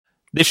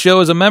This show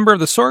is a member of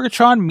the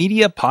Sorgatron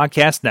Media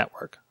Podcast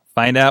Network.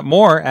 Find out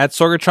more at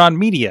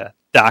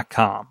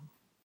sorgatronmedia.com.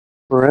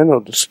 Parental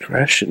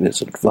discretion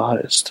is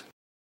advised.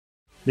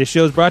 This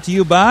show is brought to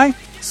you by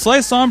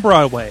Slice on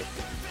Broadway,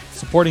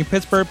 supporting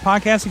Pittsburgh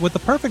podcasting with the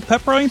perfect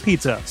pepperoni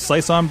pizza.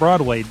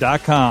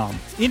 SliceOnBroadway.com.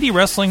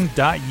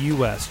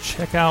 IndieWrestling.us.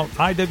 Check out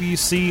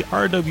IWC,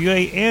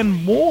 RWA,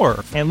 and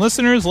more. And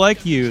listeners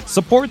like you,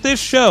 support this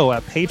show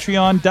at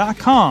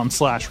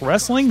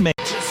Patreon.com/WrestlingMayhem.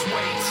 Just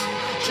wait,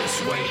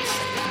 just wait,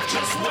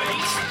 just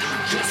wait,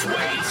 just wait, just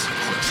wait.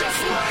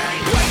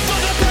 Wait for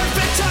the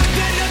perfect time,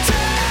 then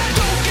attack.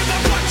 Don't give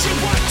up what you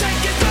want,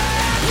 take it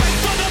back. Wait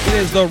for the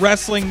It is the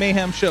Wrestling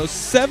Mayhem Show,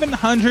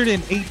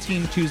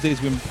 718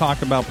 Tuesdays. We've been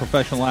talking about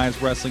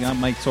professionalized wrestling. I'm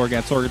Mike Sorg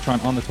at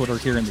Sorgatron on the Twitter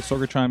here in the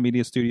Sorgatron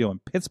Media Studio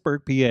in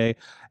Pittsburgh, PA,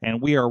 and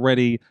we are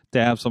ready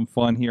to have some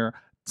fun here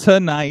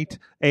tonight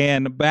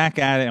and back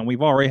at it. And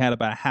we've already had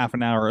about half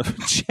an hour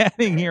of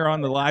chatting here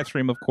on the live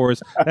stream, of course.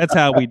 That's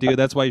how we do.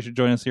 That's why you should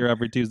join us here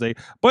every Tuesday.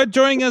 But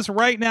joining us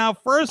right now,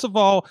 first of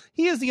all,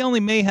 he is the only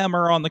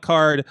Mayhemmer on the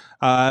card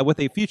with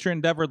a future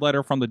endeavor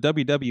letter from the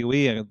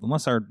WWE,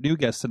 unless our new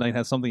guest tonight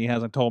has something he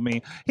hasn't told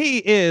me. He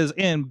is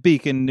in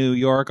Beacon, New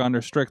York,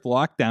 under strict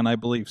lockdown, I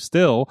believe,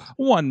 still.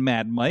 One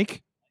Mad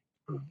Mike.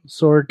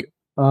 Sorg,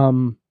 I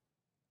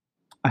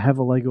have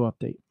a Lego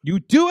update. You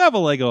do have a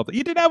Lego update.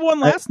 You did have one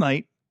last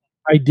night.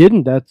 I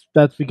didn't. That's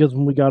because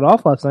when we got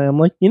off last night, I'm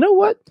like, you know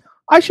what?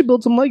 I should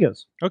build some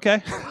Legos.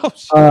 Okay. Oh,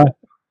 shit.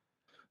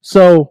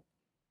 So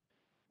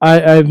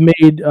I've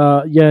made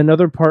yet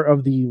another part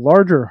of the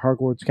larger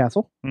Hogwarts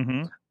castle,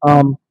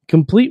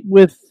 complete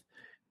with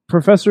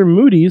Professor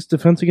Moody's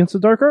Defense Against the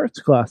Dark Arts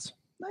class.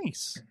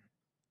 Nice.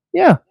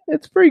 Yeah,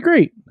 it's pretty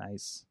great.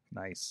 Nice.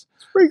 It's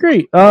pretty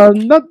great.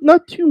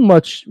 Not too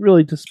much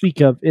really to speak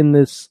of in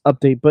this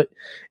update, but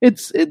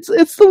it's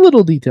the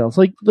little details.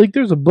 Like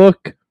there's a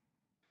book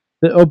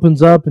that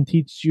opens up and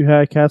teaches you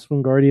how to cast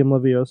Wingardium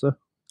Leviosa.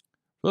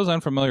 For those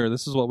unfamiliar,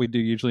 this is what we do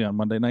usually on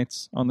Monday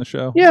nights on the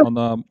show. Yeah, on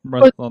the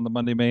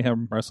Monday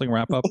Mayhem Wrestling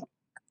Wrap Up.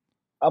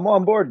 I'm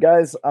on board,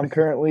 guys. I'm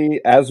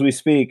currently, as we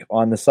speak,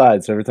 on the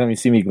side. So every time you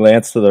see me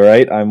glance to the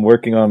right, I'm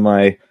working on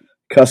my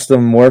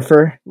custom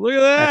morpher. Look at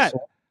that!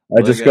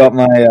 I just got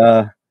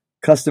my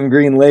custom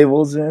green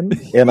labels in,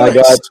 and I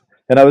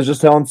was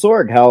just telling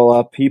Sorg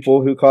how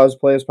people who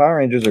cosplay as Power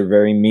Rangers are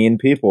very mean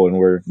people and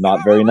were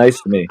not very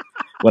nice to me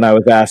when I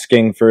was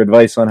asking for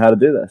advice on how to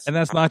do this. And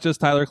that's not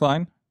just Tyler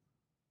Klein?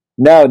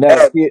 No.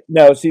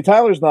 See,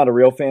 Tyler's not a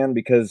real fan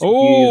because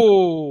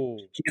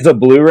he's a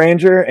Blue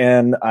Ranger,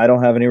 and I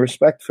don't have any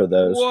respect for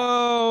those.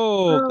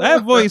 Whoa,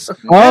 that voice!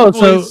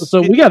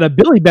 So we got a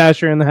Billy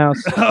Basher in the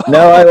house. I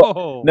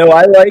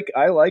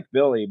like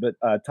Billy, but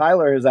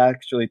Tyler has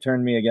actually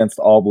turned me against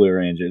all Blue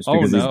Rangers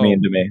because he's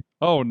mean to me.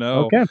 Oh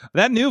no! Okay.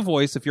 That new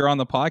voice, if you're on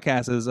the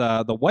podcast, is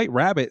the White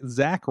Rabbit,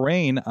 Zach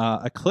Rain,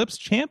 Eclipse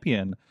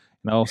champion,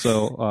 and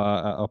also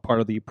a part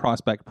of the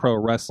Prospect Pro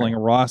Wrestling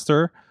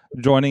roster.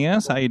 Joining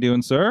us, how you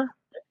doing, sir?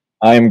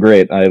 I am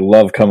great. I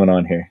love coming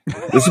on here.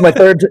 This is my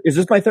third. Is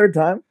this my third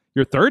time?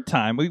 Your third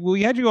time.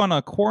 We had you on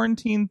a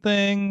quarantine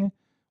thing.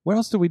 What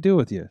else did we do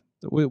with you?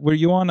 Were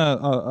you on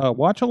a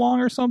watch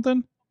along or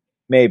something?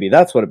 Maybe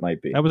that's what it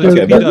might be. That was a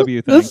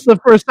PW thing. This is the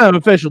first time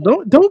official.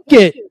 Don't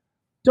get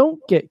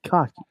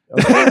cocky.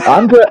 Okay?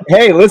 I'm good.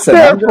 Hey, listen.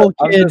 Careful,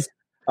 kid.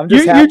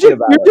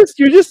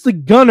 You're just the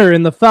gunner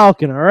in the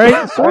Falcon, all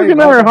right? Sorg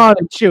and I are Han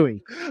and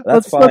Chewie.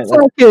 That's fine. Let's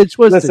not get it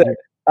twisted.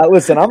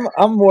 Listen,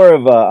 I'm more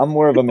of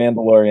a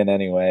Mandalorian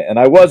anyway, and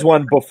I was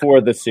one before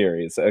the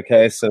series.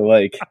 Okay, so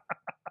like,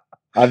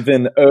 I'm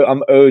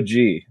OG.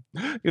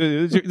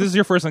 This is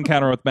your first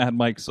encounter with Mad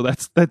Mike, so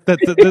this is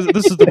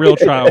the real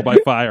trial by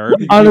fire.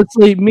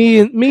 Honestly,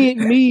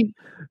 me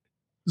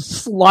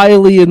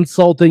slyly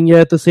insulting you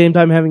at the same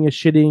time having a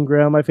shitty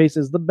grin on my face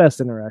is the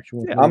best interaction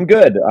with me. I'm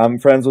good. I'm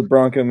friends with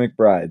Bronco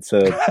McBride, so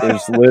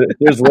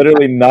there's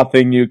literally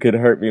nothing you could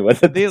hurt me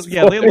with. They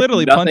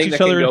literally punch each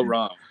other. Go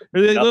wrong.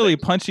 They literally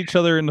punch each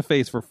other in the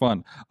face for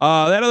fun.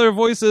 That other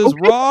voice is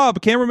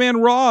Rob. Cameraman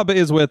Rob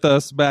is with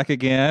us back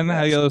again.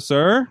 Hello,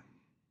 sir.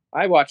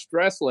 I watched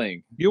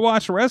wrestling. You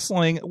watched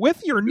wrestling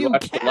with your new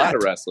cat. A lot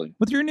of wrestling.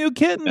 With your new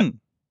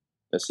kitten.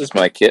 This is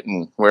my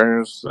kitten.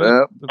 Where's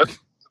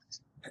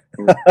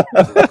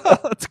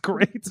That's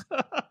great.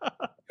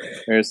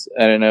 There's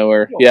I don't know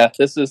where. Yeah,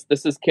 this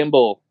is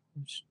Kimball.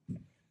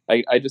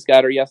 I just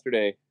got her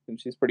yesterday,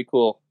 and she's pretty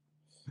cool.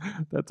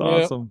 That's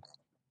awesome.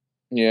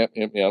 Yep.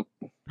 Yes.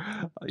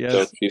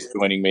 So she's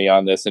joining me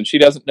on this, and she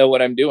doesn't know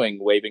what I'm doing,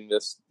 waving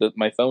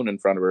my phone in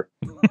front of her.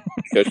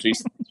 Because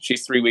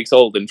she's 3 weeks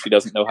old and she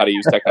doesn't know how to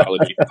use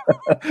technology.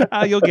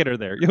 You'll get her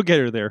there.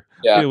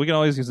 Yeah, we can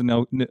always use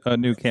a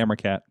new camera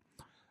cat.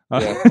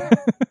 Yeah.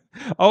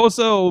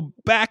 Also,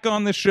 back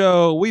on the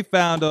show, we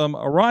found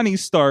Ronnie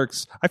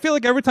Starks. I feel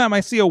like every time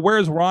I see a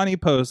 "Where's Ronnie"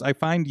 post, I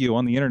find you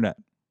on the internet.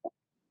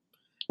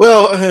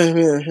 Well,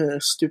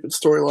 stupid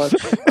storyline.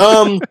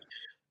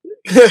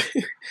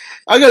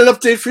 I got an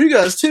update for you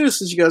guys too,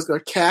 since you guys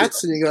got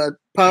cats and you got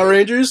Power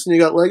Rangers and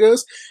you got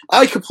Legos.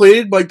 I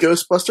completed my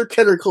Ghostbuster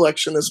Kenner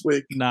collection this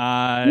week.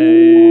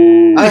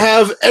 Nice. I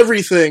have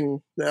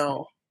everything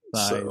now.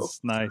 Nice, So.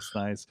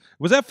 nice.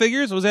 Was that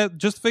figures? Was that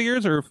just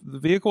figures, or the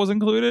vehicle was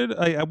included?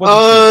 I wasn't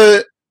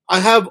sure. I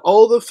have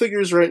all the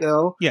figures right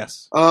now.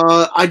 Yes.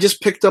 I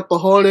just picked up a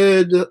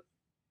Haunted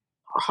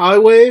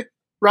Highway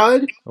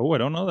ride. Oh, I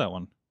don't know that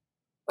one.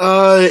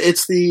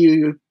 It's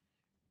the...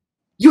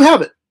 You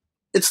have it.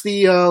 It's the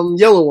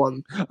yellow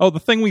one. Oh, the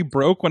thing we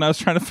broke when I was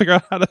trying to figure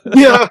out how to...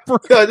 Yeah,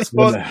 I just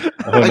bought it.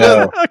 Oh,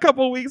 no. A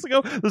couple of weeks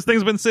ago. This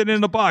thing's been sitting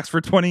in a box for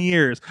 20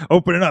 years.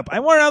 Open it up. I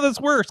wonder how this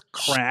works.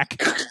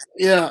 Crack.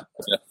 Yeah,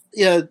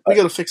 we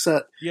gotta fix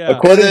that. Yeah.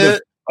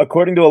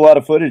 According to a lot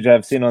of footage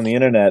I've seen on the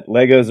internet,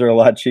 Legos are a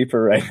lot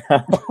cheaper right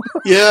now.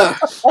 Yeah.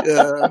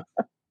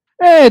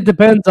 It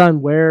depends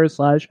on where /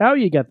 how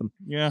you get them.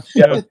 Yeah.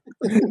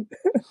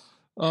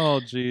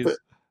 Oh, jeez.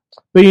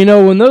 But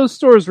when those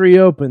stores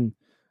reopen,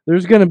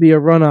 there's going to be a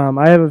run on.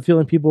 I have a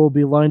feeling people will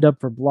be lined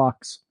up for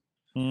blocks.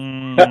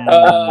 Yeah, I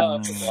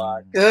want to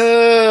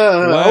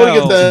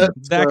get that.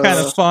 That kind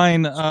of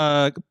fine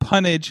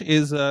punnage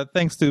is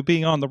thanks to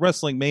being on the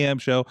Wrestling Mayhem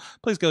Show.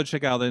 Please go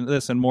check out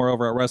this and more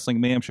over at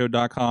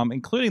WrestlingMayhemShow.com,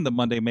 including the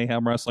Monday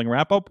Mayhem Wrestling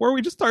Wrap-Up, where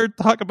we just started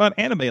talking about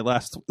anime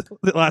last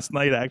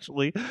night,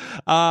 actually.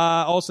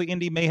 Also,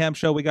 Indie Mayhem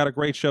Show. We got a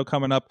great show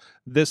coming up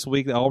this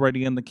week,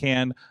 already in the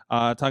can,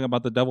 talking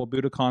about the Devil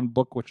Budokan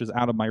book, which is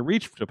out of my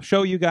reach to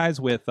show you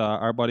guys with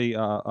our buddy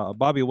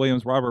Bobby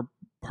Williams, Robert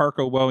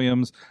Parker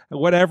Williams,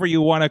 whatever you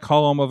want to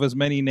call him of as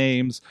many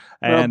names.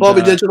 And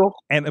Bobby Digital.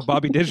 And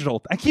Bobby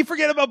Digital. I keep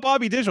forgetting about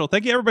Bobby Digital.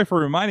 Thank you, everybody, for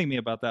reminding me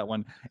about that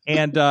one.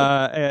 And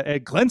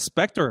Glenn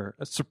Spector,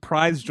 a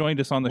surprise,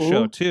 joined us on the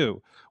show,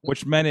 too,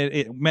 which meant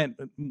it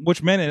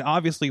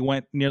obviously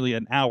went nearly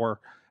an hour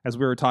as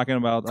we were talking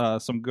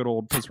about some good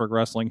old Pittsburgh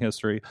wrestling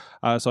history.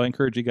 So I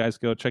encourage you guys to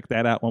go check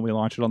that out when we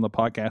launch it on the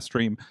podcast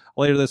stream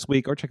later this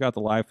week, or check out the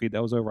live feed.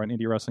 That was over on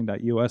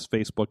IndieWrestling.us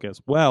Facebook as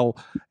well.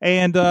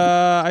 And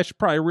I should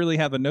probably really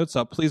have the notes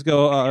up. Please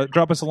go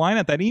drop us a line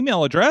at that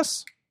email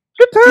address.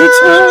 Good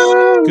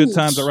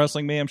times at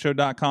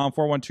WrestlingMayhemShow.com,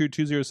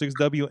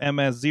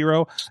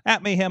 412-206-WMS0,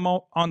 at Mayhem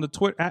on the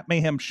Twitter, at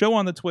Mayhem Show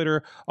on the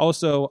Twitter.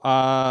 Also,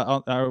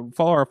 follow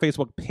our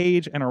Facebook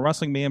page and our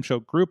Wrestling Mayhem Show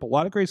group. A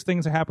lot of great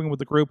things are happening with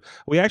the group.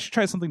 We actually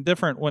tried something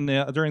different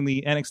during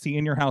the NXT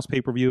In Your House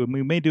pay-per-view, and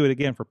we may do it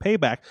again for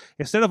Payback.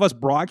 Instead of us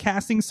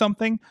broadcasting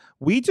something,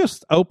 we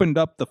just opened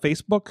up the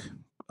Facebook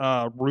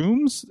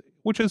rooms,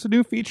 which is a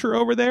new feature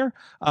over there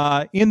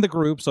in the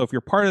group. So if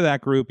you're part of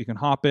that group, you can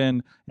hop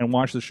in and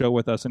watch the show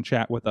with us and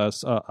chat with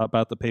us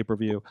about the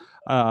pay-per-view.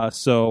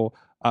 So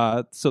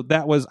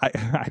that was,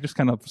 I just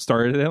kind of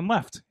started it and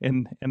left,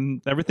 and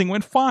everything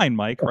went fine,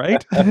 Mike,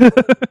 right?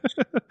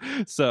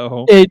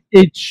 So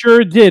it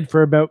sure did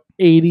for about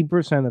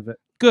 80% of it.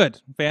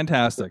 Good.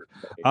 Fantastic.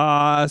 So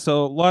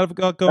a lot of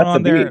going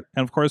on there.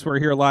 And of course, we're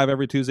here live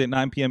every Tuesday at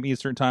 9 p.m.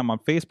 Eastern time on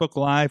Facebook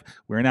Live.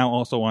 We're now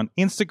also on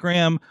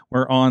Instagram.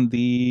 We're on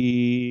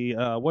the,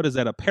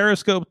 a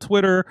Periscope,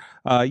 Twitter,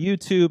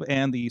 YouTube,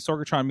 and the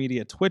Sorgatron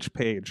Media Twitch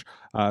page.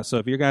 So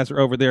if you guys are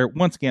over there,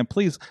 once again,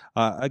 please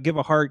give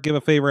a heart, give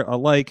a favorite, a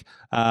like,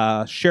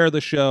 share the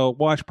show,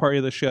 watch party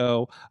of the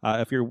show.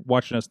 If you're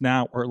watching us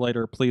now or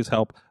later, please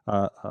help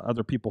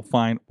other people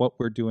find what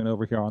we're doing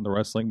over here on the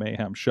Wrestling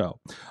Mayhem Show.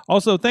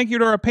 Also, thank you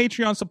to our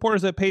Patreon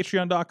supporters at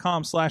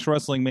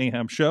patreon.com/Wrestling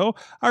Mayhem Show.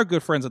 Our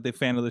good friends at the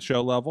fan of the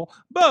show level,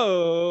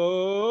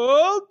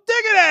 Bo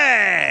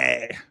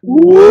Diggity!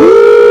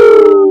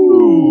 Woo!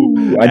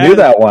 I knew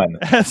that one.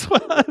 As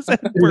well as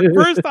Ed Burke.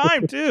 First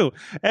time, too.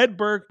 Ed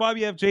Burke,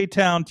 Bobby F. J.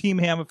 Town, Team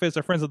Hammerfist,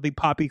 our friends at the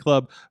Poppy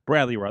Club,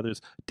 Bradley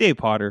Brothers, Dave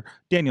Potter,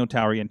 Daniel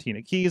Towery, and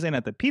Tina Keys, and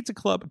at the Pizza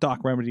Club,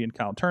 Doc Remedy and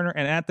Kyle Turner,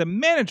 and at the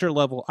manager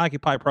level,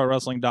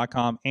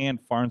 OccupyProWrestling.com and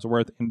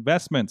Farnsworth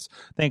Investments.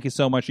 Thank you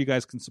so much. You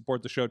guys can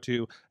support the show,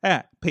 too,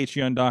 at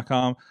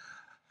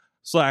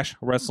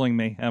patreon.com/Wrestling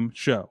Mayhem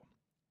Show.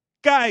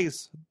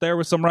 Guys, there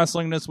was some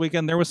wrestling this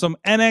weekend. There was some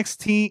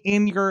NXT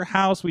In Your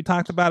House. We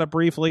talked about it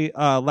briefly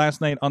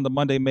last night on the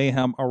Monday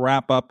Mayhem, a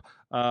wrap-up.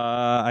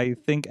 I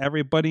think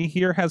everybody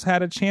here has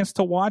had a chance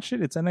to watch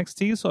it. It's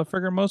NXT, so I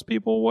figure most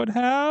people would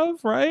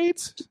have,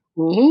 right?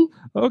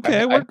 Mm-hmm.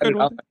 Okay, we're good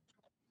with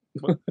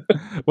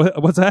it.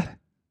 What's that?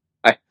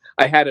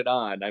 I had it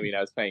on. I mean,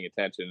 I was paying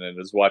attention and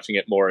was watching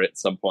it more at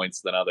some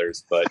points than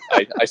others, but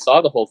I saw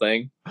the whole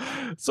thing.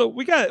 So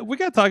we got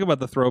to talk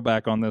about the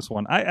throwback on this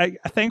one. I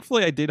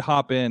thankfully I did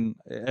hop in,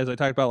 as I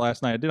talked about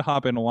last night. I did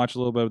hop in and watch a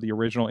little bit of the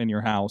original In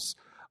Your House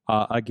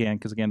again,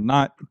 because again,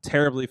 not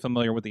terribly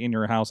familiar with the In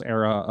Your House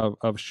era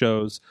of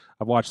shows.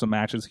 I've watched some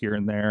matches here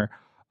and there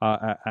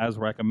as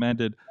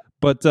recommended.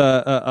 But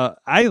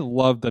I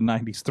love the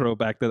 90s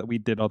throwback that we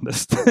did on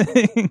this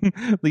thing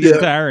the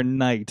entire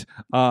night.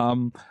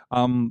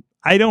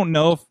 I don't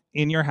know if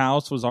In Your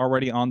House was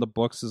already on the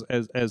books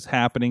as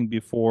happening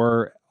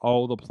before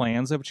all the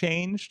plans have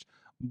changed,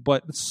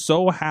 but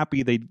so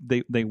happy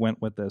they went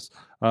with this.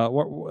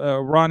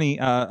 Ronnie,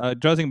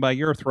 judging by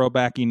your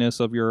throwbackiness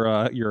of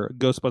your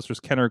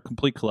Ghostbusters Kenner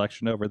complete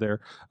collection over there,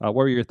 what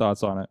were your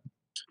thoughts on it?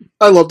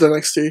 I loved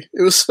NXT.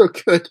 It was so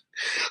good.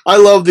 I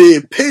love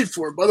the paid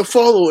for by the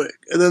following.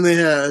 And then they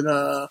had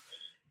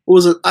what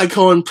was it,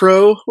 Icon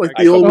Pro? Like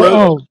the Icon old Pro. logo?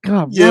 Oh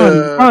God,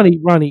 Yeah.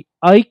 Ronnie,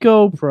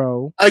 Ico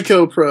Pro.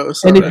 Ico Pro,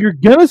 sorry. And if you're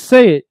gonna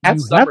say it, Have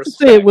you some have to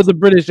say it respect. with a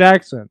British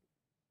accent.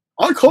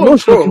 Icon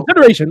Emotional Pro.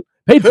 consideration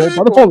paid for by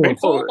the following.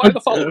 Painful by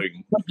the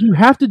following. But you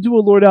have to do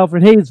a Lord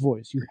Alfred Hayes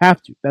voice. You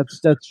have to.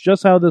 That's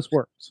just how this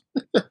works.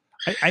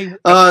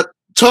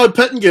 Todd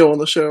Pettengill on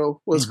the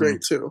show was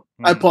great too.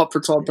 I popped for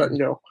Todd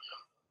Pettengill.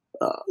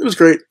 It was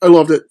great. I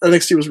loved it.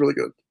 NXT was really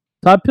good.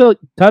 Todd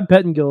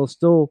Pettengill is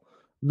still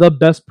the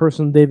best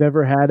person they've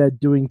ever had at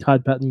doing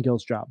Todd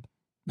Pettengill's job.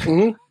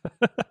 Mm-hmm.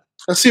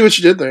 I see what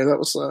you did there. That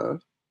was.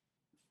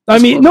 I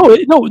mean, no,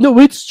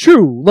 it's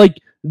true. Like,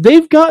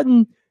 they've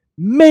gotten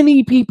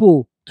many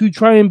people to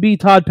try and be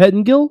Todd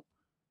Pettengill.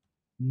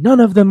 None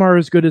of them are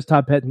as good as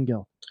Todd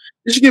Pettengill.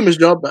 You should give him his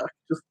job back.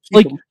 Just keep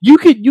Like, him.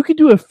 you could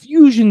do a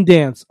fusion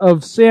dance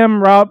of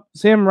Sam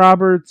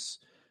Roberts,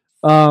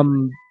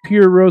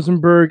 Pierre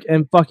Rosenberg,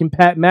 and fucking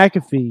Pat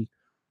McAfee.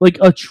 Like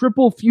a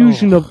triple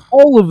fusion of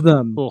all of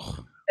them.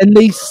 And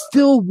they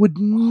still would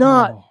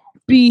not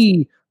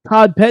be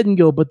Todd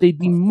Pettengill, but they'd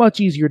be much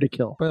easier to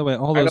kill. By the way,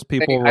 all those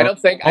people. I don't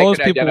think I all those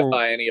could people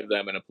identify any of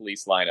them in a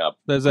police lineup.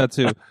 There's that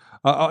too.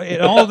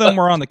 And all of them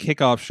were on the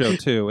kickoff show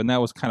too, and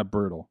that was kind of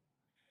brutal.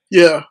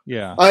 Yeah.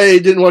 Yeah. I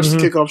didn't watch the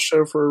kickoff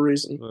show for a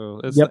reason.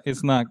 So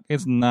it's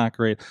not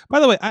great. By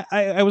the way,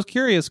 I was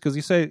curious because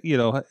you say you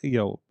know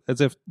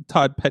as if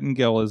Todd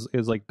Pettengill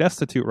is like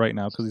destitute right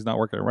now because he's not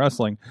working in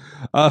wrestling.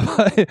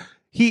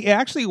 He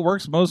actually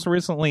works most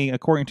recently,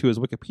 according to his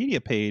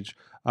Wikipedia page,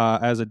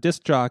 as a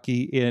disc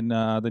jockey in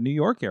the New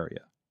York area.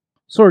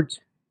 Sorg,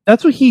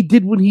 that's what he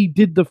did when he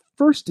did the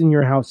first In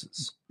Your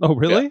Houses. Oh,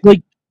 really?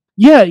 Like,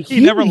 yeah, he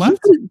never left.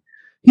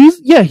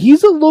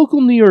 He's a local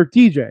New York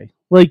DJ.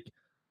 Like,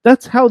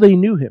 that's how they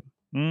knew him.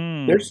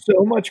 There's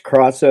so much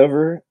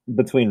crossover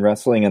between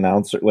wrestling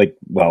announcer, like,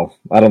 well,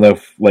 I don't know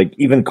if, like,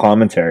 even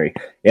commentary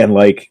and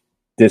like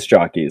disc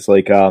jockeys.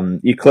 Like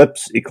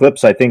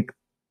Eclipse, I think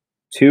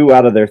 2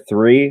 out of their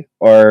 3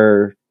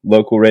 are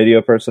local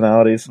radio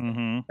personalities,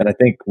 and I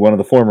think one of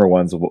the former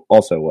ones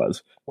also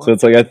was. What? So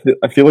it's like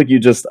I feel like you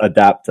just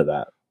adapt to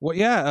that. Well,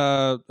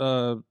 yeah,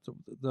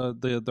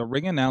 the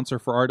ring announcer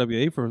for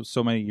RWA for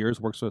so many years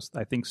works with,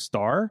 I think,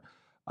 Star.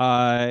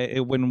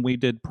 When we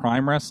did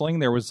Prime Wrestling,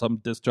 there was some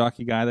disc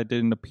jockey guy that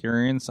did an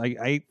appearance.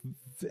 I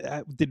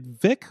did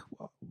Vic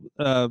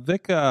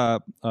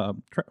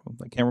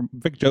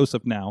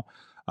Joseph now.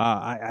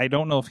 I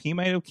don't know if he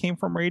might have came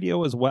from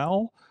radio as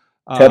well.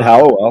 Ted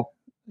Hallowell.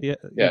 Yeah,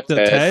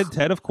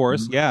 Ted, of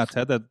course. Mm-hmm. Yeah,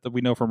 Ted that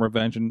we know from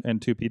Revenge and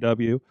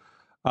 2PW.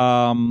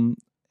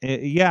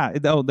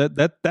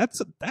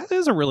 That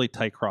is a really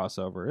tight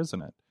crossover,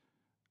 isn't it?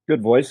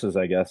 Good voices,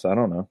 I guess. I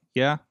don't know.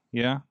 Yeah,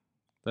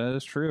 that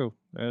is true.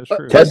 That is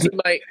true. Ted's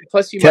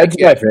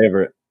my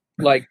favorite.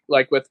 Like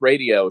with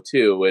radio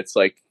too, it's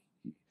like,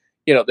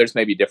 there's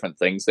maybe different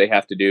things they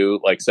have to do.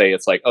 Like, say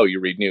it's like, oh, you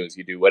read news,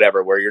 you do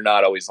whatever, where you're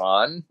not always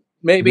on.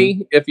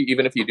 Maybe if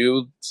you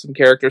do some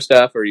character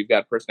stuff or you've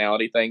got a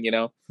personality thing,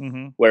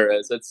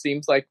 Whereas it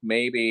seems like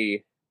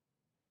maybe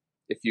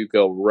if you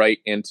go right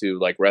into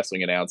like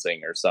wrestling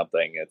announcing or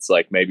something, it's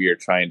like maybe you're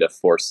trying to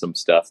force some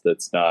stuff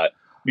that's not.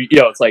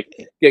 It's like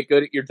get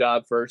good at your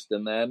job first,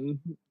 and then.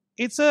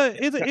 It's a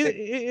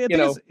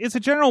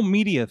general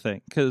media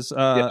thing because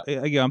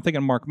I'm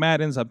thinking Mark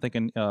Madden's, I'm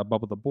thinking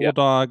Bubba the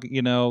Bulldog.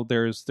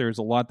 There's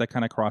a lot that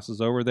kind of crosses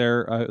over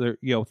there.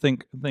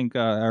 Think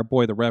our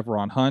boy the Rev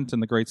Ron Hunt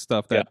and the great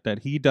stuff that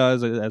he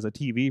does as a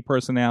TV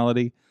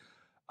personality.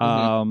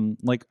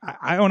 Like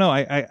I don't know.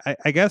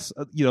 I guess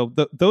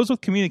those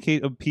with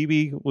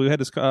PB. We had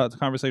this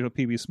conversation with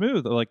PB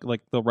Smooth.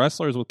 Like the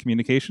wrestlers with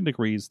communication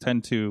degrees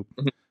tend to.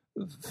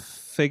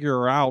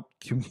 Figure out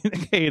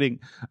communicating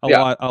a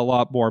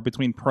lot more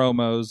between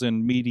promos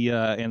and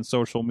media and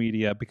social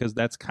media because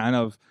that's kind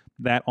of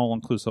that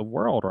all-inclusive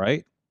world,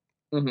 right?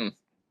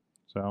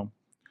 So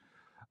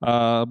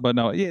but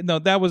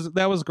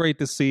that was great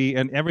to see,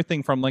 and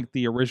everything from like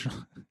the original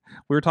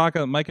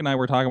Mike and I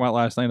were talking about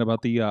last night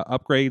about the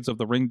upgrades of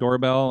the Ring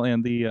doorbell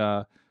and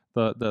the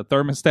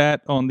thermostat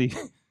on the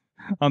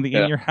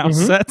In Your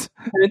House set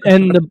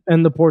and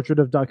the portrait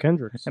of Doc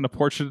Hendricks and a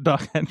portrait of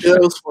Doc Hendricks. Yeah,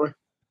 that was fun.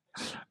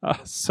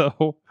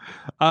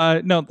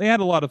 No, they had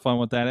a lot of fun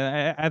with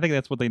that. I think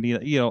that's what they need.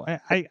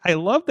 I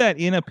love that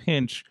in a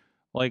pinch,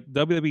 like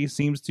WWE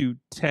seems to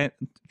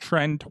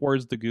trend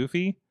towards the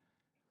goofy.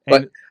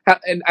 And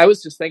I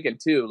was just thinking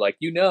too, like,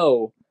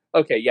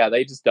 okay, yeah,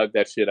 they just dug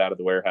that shit out of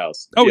the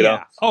warehouse. Oh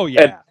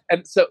yeah.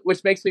 And so,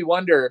 which makes me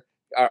wonder,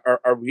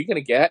 are we going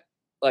to get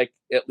like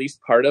at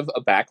least part of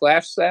a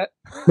Backlash set?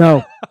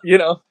 No.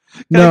 Can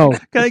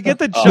I get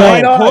the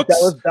giant hooks?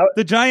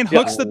 The giant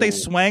hooks that they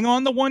swang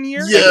on the one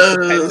year?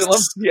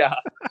 Yes. Yeah.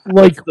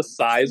 Like the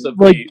size of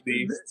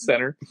the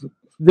center.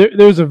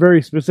 There's a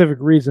very specific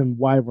reason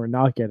why we're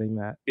not getting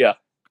that. Yeah.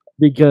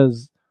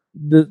 Because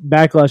the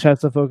Backlash has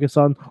to focus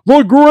on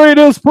the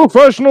greatest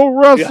professional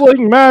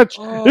wrestling match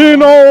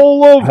in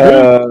all of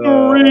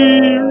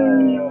history.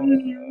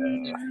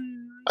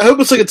 I hope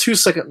it's like a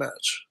 2-second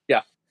match.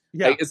 Yeah.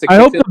 Yeah. I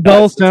hope the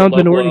bell sounds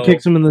and Orton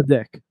kicks him in the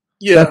dick.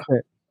 Yeah. That's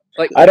it.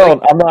 Like I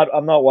don't.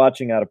 I'm not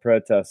watching out of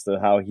protest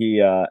of how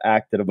he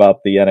acted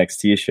about the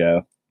NXT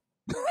show.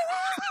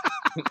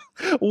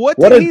 What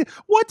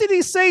did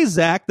he say,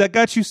 Zach, that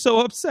got you so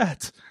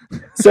upset?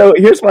 So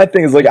here's my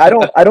thing: is like I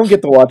don't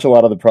get to watch a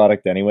lot of the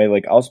product anyway.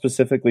 Like I'll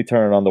specifically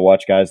turn it on to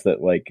watch guys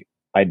that like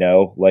I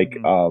know, like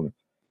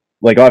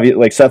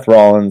like Seth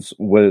Rollins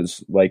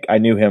was like I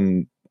knew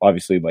him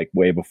obviously like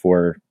way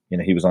before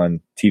he was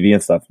on TV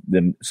and stuff.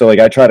 Then so like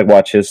I try to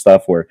watch his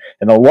stuff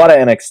and a lot of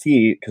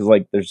NXT because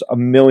like there's a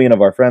million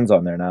of our friends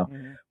on there now,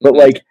 but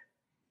like.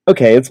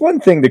 Okay, it's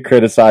one thing to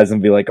criticize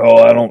and be like,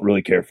 "Oh, I don't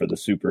really care for the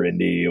super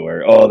indie,"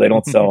 or "Oh, they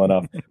don't sell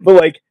enough." But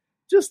like,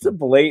 just to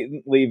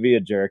blatantly be a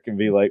jerk and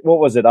be like, "What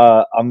was it?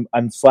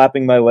 I'm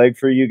slapping my leg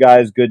for you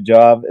guys. Good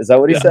job." Is that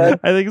what he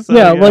said? I think so.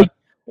 Yeah,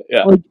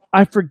 Yeah. like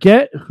I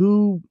forget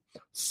who.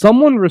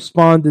 Someone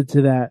responded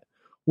to that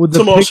with the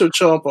Tommaso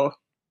Ciampa.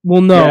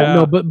 Well,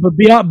 no, but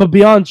beyond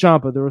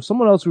Ciampa, there was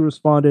someone else who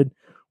responded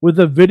with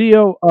a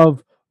video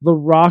of The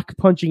Rock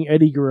punching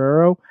Eddie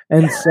Guerrero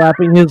and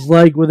slapping his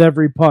leg with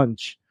every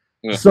punch.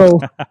 Yeah. So,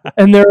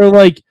 and they're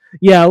like,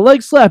 yeah,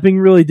 leg slapping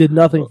really did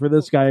nothing for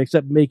this guy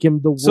except make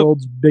him the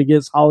world's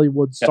biggest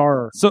Hollywood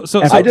star.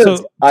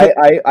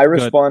 I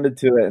responded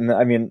to it, and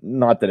I mean,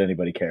 not that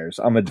anybody cares.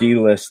 I'm a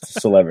D-list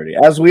celebrity,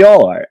 as we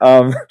all are.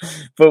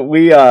 But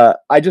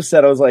I just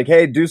said, I was like,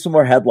 hey, do some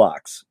more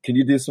headlocks. Can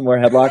you do some more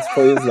headlocks,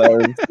 please?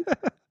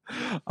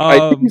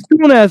 You still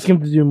want to ask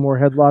him to do more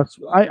headlocks.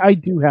 I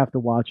do have to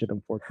watch it,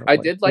 unfortunately. I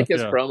did like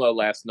his promo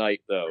last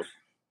night, though,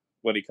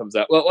 when he comes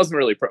out. Well, it wasn't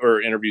really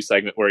or interview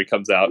segment where he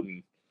comes out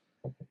and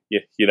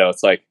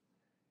it's like,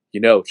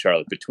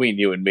 Charlotte, between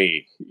you and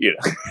me,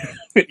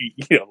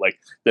 like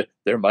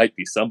there might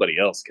be somebody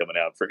else coming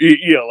out for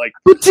like.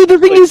 But see, the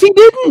thing is, he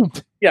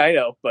didn't. Yeah, I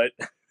know, but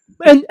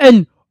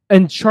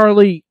and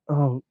Charlie,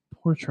 oh,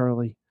 poor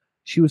Charlie,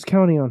 she was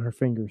counting on her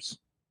fingers.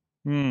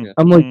 I'm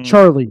like,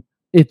 Charlie,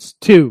 it's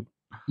 2.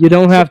 You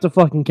don't have to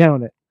fucking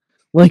count it.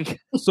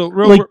 Like,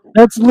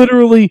 that's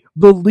literally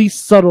the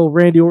least subtle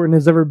Randy Orton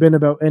has ever been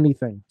about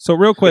anything. So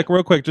real quick,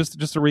 just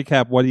to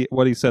recap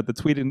what he said. The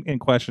tweet in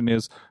question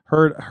is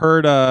heard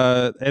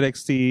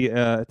NXT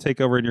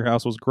takeover in your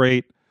house was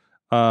great.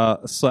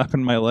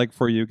 Slapping my leg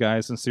for you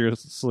guys and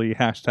seriously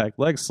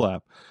 #leg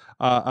slap.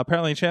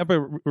 Apparently,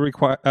 Ciampa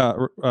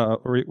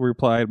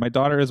replied, "My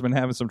daughter has been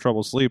having some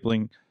trouble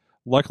sleeping.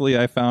 Luckily,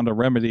 I found a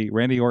remedy.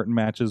 Randy Orton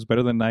matches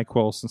better than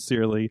NyQuil.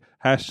 Sincerely,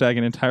 # an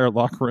entire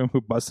locker room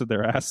who busted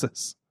their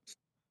asses."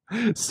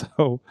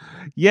 So,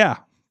 yeah.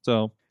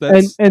 So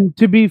that's and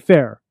to be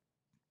fair,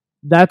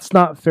 that's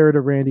not fair to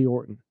Randy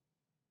Orton.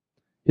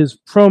 His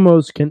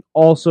promos can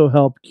also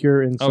help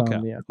cure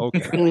insomnia. Okay,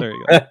 there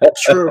you go.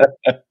 True.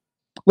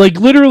 Like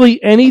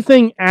literally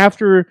anything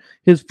after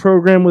his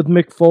program with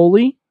Mick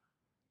Foley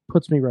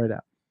puts me right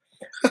out.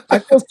 I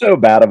feel so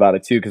bad about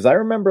it too because I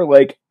remember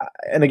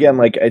and again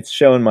it's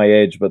showing my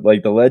age, but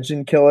like the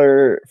Legend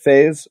Killer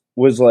phase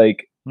was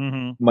like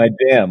my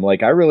jam.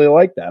 Like I really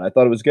liked that. I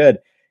thought it was good,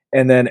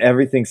 and then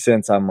everything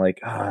since I'm like,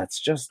 it's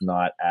just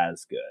not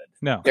as good.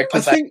 No, yeah,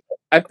 because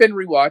I've been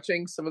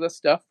rewatching some of the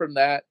stuff from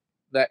that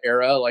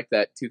era, like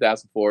that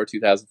 2004,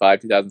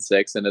 2005,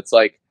 2006, and it's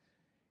like.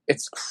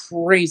 It's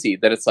crazy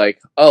that it's like,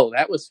 oh,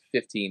 that was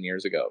 15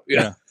 years ago.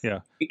 Yeah.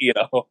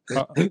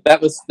 That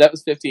was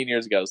 15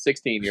 years ago,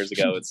 16 years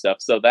ago, and stuff.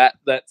 So that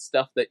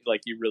stuff that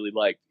like you really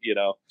like,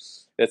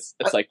 it's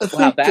like,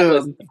 wow, that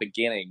wasn't the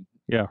beginning.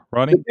 Yeah,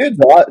 Ronnie.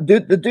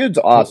 The dude's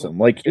awesome.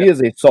 Like he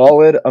is a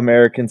solid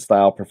American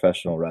style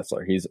professional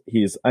wrestler.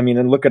 He's. I mean,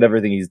 and look at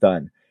everything he's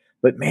done.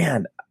 But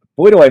man,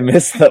 boy, do I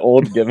miss the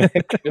old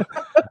gimmick.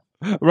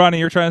 Ronnie,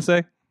 you're trying to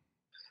say?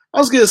 I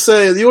was going to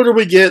say, the older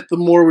we get, the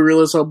more we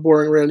realize how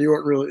boring Randy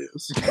Orton really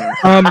is.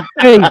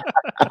 Hey,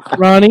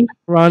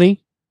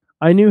 Ronnie,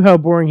 I knew how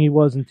boring he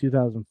was in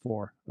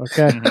 2004.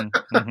 Okay,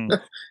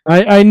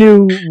 I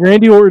knew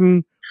Randy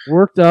Orton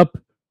worked up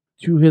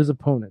to his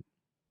opponent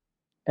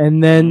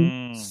and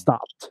then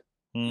stopped.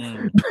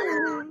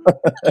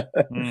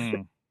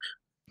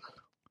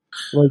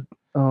 Like,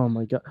 oh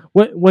my god!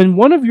 When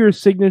one of your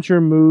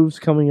signature moves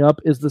coming up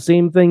is the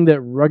same thing that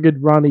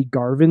Rugged Ronnie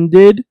Garvin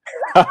did,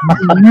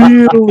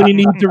 you really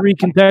need to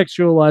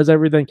recontextualize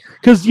everything.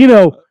 Because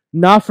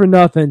not for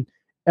nothing,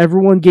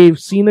 everyone gave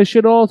Cena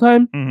shit all the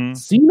time.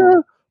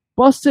 Cena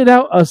busted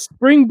out a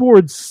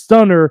springboard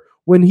stunner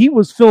when he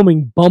was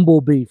filming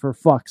Bumblebee, for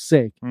fuck's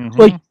sake.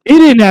 Like, he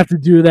didn't have to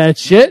do that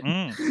shit.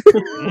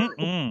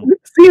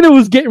 Cena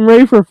was getting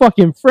ready for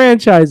fucking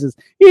franchises.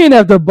 He didn't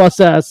have to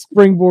bust out a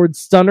springboard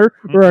stunner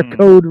or a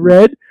code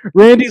red.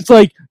 Randy's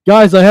like,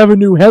 guys, I have a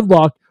new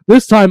headlock.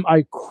 This time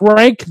I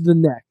crank the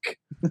neck.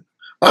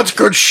 That's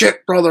good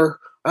shit, brother.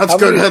 That's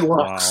good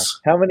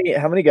headlocks. Wow.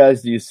 How many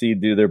guys do you see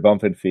do their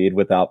bump and feed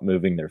without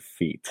moving their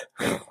feet?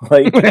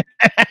 Like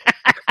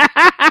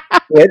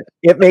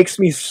it makes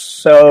me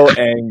so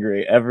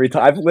angry every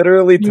time. I've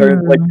literally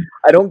turned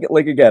I don't get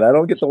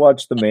to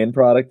watch the main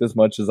product as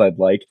much as I'd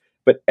like,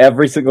 but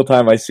every single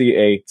time I see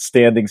a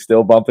standing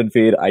still bump and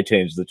feed, I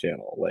change the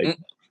channel. Like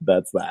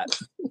that's that.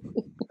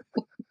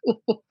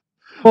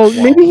 Well,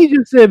 maybe he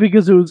just said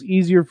because it was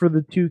easier for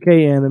the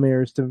 2K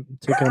animators to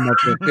come up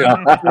with.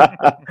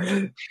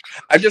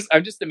 I'm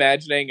just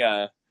imagining.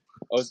 You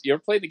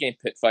ever played the game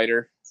Pit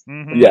Fighter?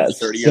 Mhm. Yes.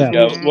 30 years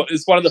ago. Well,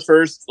 it's one of the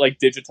first like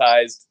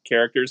digitized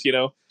characters,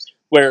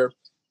 where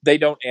they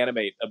don't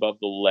animate above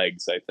the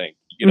legs. I think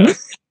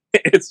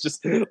it's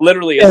just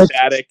literally a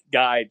static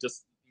guy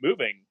just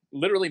moving,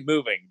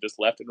 just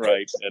left and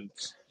right, and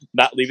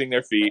not leaving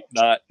their feet,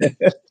 not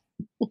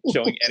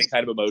showing any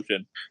kind of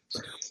emotion.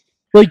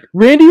 Like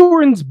Randy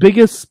Orton's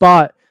biggest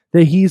spot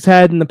that he's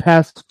had in the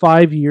past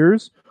 5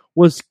 years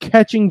was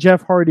catching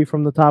Jeff Hardy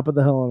from the top of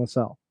the Hell in a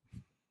Cell.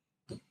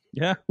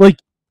 Yeah. Like,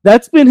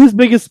 that's been his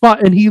biggest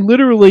spot, and he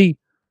literally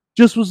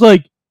just was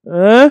like,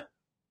 oh,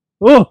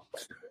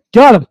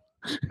 got him.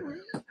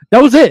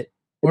 That was it.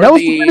 That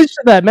was the finish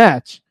of that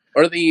match.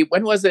 Or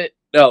when was it?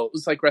 No, it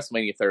was like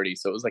WrestleMania 30,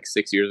 so it was like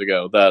 6 years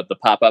ago. The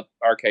pop-up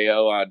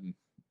RKO on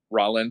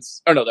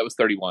Rollins. Oh, no, that was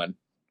 31.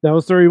 That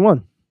was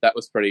 31. That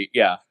was pretty,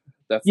 yeah.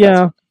 That's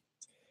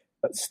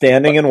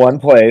Standing in one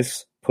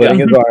place, putting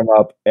his arm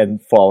up,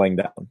 and falling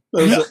down.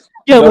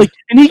 Yeah, like,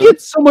 and he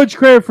gets so much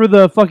credit for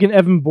the fucking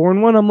Evan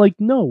Bourne one. I'm like,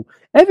 no,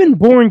 Evan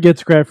Bourne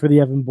gets credit for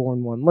the Evan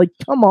Bourne one. Like,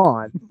 come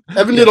on.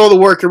 Evan did all the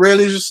work, and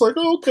Randy's just like,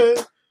 oh, okay,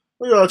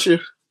 I got you.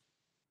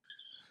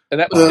 And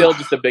that was still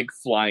just a big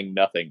flying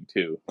nothing,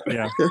 too.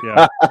 Yeah.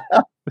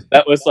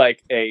 That was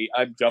like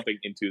I'm jumping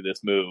into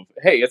this move.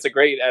 Hey, it's a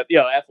great,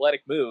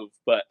 athletic move,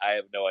 but I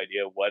have no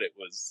idea what it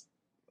was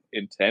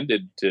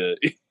intended to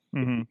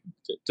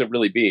to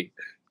really be.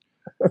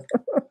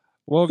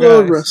 Well,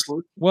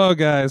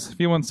 guys, if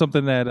you want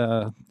something that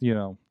a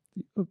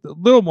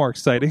little more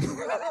exciting,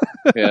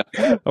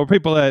 or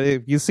people that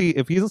if you see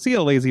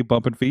a lazy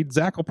bumping feed,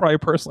 Zach will probably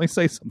personally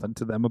say something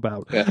to them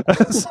about. Yeah.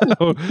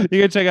 So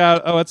you can check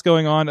out what's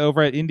going on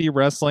over at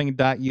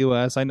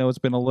indiewrestling.us. I know it's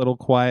been a little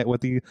quiet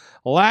with the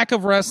lack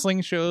of wrestling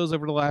shows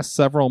over the last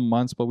several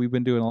months, but we've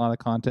been doing a lot of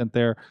content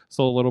there.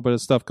 So a little bit of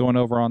stuff going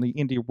over on the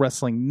Indie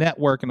Wrestling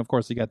Network, and of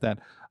course you got that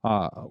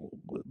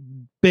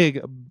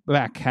big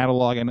back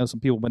catalog. I know some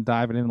people have been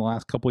diving in the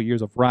last couple of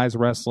years of Rise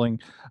Wrestling,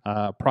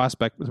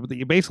 Prospect,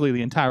 basically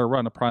the entire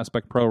run of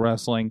Prospect Pro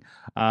Wrestling,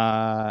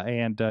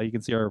 and you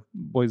can see our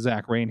boy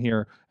Zach Rain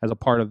here as a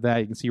part of that.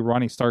 You can see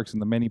Ronnie Starks in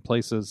the many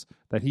places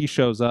that he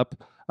shows up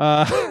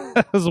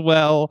as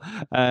well,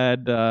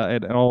 and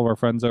all of our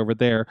friends over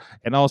there.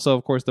 And also,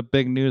 of course, the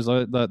big news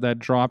that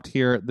dropped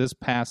here this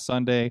past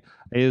Sunday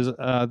is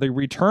the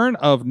return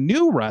of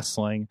new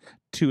wrestling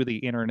to the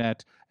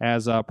internet,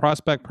 as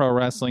Prospect Pro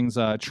Wrestling's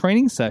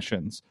training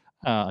sessions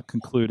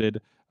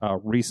concluded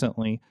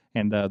recently,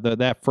 and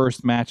that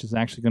first match is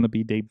actually going to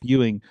be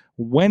debuting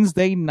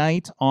Wednesday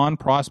night on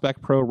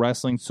Prospect Pro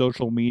Wrestling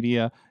social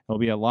media. It'll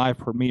be a live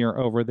premiere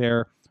over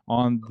there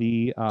on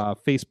the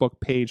Facebook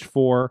page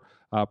for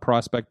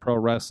Prospect Pro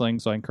Wrestling,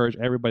 so I encourage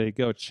everybody to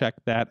go check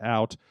that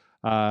out.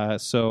 And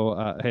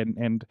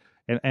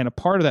a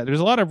part of that, there's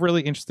a lot of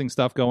really interesting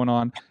stuff going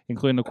on,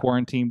 including the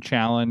quarantine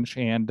challenge.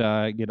 And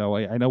I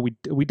know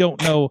we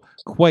don't know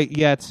quite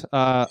yet,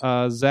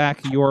 Zach,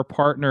 your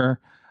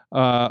partner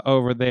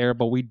over there,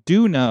 but we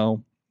do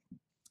know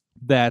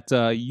that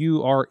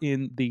you are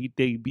in the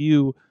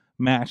debut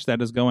match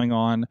that is going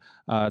on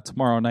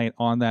tomorrow night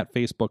on that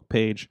Facebook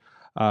page.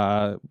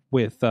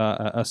 With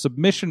a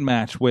submission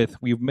match with,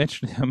 we've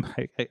mentioned him,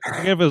 I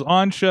forget if it was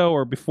on show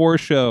or before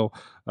show,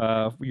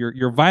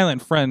 your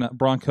violent friend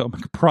Bronco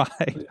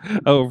McBride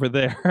over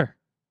there.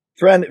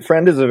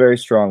 Friend is a very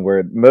strong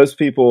word. Most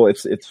people,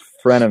 it's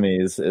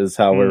frenemies is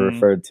how we're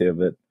referred to,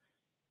 but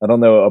I don't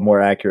know a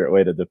more accurate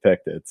way to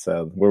depict it,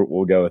 so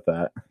we'll go with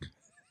that.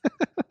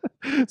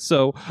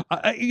 So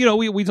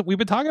we've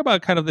been talking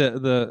about kind of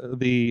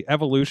the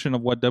evolution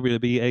of what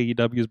WWE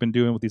AEW has been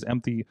doing with these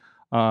empty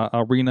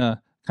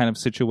arena kind of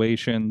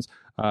situations,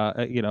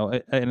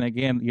 and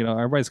again,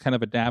 everybody's kind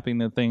of adapting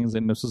to things,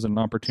 and this is an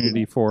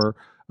opportunity for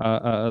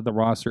the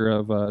roster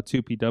of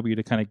 2PW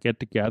to kind of get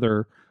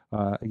together.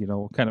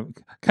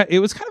 It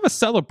was kind of a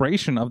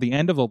celebration of the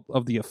end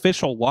of the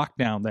official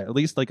lockdown, that at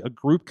least like a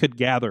group could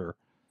gather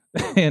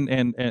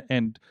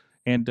and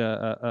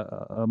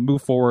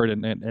move forward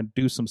and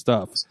do some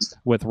stuff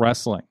with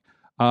wrestling.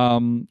 How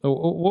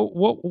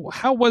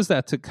was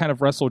that to kind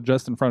of wrestle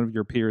just in front of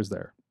your peers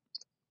there?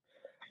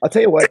 I'll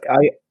tell you what,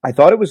 I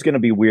thought it was going to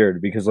be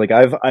weird because like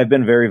I've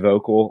been very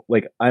vocal.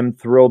 Like I'm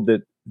thrilled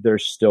that they're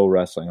still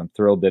wrestling. I'm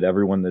thrilled that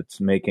everyone that's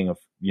making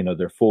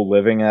their full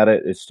living at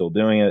it is still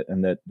doing it,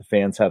 and that the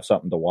fans have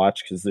something to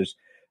watch. Because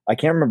I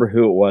can't remember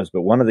who it was,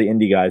 but one of the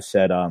indie guys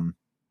said,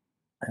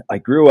 I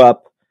grew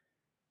up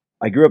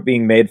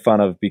being made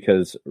fun of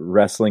because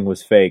wrestling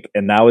was fake,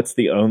 and now it's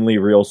the only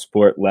real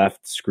sport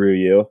left. Screw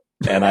you.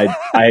 And I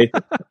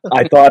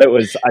thought it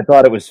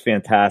was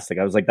fantastic.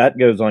 I was like, that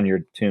goes on your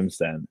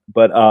tombstone.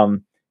 But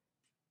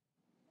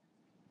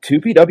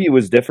 2PW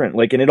was different,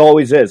 like, and it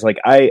always is. Like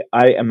I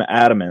am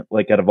adamant,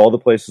 like out of all the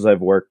places I've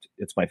worked,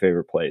 it's my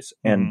favorite place.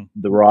 And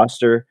the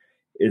roster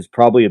is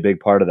probably a big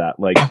part of that.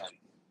 Like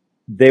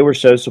they were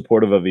so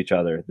supportive of each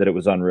other that it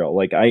was unreal.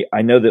 Like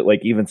I know that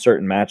like even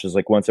certain matches,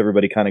 like once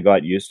everybody kind of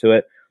got used to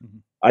it,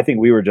 I think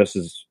we were just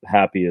as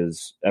happy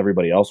as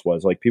everybody else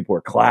was. Like, people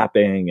were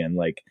clapping, and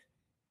like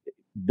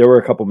there were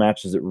a couple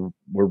matches that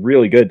were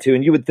really good too.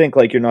 And you would think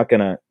like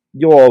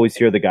you'll always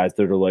hear the guys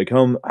that are like,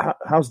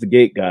 how's the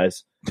gate,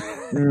 guys?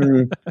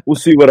 We'll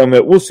see what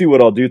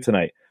I'll do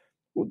tonight.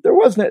 There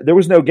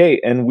was no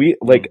gate, and we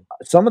like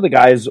some of the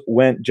guys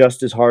went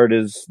just as hard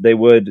as they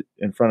would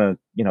in front of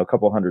a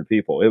couple hundred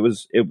people.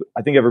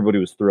 I think everybody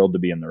was thrilled to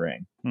be in the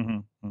ring.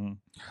 Mm-hmm,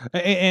 mm-hmm.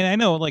 And I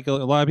know like a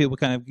lot of people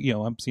kind of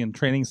I'm seeing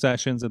training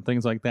sessions and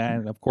things like that,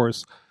 and of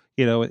course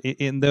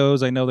in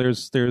those I know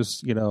there's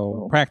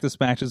practice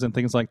matches and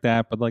things like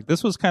that, but like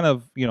this was kind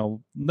of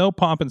no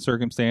pomp and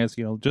circumstance,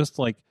 just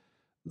like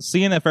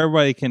seeing if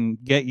everybody can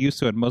get used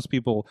to it. Most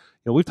people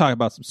we've talked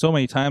about so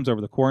many times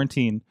over the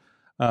quarantine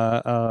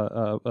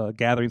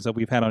gatherings that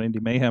we've had on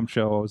Indie Mayhem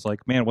show. I was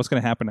like, man, what's going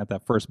to happen at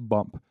that first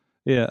bump?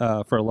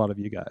 For a lot of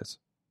you guys.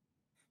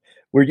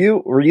 Were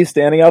you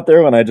standing out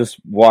there when I just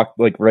walked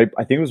I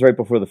think it was right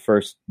before the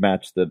first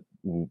match, that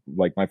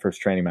like my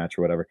first training match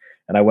or whatever,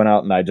 and I went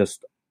out and I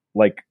just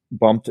like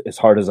bumped as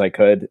hard as I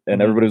could,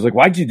 and everybody was like,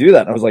 why'd you do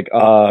that? And I was like,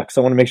 because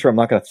I want to make sure I'm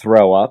not going to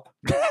throw up.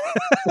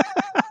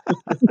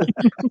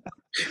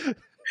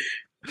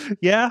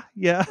 Yeah,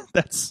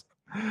 that's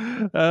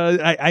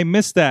I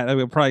missed that. I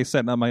mean, probably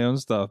setting up my own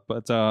stuff,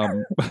 but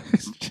and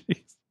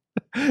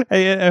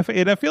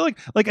I feel like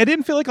I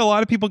didn't feel like a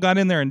lot of people got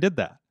in there and did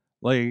that,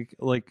 like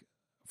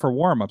for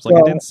warm-ups. I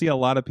didn't see a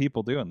lot of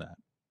people doing that.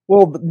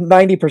 Well,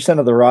 90%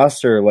 of the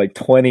roster are like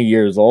 20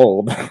 years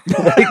old.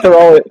 Like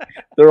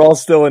they're all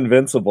still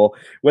invincible.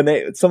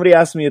 When somebody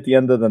asked me at the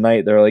end of the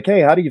night, they're like,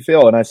 "Hey, how do you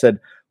feel?" And I said,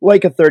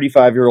 like a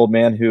 35-year-old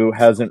man who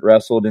hasn't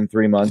wrestled in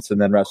 3 months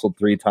and then wrestled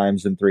 3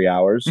 times in 3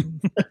 hours.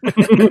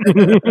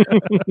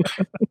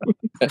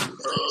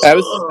 I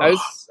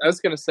was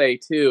going to say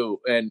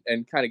too, and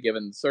kind of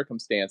given the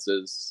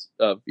circumstances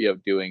of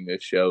doing the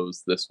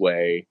shows this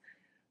way,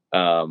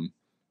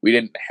 we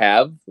didn't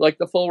have like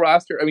the full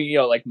roster. I mean,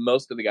 like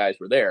most of the guys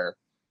were there,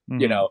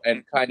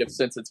 and kind of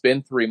since it's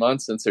been 3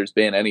 months since there's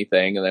been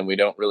anything, and then we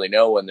don't really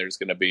know when there's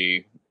going to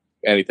be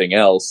anything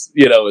else.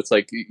 It's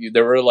like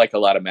there were like a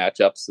lot of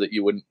matchups that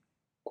you wouldn't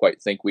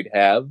quite think we'd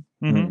have,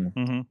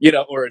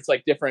 or it's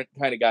like different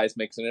kind of guys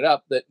mixing it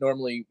up that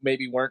normally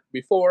maybe weren't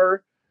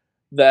before.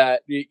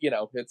 That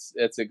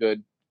it's a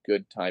good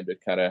time to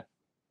kind of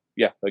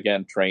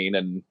again train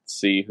and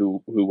see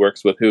who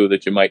works with who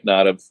that you might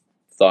not have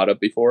thought of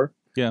before.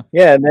 Yeah,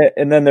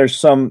 and then there's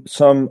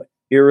some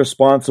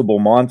irresponsible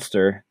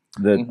monster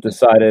that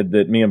decided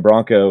that me and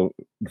Bronco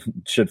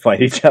should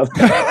fight each other.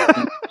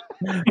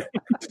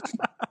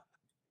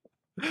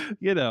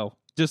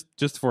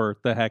 Just for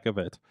the heck of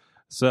it.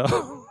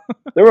 So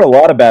there were a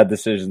lot of bad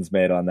decisions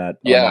made on that.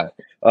 Yeah,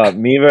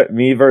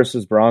 me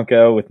versus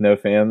Bronco with no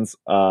fans.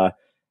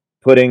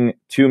 Putting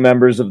 2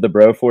 members of the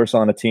Bro Force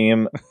on a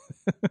team,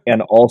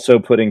 and also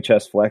putting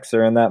Chest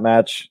Flexor in that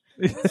match.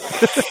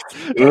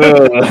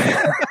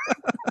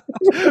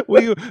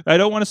 I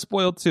don't want to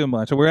spoil too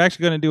much. We're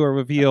actually going to do a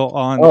reveal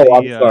on.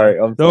 I'm sorry.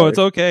 No, it's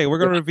okay. We're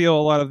going to reveal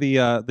a lot of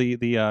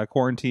the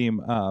quarantine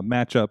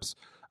matchups,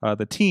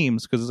 the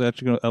teams, because it's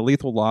actually a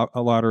lethal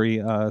lottery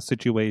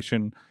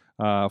situation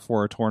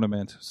for a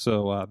tournament.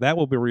 So that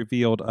will be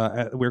revealed.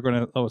 We're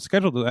going to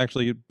schedule to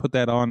actually put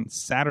that on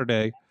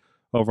Saturday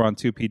over on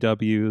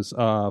 2PW's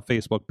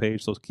Facebook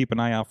page. So keep an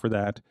eye out for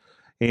that.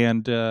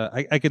 And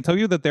I can tell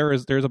you that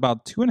there's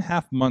about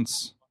 2.5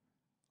 months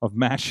of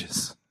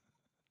matches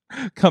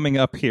coming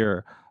up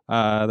here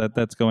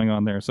that's going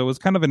on there. So it was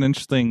kind of an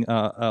interesting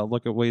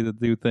look at way to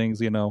do things.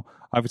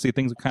 Obviously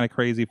things are kind of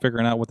crazy,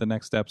 figuring out what the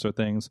next steps are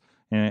things.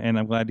 And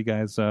I'm glad you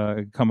guys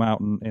come out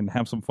and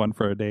have some fun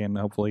for a day, and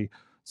hopefully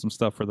some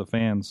stuff for the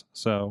fans.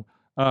 So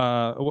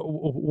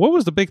what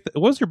was what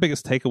was your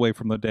biggest takeaway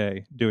from the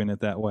day doing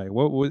it that way?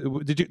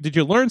 Did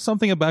you learn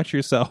something about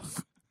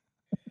yourself?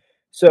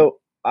 So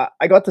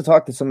I got to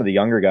talk to some of the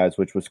younger guys,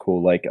 which was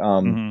cool. Like, I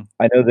know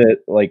that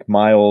like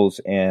Miles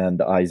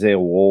and Isaiah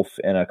Wolf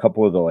and a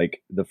couple of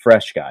the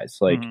fresh guys,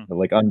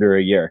 like under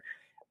a year,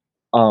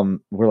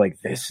 were like,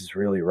 this is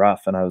really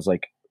rough. And I was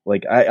like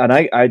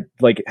I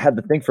like had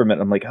to think for a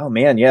minute. I'm like, oh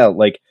man, yeah,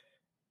 like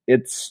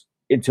it's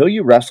until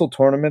you wrestle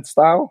tournament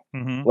style,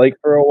 like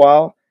for a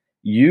while,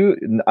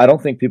 I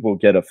don't think people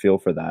get a feel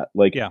for that.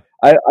 Like, yeah.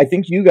 I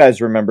think you guys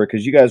remember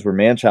because you guys were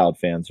Man-Child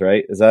fans,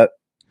 right? Is that?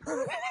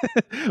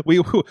 we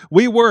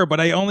were, but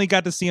I only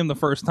got to see him the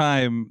first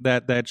time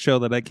that show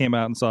that I came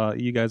out and saw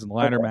you guys in the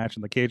ladder match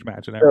and the cage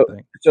match and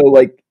everything. So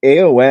like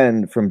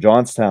AON from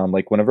Johnstown,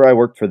 like whenever I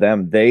worked for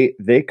them, they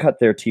cut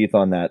their teeth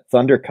on that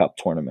Thunder Cup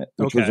tournament,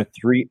 which was a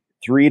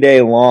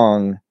three-day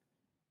long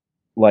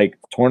like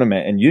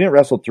tournament, and you didn't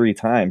wrestle 3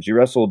 times. You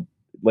wrestled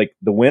like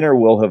the winner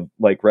will have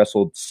like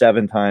wrestled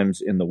 7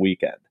 times in the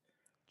weekend.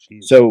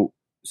 Jeez.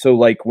 So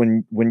like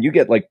when you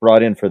get like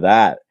brought in for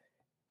that,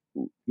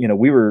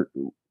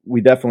 we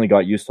definitely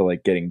got used to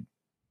like getting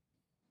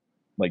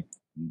like,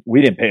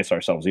 we didn't pace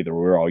ourselves either.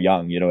 We were all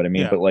young, you know what I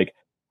mean? Yeah. But like,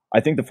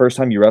 I think the first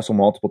time you wrestle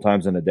multiple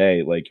times in a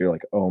day, like you're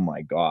like, oh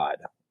my God.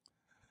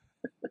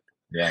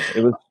 Yeah,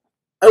 it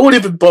I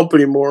wouldn't even bump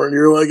anymore. And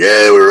you're like,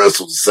 hey, we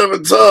wrestled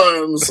 7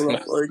 times. And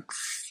I'm like,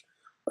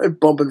 I ain't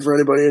bumping for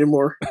anybody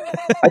anymore.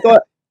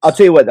 I'll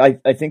tell you what,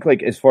 I think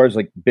like as far as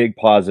like big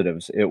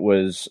positives, it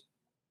was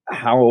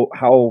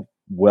how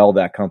well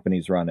that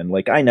company's run. And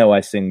like, I know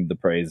I sing the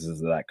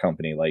praises of that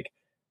company like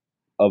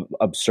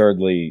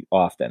absurdly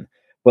often,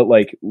 but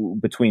like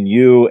between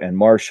you and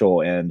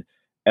Marshall and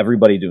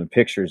everybody doing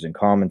pictures and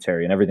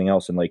commentary and everything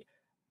else, and like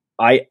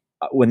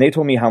when they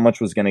told me how much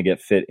was going to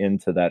get fit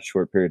into that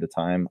short period of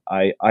time,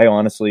 I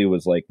honestly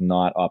was like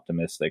not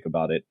optimistic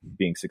about it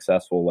being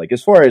successful, like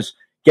as far as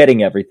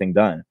getting everything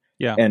done.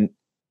 Yeah. And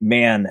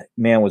man,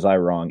 was I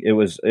wrong. It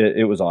was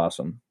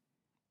awesome.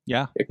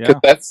 Yeah. Cause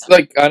that's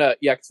like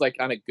cause like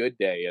on a good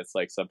day, it's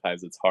like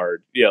sometimes it's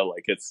hard,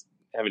 like it's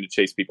having to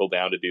chase people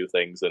down to do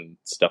things and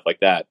stuff like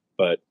that.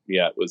 But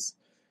it was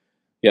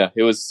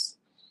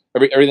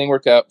everything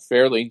worked out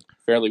fairly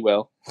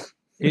well.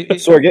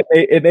 Sorg,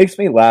 it makes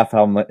me laugh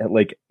how much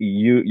like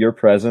your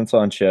presence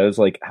on shows,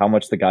 like how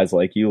much the guys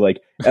like you, like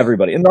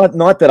everybody, and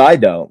not that I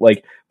don't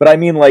like, but I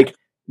mean like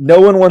no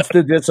one wants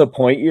to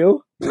disappoint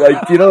you,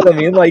 like you know what I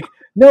mean, like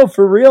no,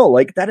 for real,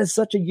 like that is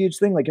such a huge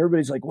thing. Like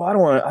everybody's like, well, I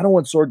don't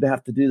want Sorg to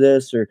have to do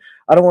this, or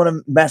I don't want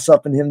to mess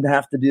up and him to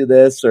have to do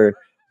this, or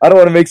I don't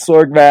want to make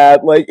Sorg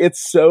mad. Like it's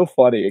so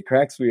funny, it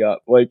cracks me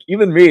up. Like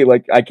even me,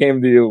 like I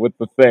came to you with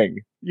the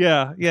thing.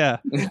 Yeah.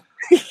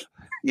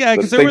 Yeah,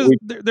 because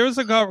there was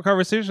a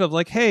conversation of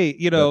like, hey,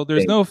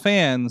 there's no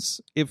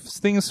fans. If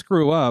things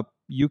screw up,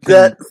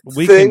 that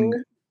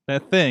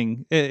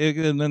thing,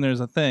 and then there's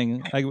a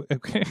thing.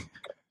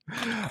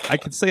 I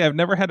could say I've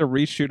never had to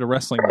reshoot a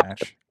wrestling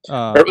match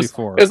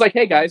before. It was like,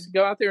 hey guys,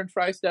 go out there and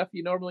try stuff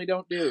you normally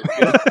don't do.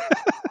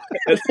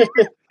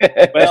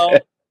 Well,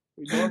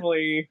 we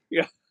normally,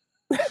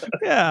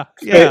 Yeah.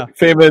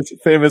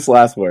 Famous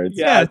last words.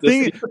 Yeah,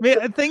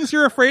 things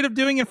you're afraid of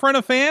doing in front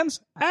of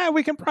fans.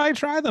 We can probably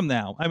try them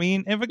now. I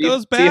mean, if it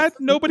goes bad,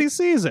 nobody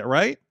sees it,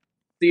 right?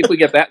 See if we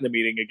get that in the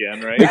meeting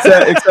again, right?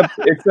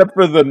 except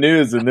for the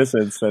news in this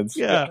instance.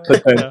 Yeah,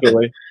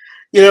 potentially.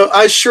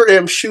 I sure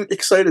am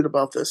excited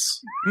about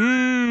this.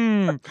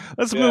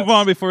 Let's move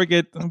on before we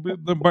get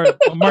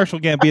Marshall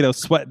Gambino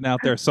sweating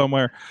out there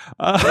somewhere.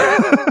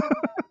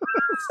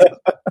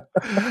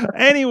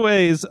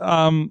 Anyways,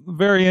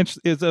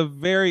 it's a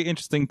very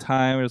interesting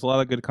time. There's a lot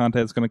of good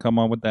content that's going to come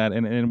on with that,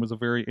 and it was a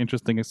very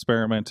interesting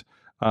experiment.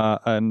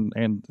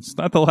 And it's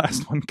not the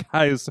last one,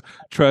 guys.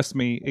 Trust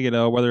me.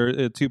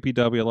 Whether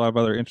 2PW, a lot of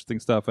other interesting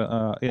stuff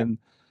in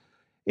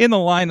the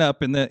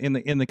lineup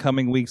in the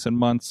coming weeks and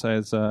months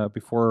as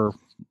before.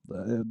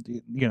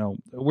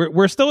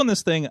 We're still in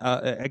this thing.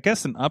 I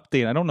guess an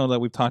update. I don't know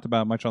that we've talked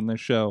about much on this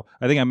show.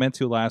 I think I meant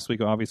to last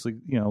week. Obviously,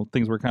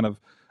 things were kind of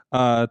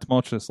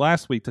tumultuous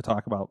last week to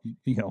talk about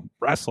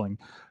wrestling,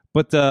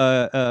 but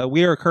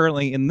we are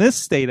currently in this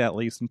state, at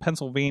least in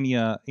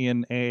Pennsylvania,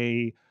 in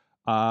a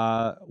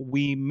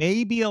we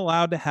may be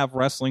allowed to have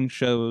wrestling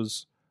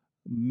shows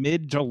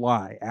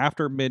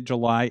after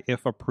mid-July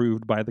if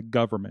approved by the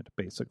government,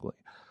 basically.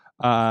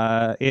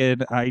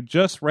 And I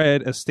just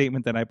read a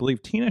statement that I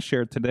believe Tina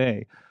shared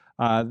today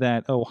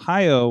that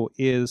Ohio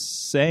is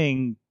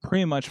saying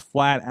pretty much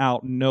flat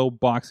out no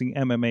boxing,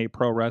 MMA,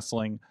 pro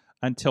wrestling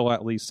until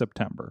at least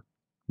September.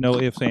 No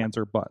ifs, ands,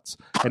 or buts.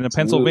 And in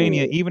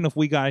Pennsylvania, even if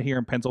we got here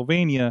in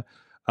Pennsylvania,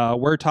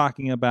 we're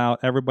talking about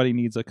everybody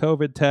needs a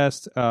COVID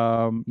test,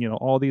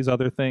 all these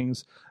other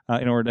things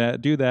in order to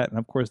do that. And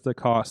of course, the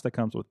cost that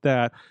comes with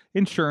that,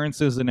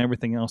 insurances and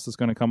everything else that's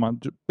going to come on,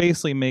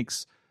 basically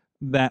makes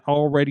that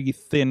already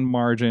thin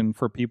margin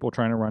for people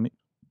trying to run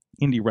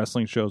indie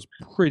wrestling shows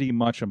pretty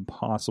much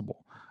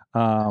impossible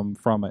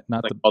from it.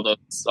 Not like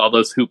all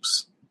those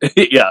hoops.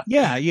 Yeah.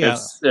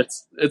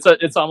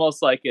 It's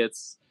almost like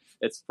it's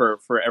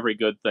for every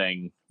good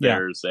thing.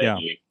 There's a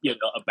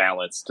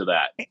balance to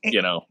that.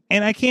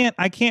 And I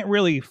can't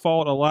really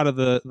fault a lot of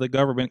the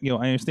government. I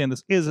understand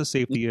this is a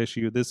safety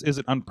issue. This is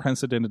an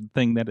unprecedented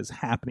thing that is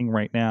happening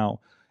right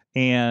now,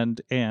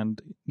 and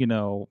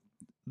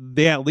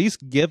they at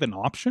least give an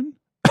option.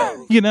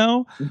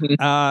 But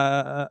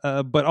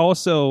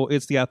also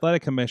it's the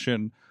athletic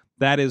commission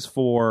that is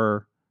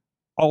for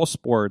all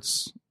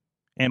sports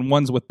and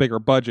ones with bigger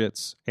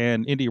budgets,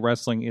 and indie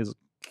wrestling is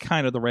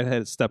kind of the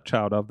redheaded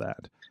stepchild of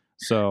that.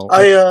 So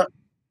I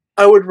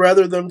would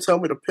rather them tell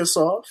me to piss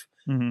off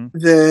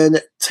than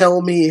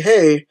tell me,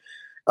 hey,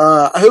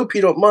 I hope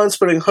you don't mind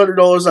spending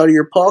 $100 out of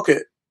your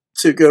pocket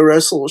to go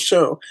wrestle a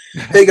show.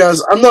 Hey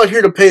guys, I'm not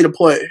here to pay to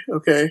play,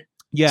 okay?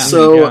 Yeah.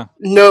 So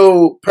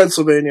no,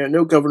 Pennsylvania,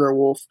 no Governor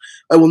Wolf.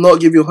 I will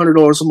not give you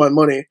 $100 of my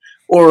money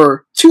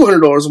or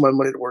 $200 of my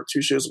money to work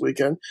 2 shows a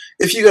weekend.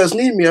 If you guys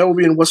need me, I will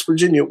be in West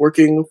Virginia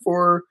working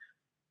for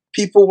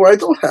people where I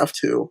don't have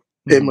to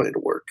pay money to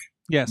work.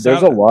 Yes,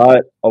 there's a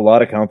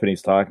lot of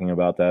companies talking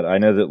about that. I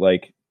know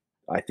that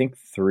I think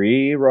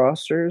 3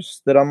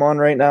 rosters that I'm on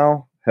right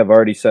now have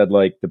already said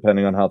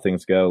depending on how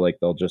things go,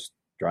 they'll just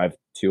drive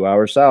 2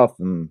 hours south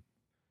and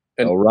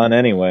they'll run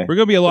anyway. We're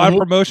going to be a lot of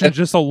promotions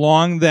just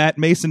along that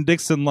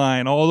Mason-Dixon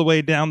line all the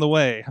way down the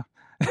way.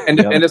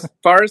 And as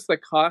far as the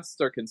costs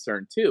are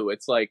concerned too,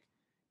 it's like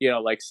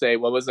like say,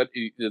 what was it?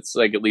 It's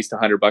like at least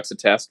 $100 a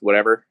test,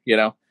 whatever,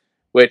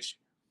 which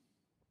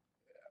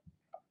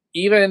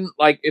even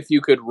like if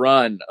you could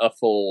run a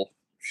full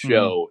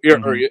show,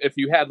 or if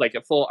you had like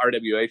a full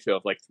RWA show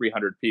of like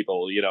 300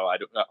 people,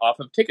 off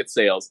of ticket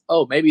sales,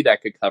 maybe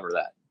that could cover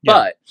that.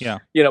 But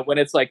when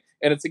it's like,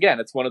 and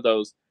it's one of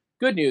those,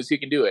 good news, you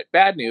can do it.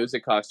 Bad news,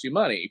 it costs you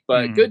money.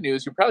 But good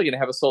news, you're probably going to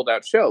have a sold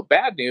out show.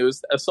 Bad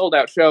news, a sold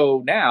out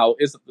show now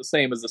isn't the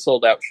same as a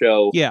sold out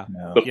show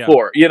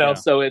before.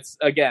 So it's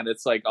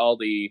like all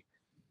the,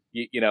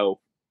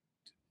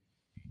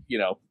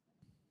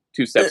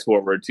 2 steps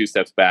forward, 2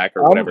 steps back,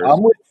 or whatever.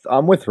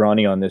 I'm with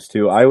Ronnie on this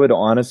too. I would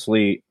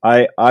honestly,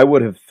 I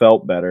would have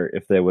felt better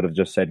if they would have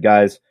just said,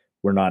 guys,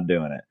 we're not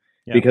doing it.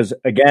 Yeah. Because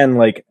again,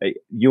 like,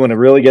 you want to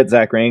really get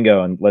Zach Rain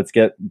going, let's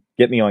get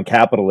me on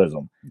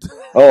capitalism.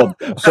 So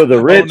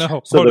the rich,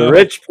 so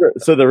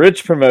the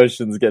rich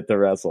promotions get to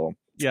wrestle.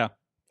 Yeah.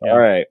 All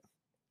right.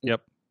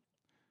 Yep.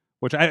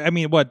 Which I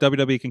mean, what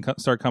WWE can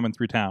start coming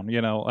through town,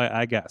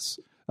 I guess.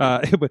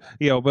 But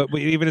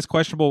even it's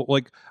questionable.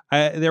 Like,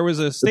 there was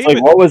a statement.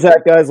 Like, what was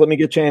that, guys? Let me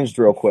get changed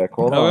real quick.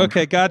 Hold on.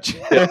 Okay, gotcha.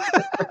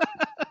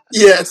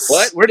 Yes.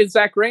 What? Where did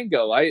Zach Rain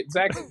go?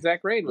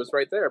 Zach Rain was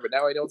right there, but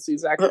now I don't see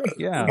Zach Rain.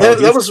 Yeah.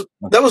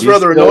 That was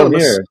rather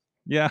anonymous. Here.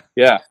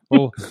 Yeah.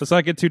 Well, let's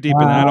not get too deep in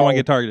that. I don't want to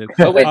get targeted.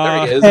 Oh wait,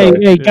 there he is.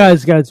 Hey,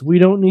 guys, we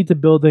don't need to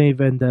build any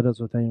vendettas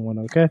with anyone,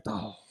 okay?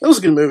 That was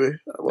a good movie.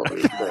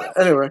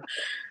 Anyway.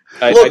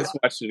 I just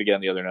watched it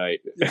again the other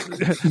night.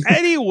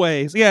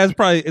 Anyways, yeah,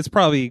 it's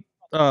probably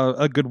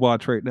a good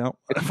watch right now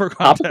for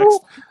context.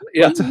 Topical?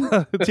 Yeah,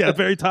 but,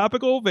 very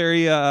topical.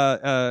 Very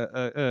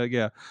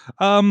yeah.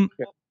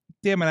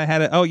 Damn it, I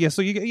had it. Oh yeah,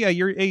 so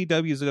your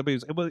AEW's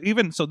AEW's.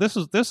 Even so, this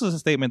is a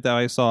statement that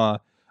I saw.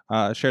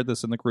 Shared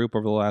this in the group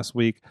over the last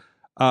week.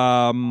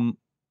 So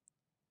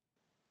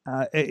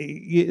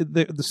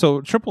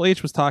Triple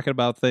H was talking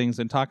about things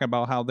and talking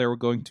about how they were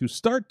going to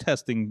start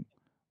testing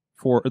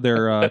for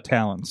their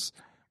talents,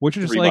 which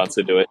is 3 like, months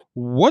into it.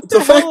 What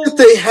the fact that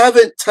they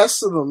haven't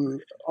tested them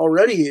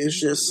already is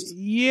just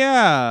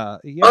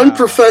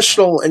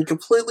unprofessional and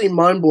completely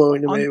mind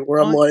blowing to me. Where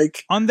I'm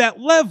like, on that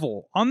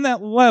level,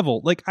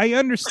 like I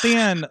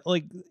understand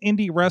like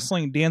indie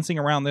wrestling dancing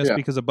around this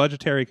because of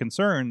budgetary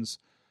concerns,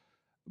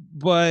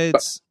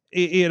 but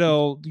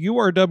you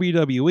are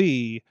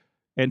WWE.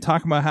 And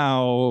talking about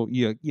how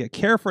you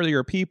care for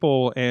your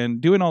people and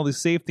doing all this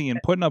safety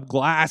and putting up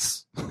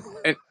glass.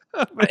 And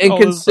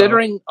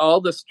considering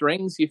all the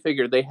strings you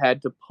figured they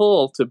had to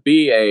pull to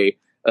be a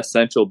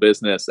essential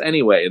business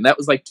anyway. And that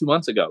was like 2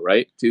 months ago,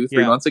 right? 3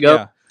 months ago.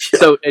 Yeah.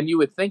 So, and you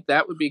would think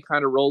that would be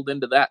kind of rolled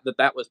into that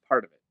was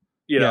part of it,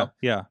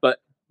 Yeah. But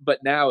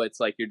now it's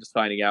like, you're just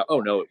finding out, oh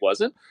no, it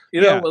wasn't,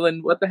 well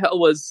then what the hell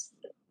was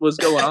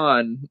going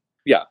on?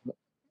 Yeah.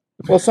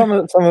 Well, some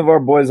of our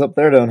boys up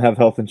there don't have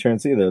health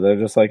insurance either. They're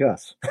just like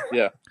us.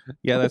 Yeah.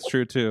 Yeah, that's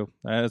true too.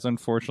 That is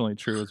unfortunately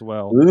true as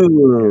well.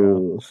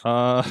 Ooh.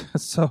 Yeah.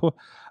 So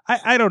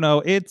I don't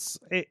know.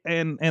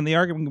 And the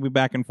argument can be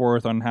back and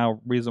forth on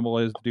how reasonable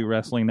it is to do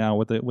wrestling now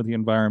with the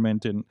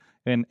environment and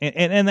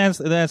that's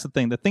the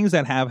thing. The things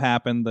that have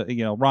happened.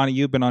 Ronnie,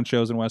 you've been on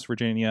shows in West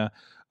Virginia.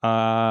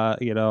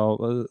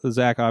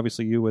 Zach,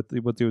 obviously you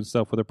with doing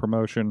stuff with a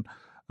promotion.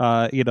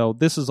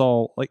 This is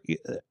all like,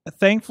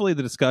 thankfully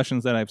the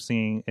discussions that I've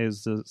seen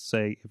is to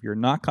say, if you're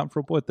not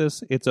comfortable with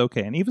this, it's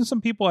okay. And even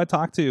some people I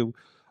talked to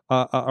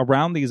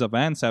around these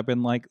events have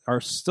been like,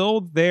 are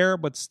still there,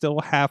 but still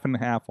half and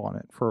half on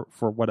it for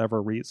whatever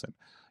reason,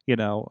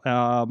 so,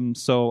 I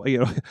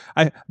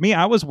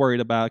was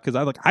worried about it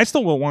because I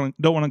still don't want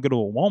to go to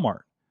a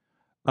Walmart.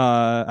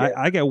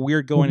 I get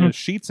weird going into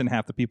Sheets and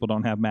half the people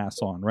don't have masks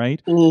on, right?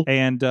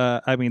 And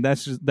I mean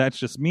that's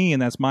just me,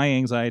 and that's my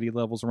anxiety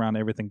levels around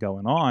everything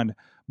going on.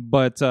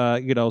 But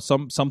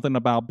something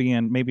about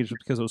being, maybe just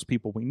because it was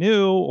people we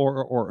knew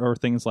or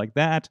things like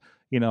that.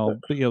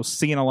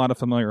 Seeing a lot of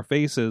familiar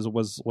faces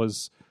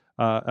was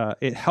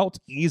it helped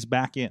ease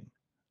back in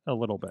a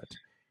little bit.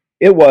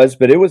 It was,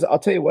 but I'll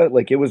tell you what,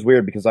 like, it was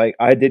weird because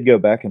I did go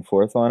back and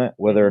forth on it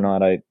whether or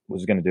not I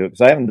was going to do it,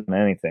 because I haven't done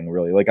anything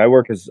really. Like, I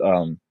work as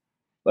a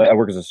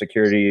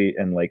security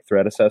and like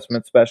threat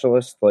assessment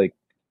specialist, like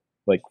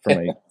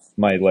for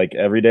my like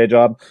everyday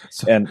job.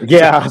 And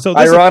so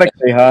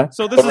ironically,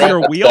 So this is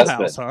your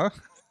wheelhouse, huh?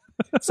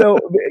 So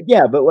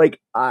yeah, but like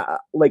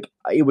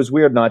it was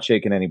weird not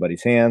shaking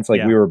anybody's hands.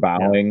 Like we were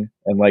bowing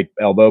and like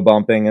elbow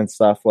bumping and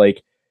stuff.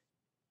 Like,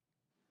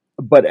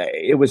 but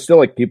it was still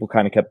like people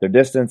kind of kept their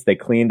distance. They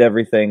cleaned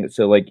everything,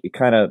 so like it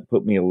kind of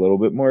put me a little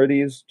bit more at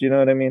ease. Do you know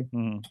what I mean?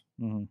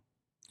 Mm-hmm. Mm-hmm.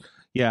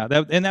 Yeah,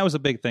 that was a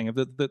big thing.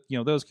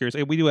 Those curious.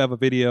 We do have a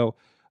video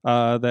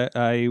that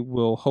I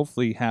will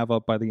hopefully have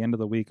up by the end of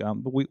the week.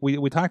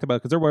 We talked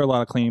about, because there were a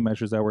lot of cleaning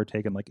measures that were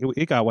taken. Like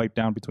it got wiped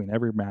down between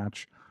every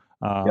match,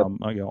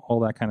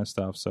 all that kind of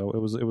stuff. So it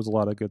was a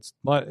lot of good,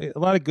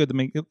 to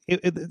make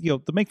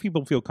to make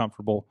people feel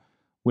comfortable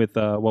with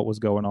what was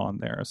going on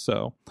there.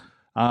 So.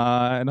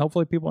 And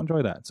hopefully people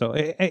enjoy that. So,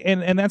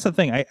 and that's the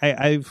thing.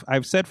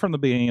 I've said from the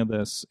beginning of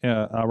this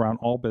around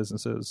all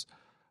businesses.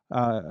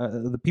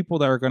 the people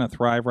that are going to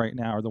thrive right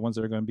now are the ones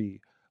that are going to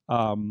be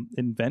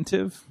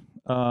inventive,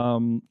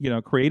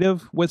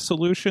 creative with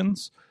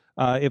solutions.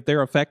 If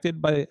they're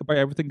affected by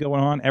everything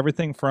going on,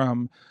 everything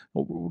from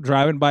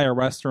driving by a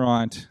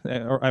restaurant,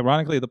 or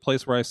ironically, the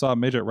place where I saw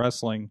midget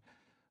wrestling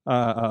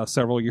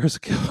several years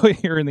ago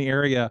here in the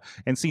area,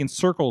 and seeing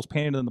circles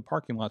painted in the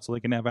parking lot so they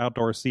can have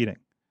outdoor seating,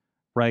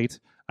 right?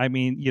 I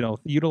mean,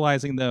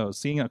 utilizing those,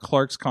 seeing a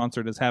Clark's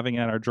concert is having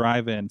at our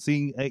drive-in,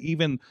 seeing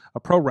even a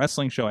pro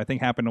wrestling show, I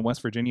think happened in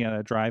West Virginia at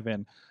a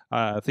drive-in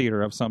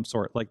theater of some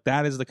sort. Like,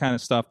 that is the kind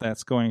of stuff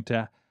that's going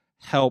to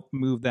help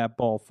move that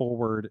ball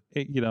forward,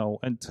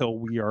 until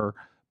we are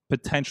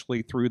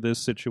potentially through this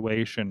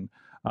situation,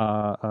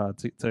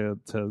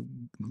 to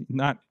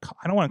not,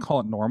 I don't want to call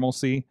it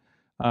normalcy,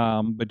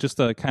 but just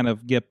to kind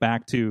of get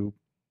back to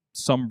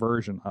some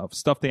version of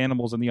stuffed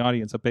animals in the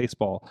audience of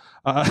baseball,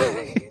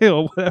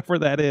 whatever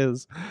that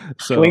is.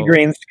 So, Can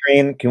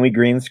we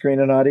green screen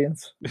an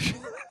audience?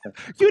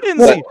 You didn't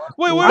see.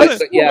 Wait.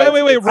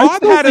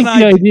 Rob had an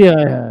idea.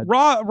 I had.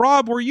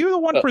 Rob, were you the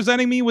one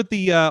presenting me with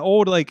the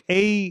old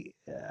the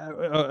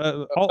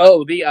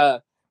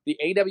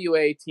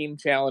AWA Team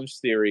Challenge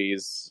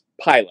Series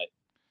pilot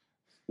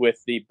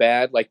with the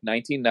bad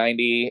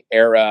 1990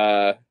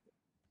 era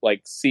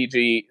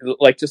CG,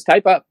 just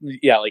type up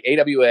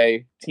AWA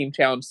Team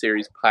Challenge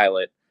Series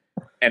pilot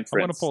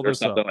entrance or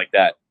something like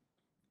that,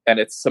 and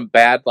it's some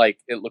bad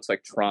it looks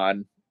like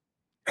Tron.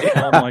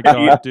 Oh my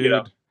god,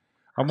 dude!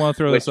 I'm gonna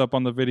throw this up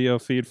on the video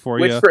feed for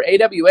you. Which for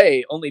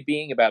AWA, only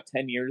being about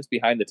 10 years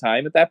behind the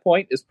time at that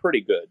point, is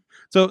pretty good.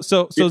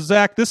 So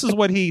Zach, this is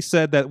what he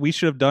said that we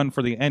should have done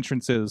for the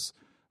entrances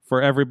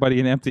for everybody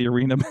in empty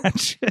arena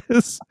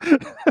matches.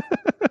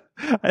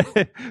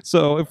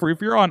 So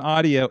if you're on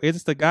audio,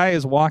 it's the guy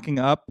is walking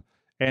up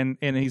and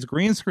he's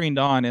green screened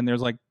on, and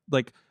there's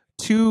like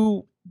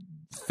two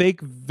fake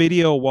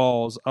video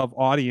walls of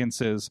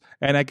audiences,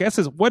 and I guess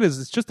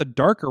it's just a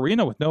dark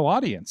arena with no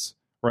audience,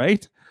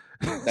 right?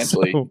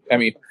 Essentially, So, I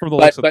mean, for the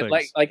looks of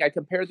things. I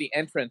compare the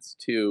entrance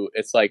to,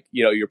 it's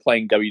you're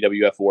playing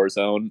WWF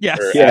Warzone or Yes.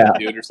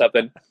 Attitude or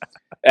something,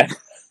 and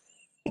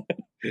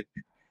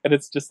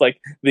it's just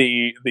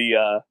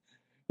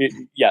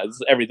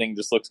everything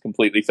just looks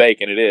completely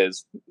fake, and it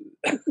is.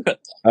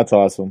 That's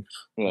awesome.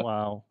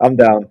 Wow. I'm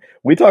down.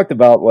 We talked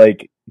about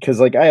because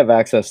I have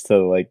access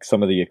to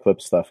some of the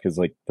Eclipse stuff because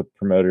the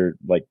promoter,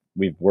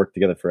 we've worked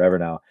together forever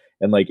now,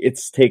 and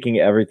it's taking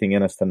everything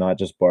in us to not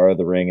just borrow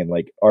the ring. And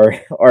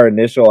our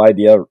initial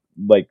idea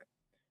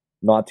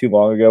not too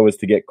long ago was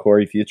to get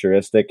Corey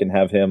Futuristic and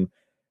have him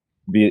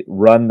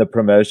run the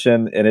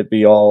promotion, and it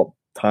be all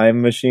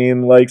time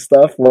machine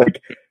stuff.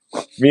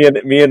 Me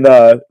and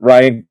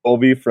Ryan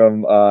Colby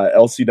from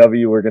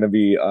LCW were going to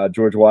be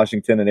George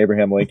Washington and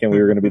Abraham Lincoln. We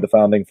were going to be the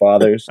founding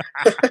fathers.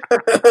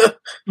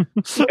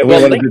 And we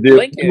wanted to do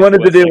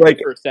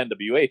the first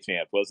NWA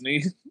champ, wasn't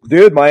he?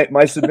 Dude,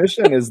 my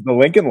submission is the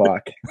Lincoln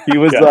Lock. He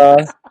was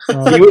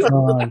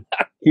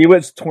he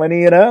was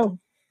 20-0.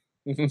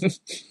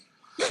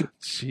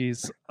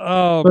 Jeez.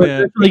 Oh But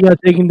man. definitely got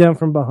taken down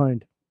from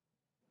behind.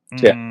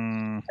 Yeah.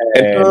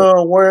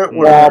 where?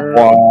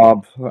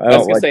 Womp. I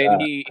was going to say,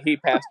 he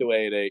passed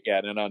away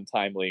at an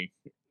untimely,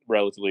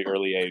 relatively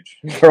early age.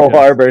 Pearl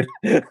Harbor.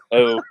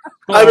 Oh.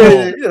 I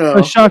mean,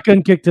 A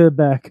shotgun kick to the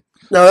back.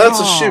 no, that's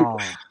a shoot.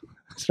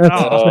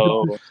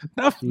 Oh.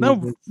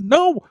 No.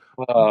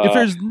 If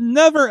there's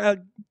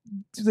never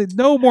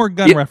no more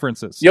gun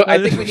references. I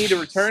think we need to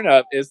return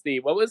up is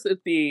the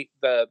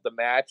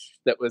match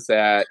that was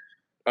at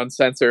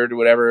Uncensored or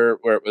whatever,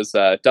 where it was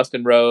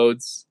Dustin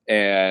Rhodes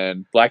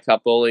and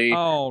Blacktop Bully,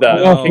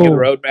 the King of the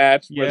Road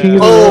match. Yeah.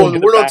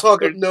 We're not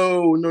talking.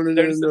 No.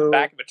 There's the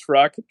back of a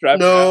truck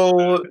driving.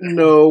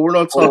 No, we're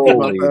not talking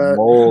about that.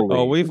 Moly.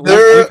 Oh, we've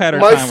There- had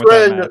our my time with that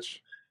friend-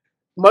 match.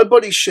 My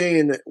buddy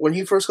Shane, when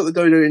he first got the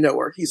WWE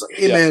Network, he's like,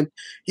 "Hey man,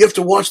 you have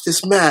to watch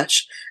this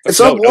match." And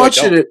so I'm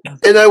watching it,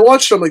 and I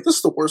watched it. I'm like, "This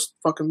is the worst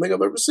fucking thing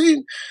I've ever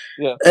seen."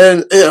 Yeah.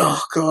 And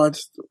oh god,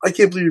 I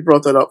can't believe you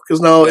brought that up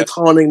because now it's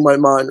haunting my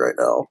mind right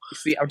now.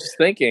 See, I'm just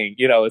thinking,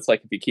 it's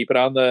if you keep it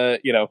on the,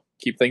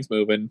 keep things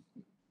moving,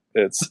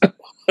 it's.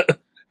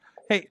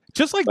 Hey,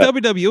 just like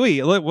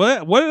WWE,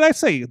 what did I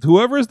say?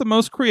 Whoever is the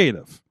most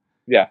creative.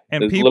 Yeah.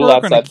 And it's a people little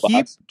are going to outside the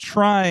keep box.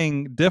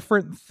 trying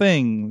different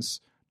things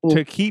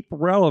to keep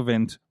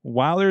relevant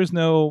while there's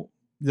no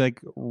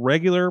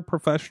regular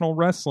professional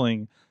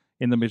wrestling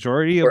in the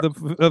majority of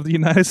the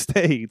United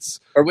States.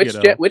 Or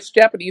which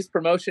Japanese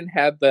promotion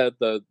had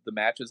the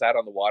matches out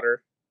on the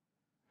water?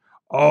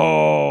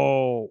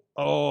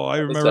 I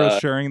remember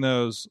sharing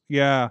those.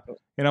 Yeah.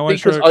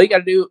 Because all you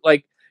got to do,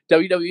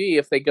 WWE,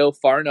 if they go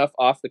far enough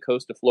off the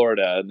coast of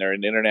Florida and they're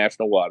in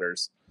international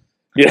waters.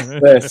 Yeah.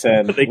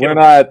 Listen,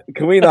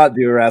 can we not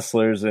do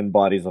wrestlers in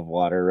bodies of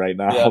water right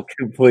now? Yeah.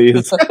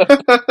 Please.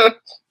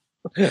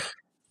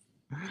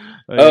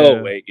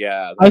 Oh, wait,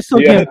 yeah. I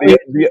still can't believe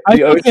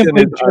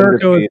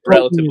Jericho is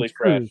relatively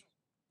fresh.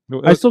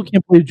 I still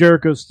can't believe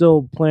Jericho's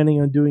still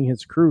planning on doing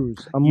his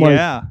cruise. I'm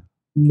yeah.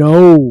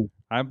 no.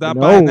 I'm not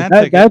buying that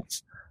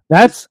ticket.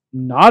 That's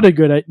not a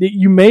good idea.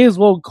 You may as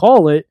well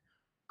call it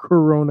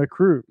Corona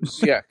Cruise.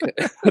 Yeah,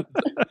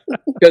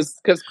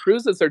 because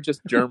cruises are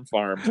just germ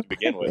farms to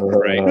begin with,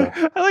 right?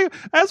 I like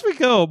as we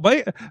go.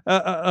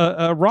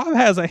 Rob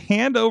has a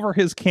hand over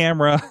his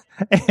camera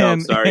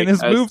and has I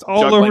was moved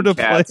all over the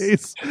juggling cats.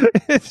 place.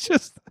 It's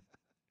just,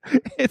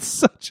 it's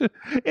such a.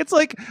 It's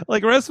like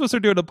the rest of us are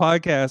doing a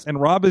podcast and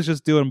Rob is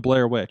just doing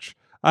Blair Witch.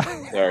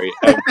 Sorry,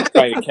 I'm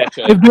trying to catch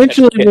a.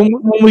 Eventually, catch a kid.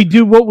 when we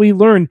do what we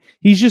learn,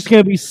 he's just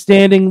going to be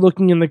standing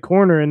looking in the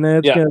corner, and then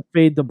it's Yeah. going to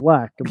fade to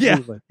black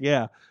completely.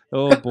 Yeah.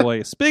 Oh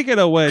boy. Speaking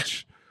of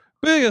which,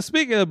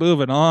 speaking of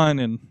moving on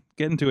and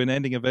getting to an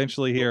ending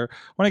eventually here, I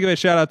want to give a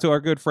shout out to our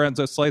good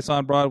friends at Slice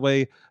on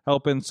Broadway,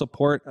 helping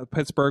support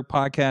Pittsburgh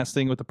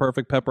podcasting with the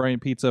perfect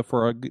pepperoni pizza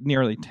for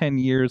nearly 10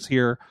 years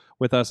here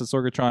with us at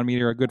Sorgatron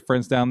Media. Our good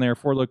friends down there,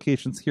 4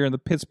 locations here in the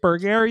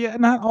Pittsburgh area.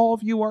 Not all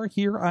of you are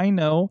here, I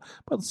know,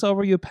 but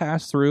several of you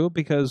pass through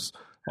because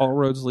all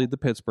roads lead to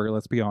Pittsburgh.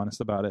 Let's be honest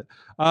about it,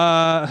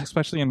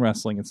 especially in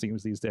wrestling. It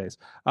seems these days.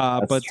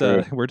 But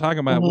we're talking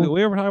about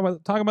we were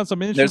talking about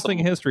some interesting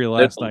history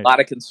last night. There's a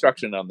lot of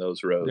construction on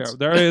those roads. Yeah,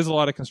 there is a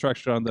lot of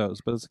construction on those,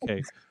 but it's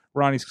okay.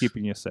 Ronnie's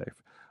keeping you safe.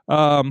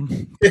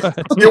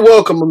 You're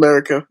welcome,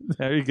 America.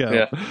 There you go.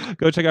 Yeah.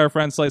 Go check out our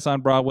friends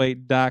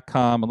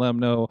sliceonbroadway.com and let them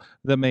know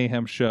the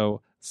Mayhem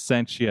Show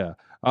sent you.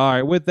 All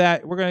right, with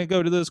that, we're going to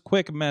go to this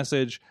quick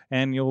message,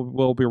 and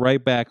we'll be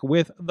right back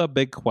with the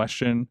big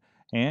question,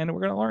 and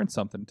we're going to learn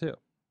something, too.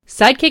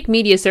 Sidekick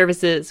Media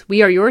Services.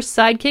 We are your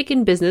sidekick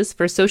in business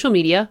for social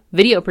media,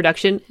 video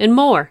production, and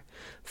more.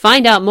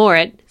 Find out more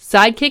at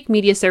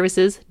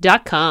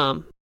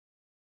sidekickmediaservices.com.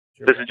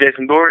 This is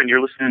Jason Gore, and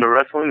you're listening to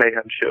Wrestling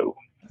Mayhem Show.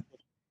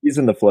 He's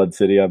in the Flood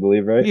City, I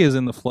believe, right? He is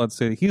in the Flood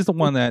City. He's the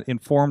one that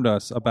informed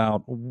us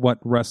about what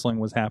wrestling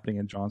was happening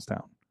in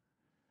Johnstown.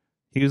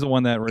 He was the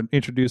one that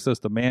introduced us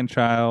to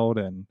Man-Child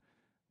and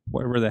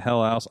whatever the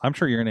hell else. I'm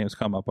sure your name's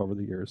come up over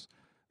the years.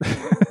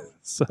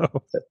 So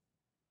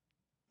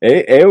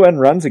AON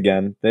runs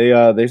again.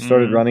 They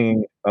started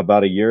running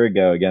about a year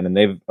ago again, and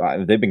they've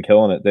been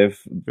killing it. They've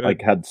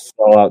Good. had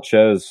sellout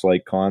shows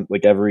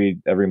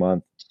every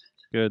month.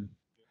 Good.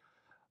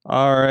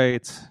 All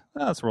right,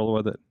 let's roll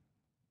with it.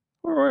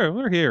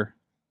 We're here.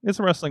 It's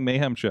a Wrestling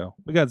Mayhem Show.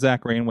 We got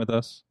Zach Rain with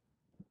us,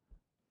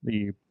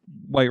 the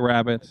White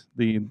Rabbit,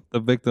 the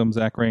victim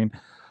Zach Rain.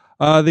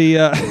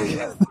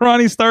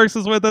 Ronnie Starks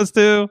is with us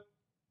too.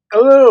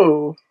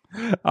 Hello.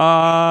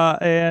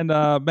 And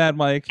Mad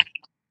Mike.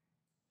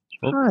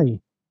 Hi.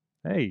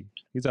 Hey,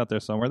 he's out there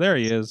somewhere. There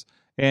he is.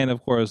 And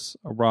of course,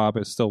 Rob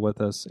is still with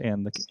us,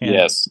 and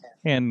Yes.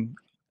 and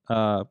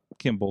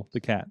Kimball, the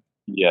cat.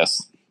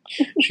 Yes.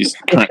 She's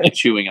currently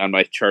chewing on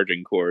my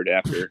charging cord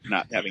after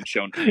not having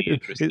shown any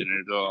interest in it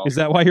at all. Is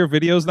that why your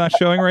video's not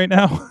showing right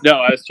now? No,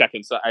 I was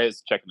checking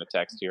the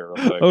text here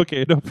real quick.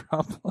 Okay, no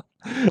problem.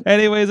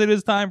 Anyways, it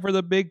is time for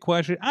the big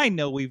question. I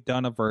know we've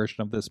done a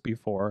version of this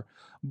before,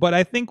 but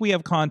I think we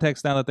have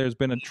context now that there's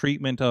been a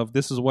treatment of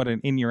this is what an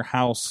in your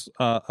house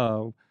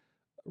redo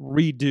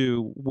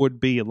would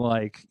be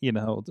like, and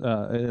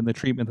the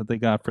treatment that they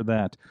got for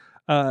that.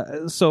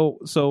 So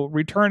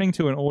returning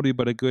to an oldie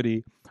but a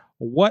goodie.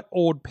 What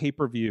old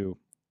pay-per-view,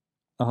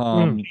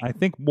 I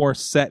think more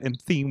set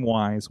and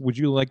theme-wise, would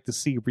you like to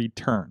see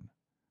return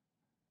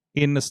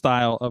in the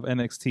style of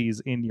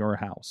NXT's In Your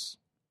House?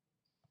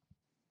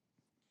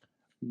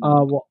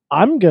 Well,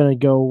 I'm going to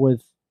go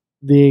with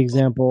the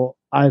example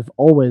I've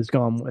always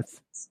gone with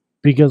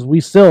because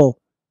we still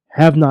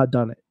have not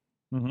done it.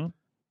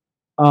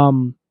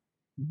 Mm-hmm.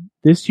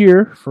 This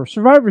year for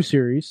Survivor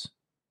Series,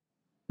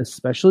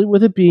 especially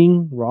with it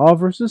being Raw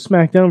versus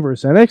SmackDown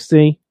versus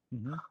NXT,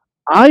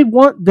 I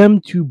want them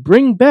to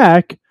bring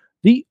back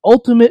the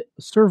Ultimate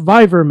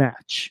Survivor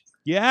match.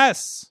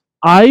 Yes.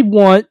 I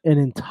want an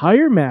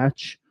entire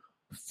match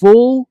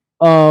full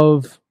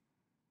of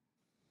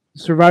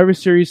Survivor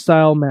Series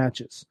style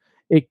matches.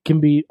 It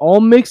can be all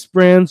mixed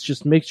brands,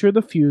 just make sure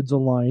the feuds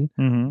align.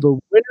 Mm-hmm. The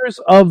winners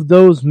of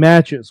those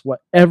matches,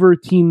 whatever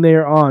team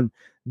they're on,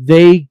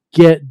 they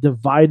get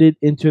divided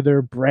into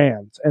their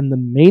brands. And the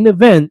main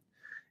event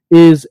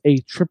is a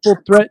triple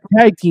threat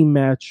tag team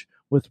match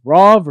with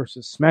Raw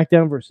versus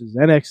SmackDown versus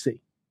NXT.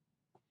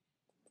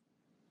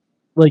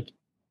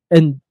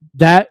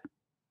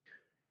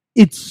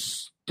 It's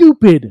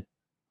stupid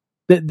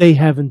that they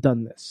haven't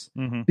done this.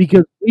 Mm-hmm.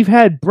 Because we've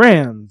had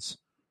brands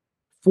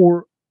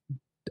for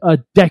a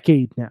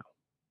decade now.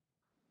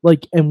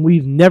 And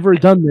we've never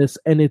done this,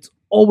 and it's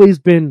always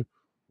been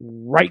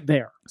right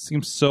there.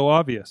 Seems so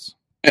obvious.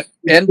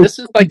 And this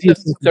is like the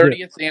Easiest thing to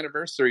do. 30th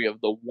anniversary of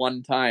the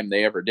one time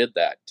they ever did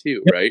that,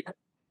 too, Yep. right?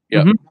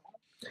 Yep. Mhm.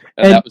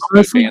 And that was to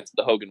honestly, advance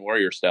the Hogan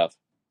Warrior stuff.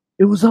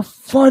 it was a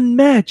fun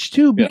match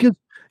too Yeah. because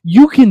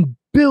you can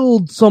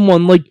build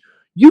someone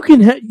you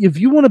can if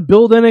you want to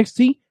build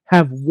NXT,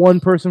 have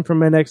one person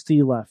from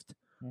NXT left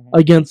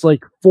against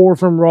 4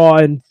 from Raw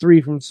and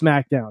 3 from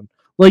SmackDown.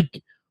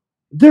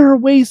 There are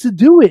ways to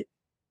do it,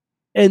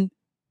 and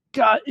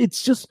God,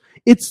 it's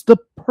the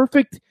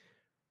perfect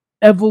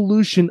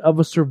evolution of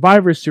a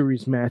Survivor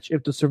Series match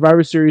if the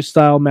Survivor Series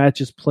style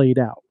match is played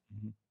out.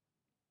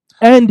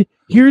 And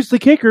here's the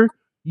kicker.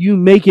 You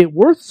make it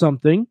worth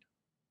something.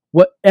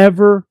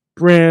 Whatever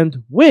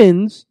brand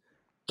wins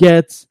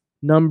gets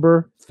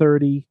number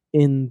 30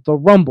 in the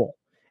Rumble.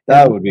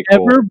 That would be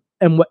cool.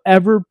 And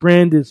whatever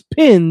brand is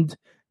pinned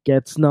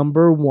gets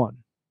number 1.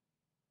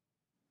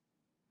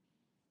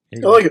 I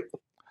like it.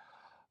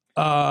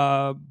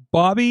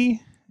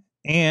 Bobby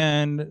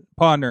and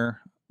Podner,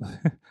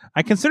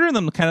 I consider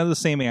them kind of the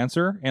same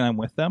answer, and I'm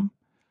with them.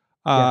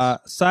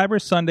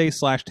 Cyber Sunday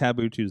 /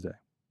 Taboo Tuesday.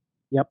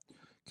 Yep.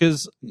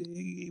 Because,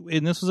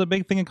 and this was a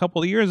big thing a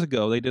couple of years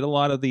ago, they did a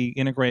lot of the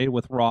integrated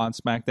with Raw and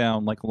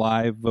SmackDown, like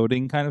live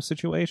voting kind of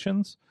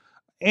situations.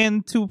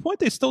 And to a point,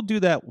 they still do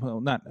that. Well,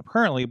 not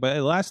currently, but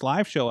the last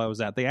live show I was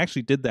at, they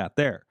actually did that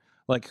there.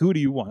 Like, who do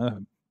you want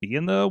to be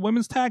in the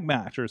women's tag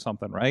match or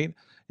something, right?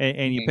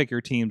 And you pick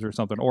your teams or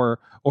something. Or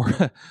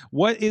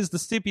what is the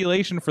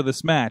stipulation for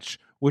this match,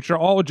 which are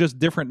all just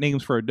different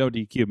names for a no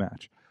DQ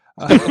match.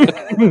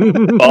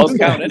 Balls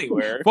count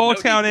anywhere.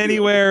 Balls count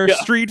anywhere. Yeah.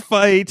 Street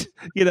fight.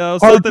 Hardcore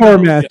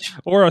something match.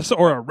 or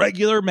a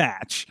regular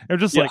match. I'm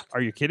just like, are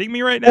you kidding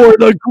me right now? Or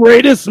the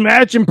greatest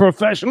match in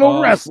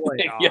professional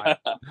wrestling. Yeah.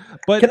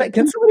 But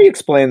Can somebody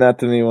explain that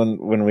to me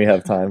when we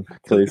have time,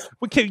 please?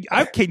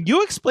 can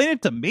you explain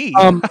it to me?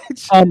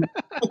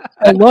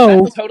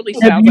 Hello. Totally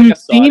Have sounds you like a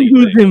seen Saudi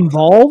who's thing.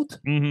 involved?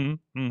 Mm-hmm.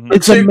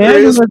 It's a Two man who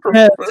greatest hasn't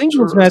had a professional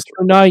singles match wrestlers.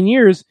 for 9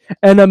 years,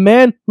 and a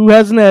man who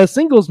hasn't had a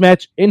singles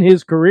match in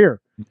his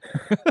career.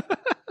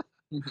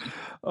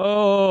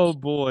 Oh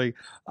boy.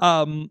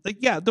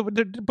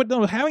 But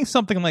no, having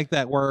something like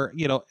that where,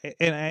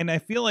 and I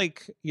feel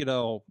like,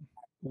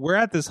 we're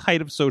at this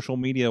height of social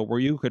media where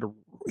you could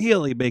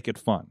really make it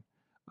fun.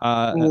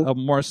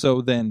 More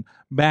so than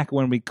back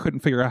when we couldn't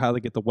figure out how to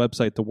get the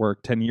website to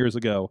work 10 years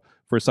ago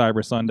for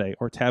Cyber Sunday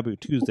or Taboo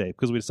Tuesday,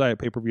 because we decided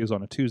pay-per-views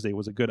on a Tuesday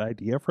was a good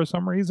idea for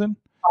some reason.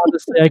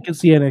 Honestly, I can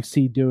see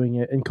NXT doing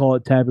it and call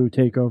it Taboo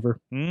Takeover.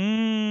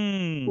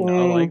 I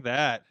like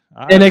that.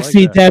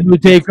 NXT Taboo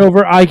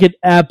Takeover, I could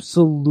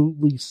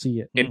absolutely see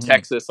it. In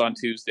Texas on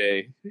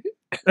Tuesday.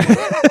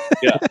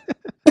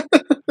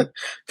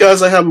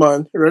 Guys, I have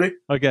mine. You ready?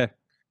 Okay.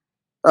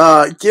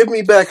 Give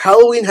me back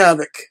Halloween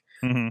Havoc,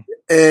 Mm-hmm.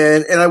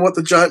 and I want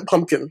the giant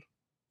pumpkin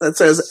that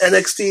says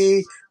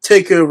NXT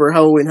Takeover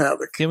Halloween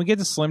Havoc. Can we get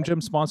the Slim Jim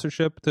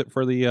sponsorship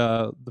for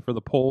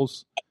the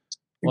polls?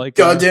 Like,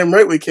 Goddamn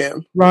right we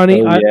can.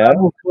 Ronnie, Oh, I yeah?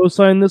 will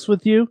co-sign this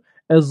with you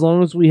as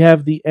long as we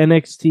have the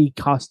NXT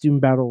costume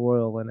battle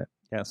royal in it.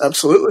 yes,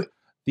 Absolutely.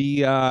 the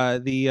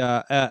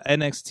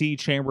NXT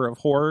Chamber of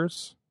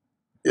Horrors.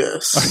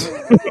 Yes.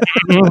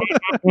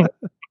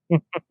 I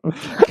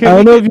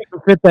don't know if you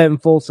can fit that in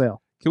Full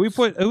Sail. Can we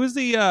put who's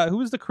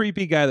the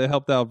creepy guy that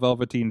helped out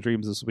Velveteen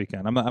Dreams this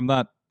weekend? I'm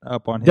not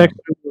up on him. Dexter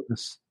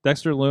Lewis.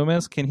 Dexter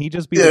Loomis. Can he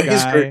just be Yeah, the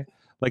he's guy? great.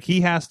 Like,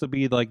 he has to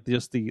be like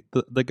just the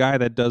guy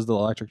that does the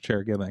electric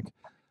chair gimmick,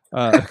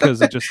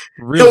 because it just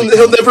really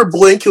He'll never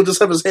blink. He'll just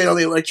have his hand on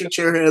the electric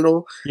chair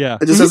handle. yeah.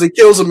 And just as he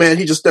kills a man,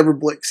 he just never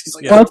blinks. He's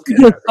like, Yeah. Well, "I that's don't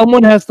because care."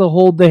 someone has to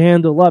hold the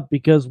handle up,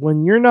 because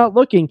when you're not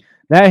looking,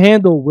 that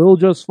handle will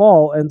just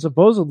fall and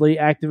supposedly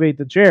activate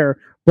the chair,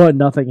 but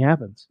nothing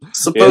happens.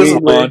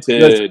 Supposedly.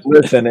 Haunted.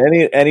 Listen,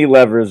 any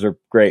levers are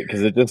great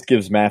because it just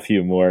gives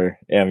Matthew more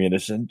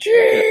ammunition.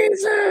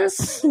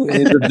 Jesus.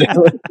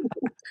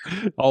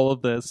 all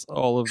of this.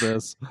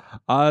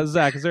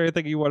 Zach, is there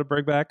anything you want to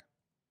bring back?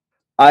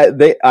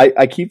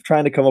 I keep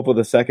trying to come up with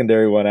a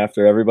secondary one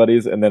after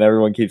everybody's, and then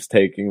everyone keeps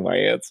taking my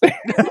answer.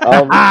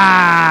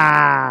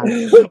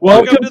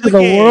 Welcome to to the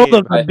the world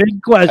of the game. big I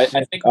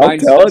question. think I'm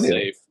mine's still telling you.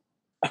 safe.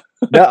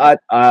 No,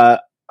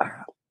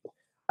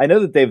 I know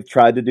that they've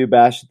tried to do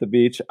Bash at the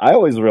Beach. I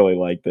always really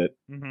liked it.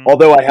 Mm-hmm.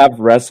 Although I have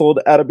wrestled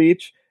at a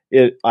beach,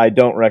 I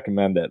don't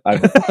recommend it.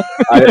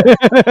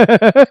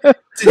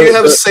 Did you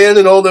have sand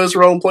in all those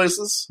wrong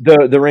places?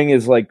 The ring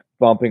is like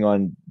bumping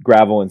on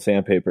gravel and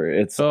sandpaper.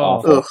 It's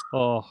awful.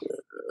 Ugh.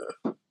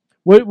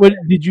 What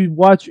did you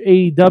watch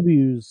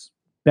AEW's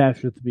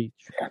Bash at the Beach?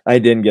 I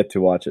didn't get to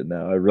watch it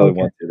now. I really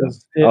want to.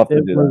 I'll have to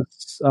It do that.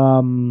 was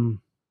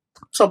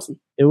Something.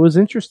 it was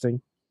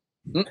interesting.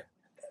 It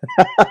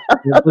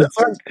was-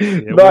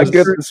 Not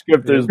good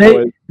descriptors,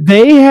 boys.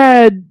 they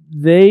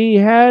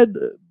had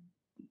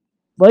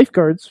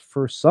lifeguards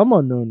for some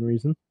unknown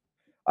reason.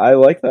 I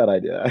like that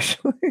idea,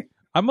 actually.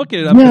 I'm looking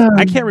it up. 'Cause Yeah.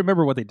 I can't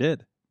remember what they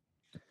did.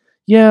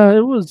 Yeah,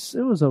 it was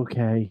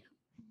okay.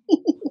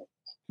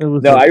 It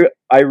was No, okay.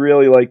 I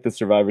really like the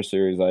Survivor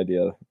Series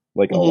idea,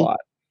 like a Mhm. lot.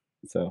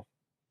 So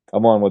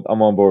I'm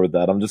on board with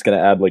that. I'm just gonna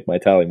add like my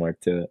tally mark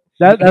to it.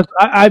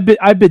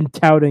 I've been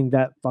touting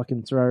that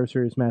fucking Survivor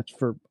Series match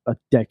for a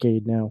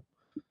decade now.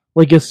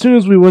 Like, as soon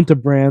as we went to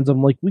brands,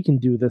 I'm like, we can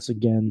do this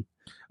again,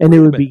 and it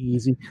would be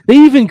easy. They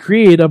even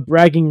create a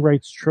bragging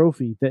rights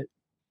trophy that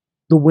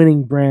the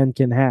winning brand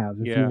can have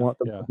if Yeah, you want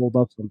them yeah. to hold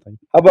up something.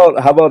 How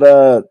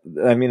about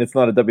I mean, it's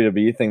not a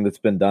WWE thing that's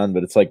been done,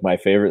 but it's like my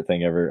favorite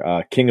thing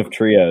ever. King of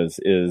Trios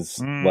is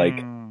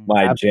like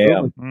my Absolutely.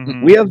 jam.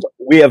 Mhm.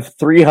 We have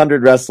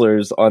 300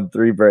 wrestlers on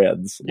 3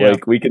 brands. Yeah.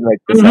 Like, we can make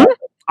this Mhm. happen.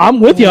 I'm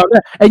with you on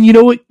that. And you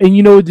know what? And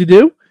you know what to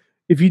do?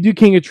 If you do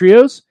King of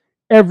Trios,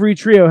 every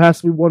trio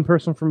has to be one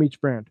person from each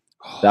brand.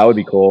 That would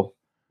be cool.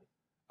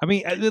 I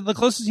mean, the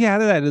closest you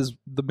have to that is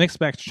the mixed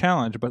match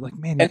challenge, but like,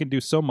 man, you can do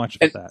so much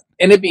with that.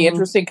 And it'd be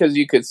interesting because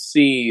you could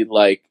see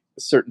like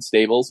certain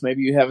stables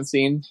maybe you haven't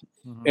seen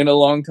in a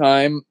long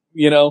time.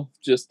 You know,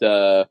 just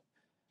I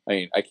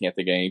mean, I can't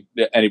think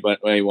of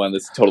anyone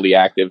that's totally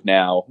active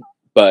now,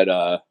 but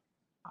oh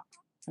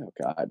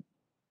god,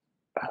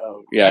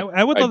 oh yeah,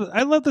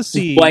 I'd love to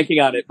see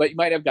blanking on it. But you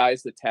might have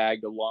guys that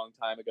tagged a long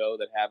time ago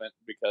that haven't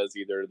because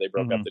either they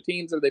broke up the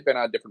teams or they've been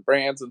on different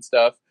brands and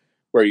stuff,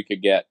 where you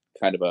could get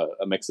kind of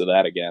a mix of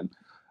that again.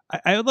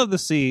 I would love to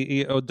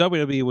see,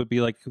 WWE would be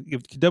like,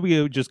 if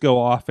WWE would just go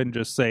off and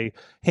just say,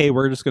 hey,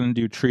 we're just going to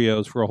do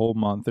trios for a whole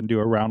month and do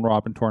a round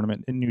robin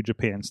tournament in New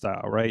Japan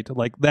style, right?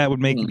 Like, that would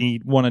make me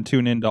want to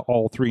tune into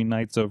all 3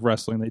 nights of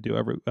wrestling they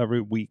do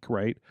every week,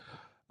 right?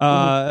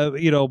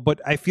 But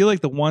I feel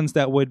like the ones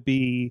that would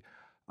be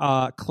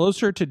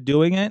closer to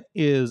doing it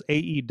is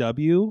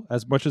AEW,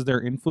 as much as they're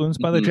influenced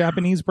by the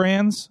Japanese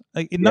brands.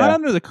 Like, not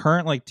under the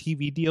current like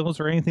TV deals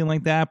or anything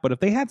like that, but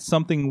if they had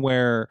something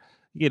where,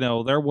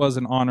 there was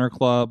an Honor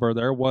Club or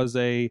there was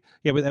but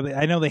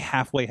I know they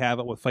halfway have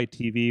it with Fight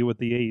TV with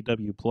the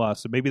AEW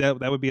Plus, so maybe that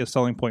would be a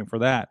selling point for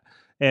that,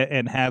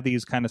 and have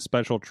these kind of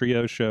special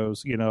trio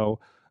shows, and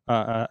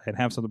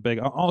have something big.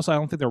 Also, I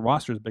don't think their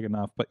roster is big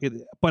enough,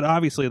 but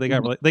obviously they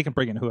they can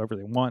bring in whoever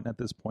they want at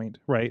this point,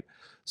 right?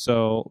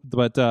 So,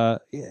 but I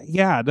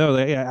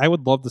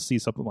would love to see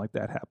something like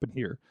that happen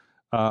here.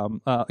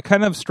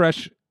 Kind of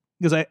stretch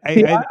because I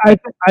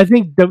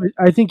think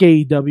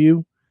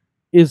AEW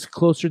is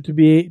closer to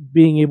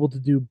being able to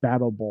do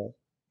Battle Bowl.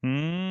 Yeah,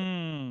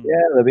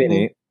 that'd be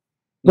neat.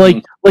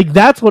 Like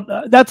that's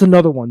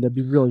another one that'd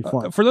be really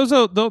fun. For those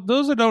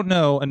who don't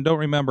know and don't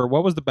remember,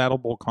 what was the Battle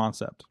Bowl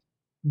concept?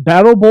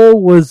 Battle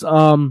Bowl was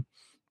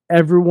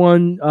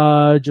everyone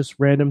just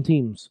random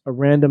teams, a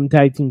random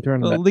tag team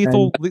tournament.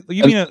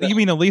 You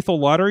mean a lethal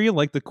lottery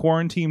like the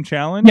Quarantine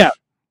Challenge? Yeah.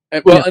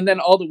 And then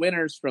all the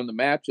winners from the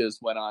matches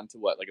went on to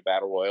what, like a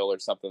battle royal or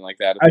something like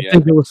that. I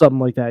think it was something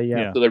like that.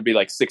 Yeah. So there'd be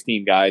like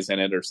 16 guys in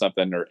it or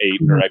something, or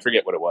 8, or I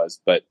forget what it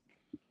was, but.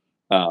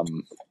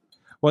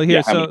 Well,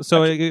 here,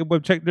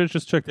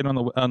 just checked in on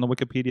the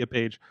Wikipedia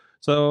page.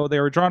 So they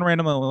were drawn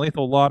randomly in the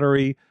lethal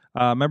lottery.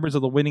 Members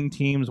of the winning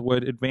teams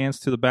would advance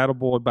to the Battle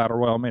Bowl and Battle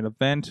Royal main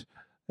event.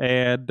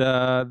 And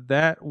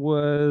that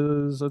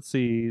was, let's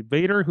see,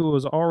 Vader, who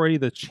was already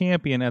the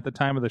champion at the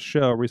time of the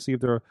show,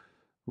 received a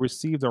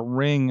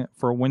ring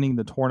for winning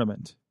the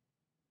tournament.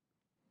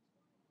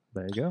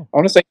 There you go. I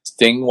want to say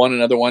Sting won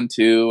another one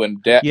too,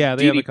 and they have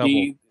a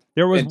couple.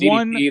 There was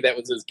one that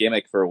was his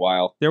gimmick for a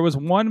while. There was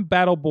one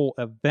Battle Bowl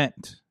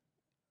event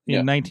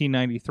in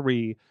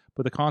 1993,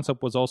 but the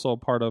concept was also a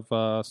part of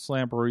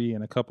Slamboree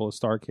and a couple of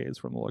Starcades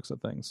from the looks of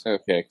things.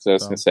 Okay, because I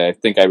was going to say, I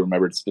think I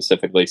remembered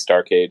specifically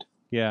Starcade.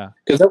 Yeah,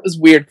 because that was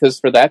weird. Because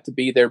for that to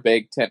be their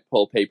big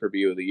tentpole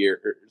pay-per-view of the year,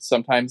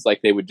 sometimes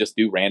like they would just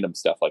do random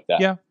stuff like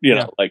that. Yeah,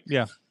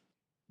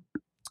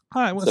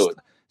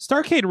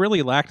 Starcade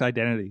really lacked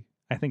identity,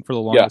 I think, for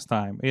the longest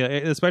time. Yeah,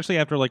 especially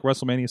after like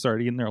WrestleMania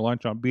started eating their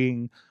lunch on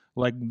being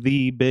like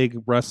the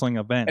big wrestling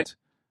event.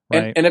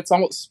 Right. And it's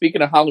almost,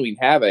 speaking of Halloween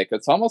Havoc,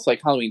 it's almost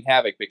like Halloween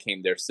Havoc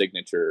became their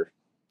signature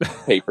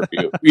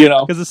pay-per-view,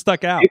 because it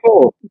stuck out.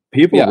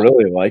 People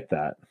really like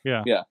that.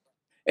 Yeah.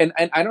 And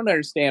I don't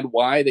understand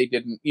why they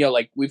didn't,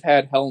 like we've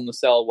had Hell in the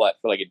Cell,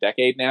 for like a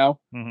decade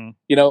now? Mm-hmm.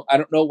 I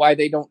don't know why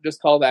they don't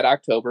just call that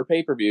October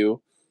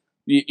pay-per-view,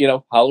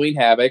 Halloween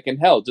Havoc, and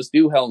just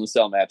do Hell in the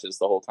Cell matches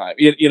the whole time.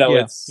 It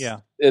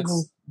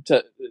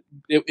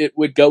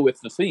would go with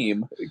the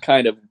theme,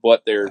 kind of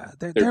what they're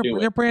doing.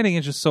 Their branding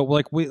is just so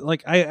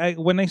I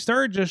when they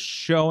started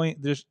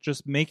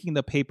just making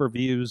the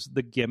pay-per-views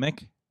the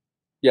gimmick,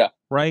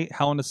 right?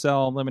 Hell in a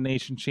Cell,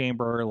 Elimination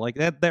Chamber, like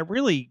that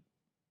really,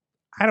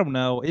 I don't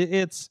know.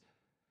 It's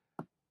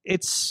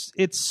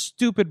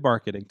stupid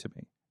marketing to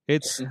me. I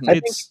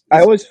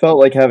always felt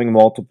like having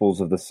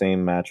multiples of the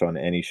same match on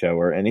any show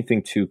or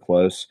anything too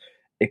close,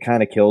 it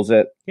kind of kills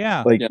it.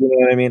 Yeah. You know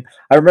what I mean?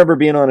 I remember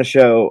being on a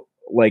show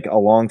like a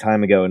long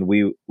time ago, and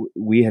we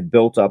had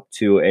built up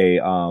to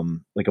a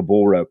like a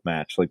bull rope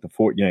match, like the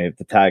four, you have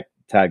to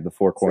tag the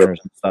 4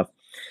 corners and stuff.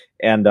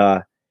 And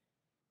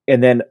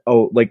then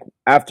like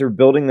after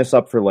building this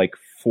up for like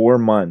 4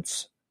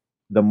 months,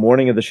 the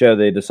morning of the show,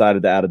 they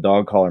decided to add a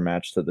dog collar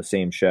match to the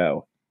same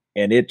show.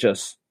 And it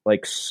just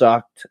like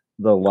sucked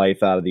the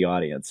life out of the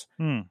audience.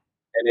 And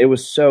it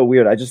was so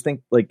weird. I just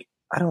think, like,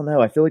 I don't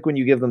know. I feel like when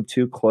you give them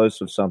too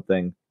close of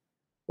something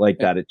like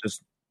that, it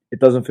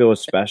doesn't feel as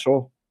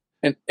special.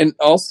 And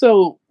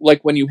also,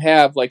 like, when you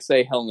have, like,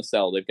 say, Hell in a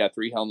Cell, they've got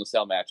 3 Hell in a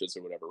Cell matches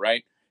or whatever,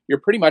 right? You're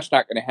pretty much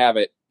not going to have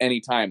it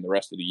anytime the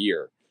rest of the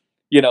year.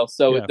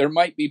 So there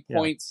might be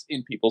points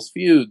in people's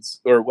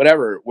feuds or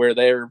whatever where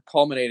they're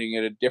culminating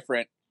at a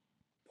different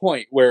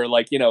point where,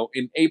 like,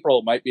 in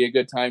April might be a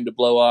good time to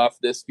blow off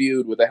this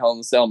feud with a Hell in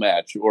a Cell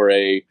match or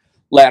a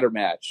ladder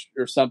match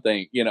or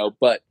something,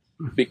 but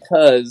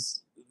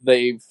because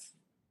they've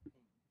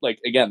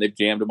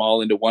jammed them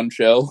all into one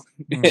show.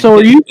 So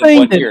are you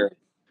saying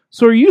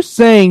So are you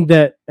saying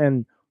that,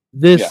 and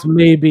this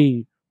may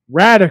be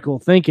radical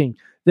thinking,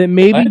 that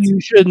maybe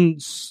you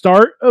shouldn't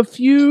start a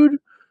feud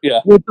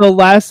with the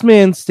last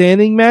man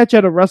standing match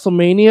at a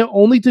WrestleMania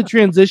only to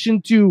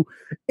transition to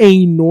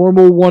a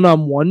normal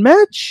one-on-one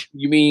match?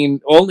 You mean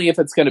only if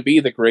it's going to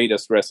be the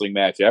greatest wrestling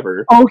match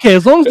ever? Okay,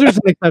 as long as there's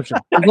an exception.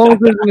 As long as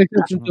there's an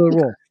exception to the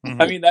rule.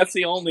 I mean, that's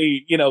the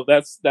only,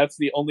 that's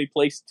the only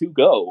place to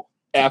go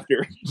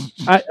after.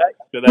 I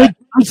that.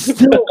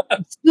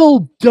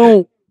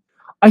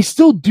 I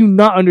still do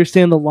not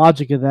understand the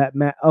logic of that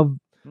of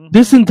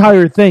this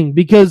entire thing,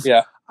 because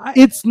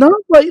it's not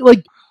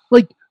like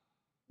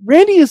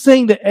Randy is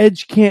saying that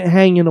Edge can't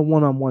hang in a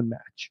one-on-one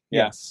match.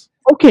 Yes.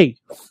 Okay,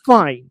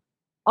 fine.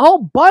 I'll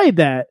buy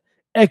that,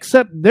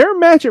 except their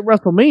match at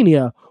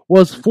WrestleMania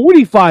was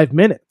 45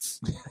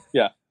 minutes.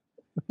 Yeah.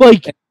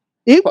 Like,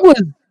 it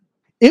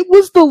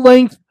was the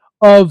length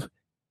of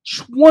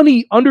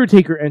 20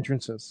 Undertaker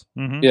entrances.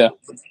 Mm-hmm. Yeah.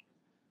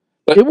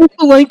 But it was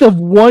the length of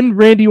one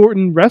Randy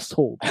Orton rest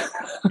hold.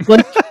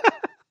 Like,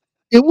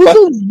 it was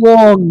a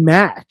long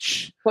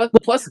match.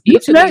 Plus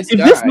each of these if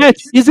guys, this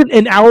match isn't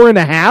an hour and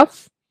a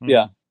half,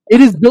 it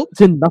is built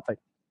to nothing.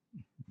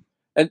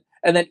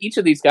 And then each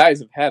of these guys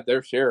have had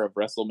their share of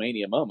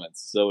WrestleMania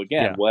moments. So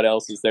again, what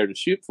else is there to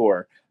shoot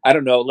for? I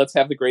don't know. Let's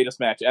have the greatest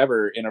match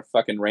ever in a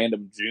fucking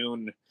random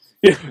June,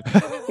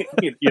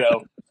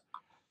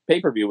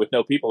 pay-per-view with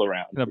no people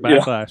around. In a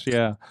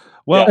backlash,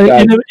 Well,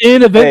 in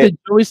an event that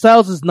Joey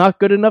Styles is not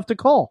good enough to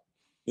call.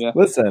 Yeah.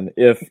 Listen,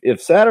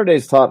 if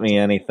Saturday's taught me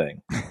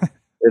anything,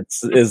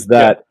 is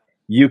that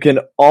you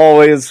can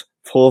always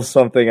pull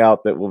something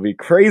out that will be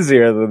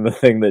crazier than the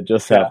thing that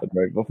just happened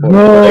right before.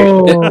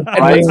 No.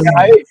 Right,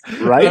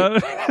 guys?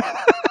 Right?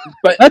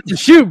 But that's a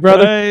shoot,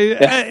 brother.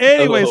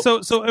 Anyway,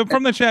 so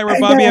from the chat,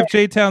 Bobby F.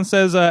 J. Town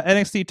says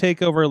NXT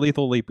Takeover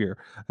Lethal Leap Year.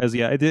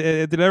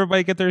 Did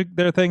everybody get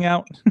their thing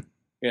out?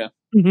 Yeah.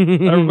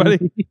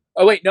 Everybody.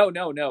 Oh wait, no.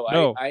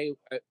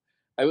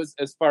 I was,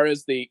 as far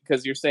as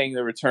because you're saying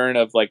the return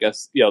of like a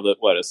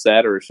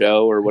set or a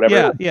show or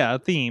whatever. Yeah, a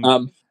theme.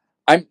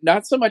 I'm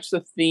not so much the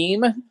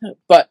theme,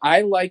 but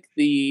I like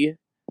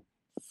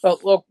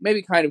well,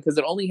 maybe kind of, because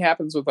it only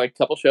happens with like a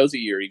couple shows a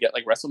year. You get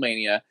like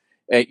WrestleMania.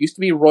 It used to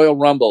be Royal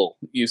Rumble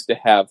used to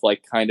have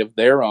like kind of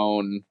their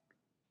own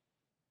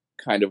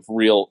kind of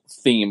real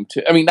theme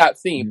to. I mean, not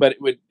theme, but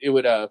it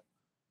would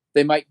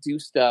they might do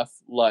stuff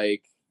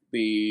like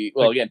 20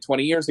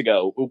 years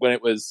ago when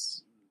it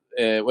was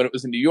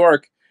in New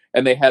York,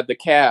 and they had the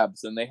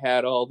cabs and they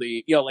had all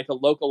the like a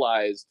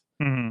localized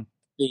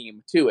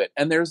theme to it.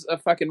 And there's a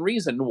fucking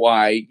reason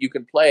why you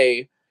can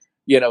play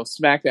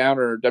SmackDown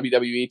or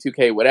WWE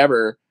 2K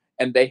whatever,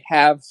 and they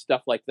have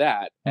stuff like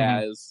that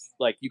as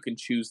like you can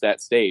choose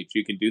that stage.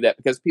 You can do that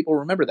because people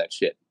remember that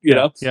shit. You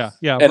know? Yeah.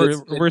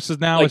 Versus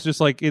now like, it's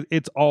just like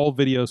it's all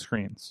video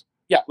screens.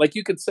 Yeah, like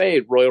you could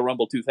say Royal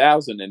Rumble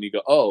 2000 and you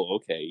go, oh,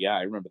 okay, yeah,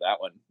 I remember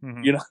that one.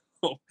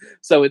 Mm-hmm.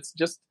 So it's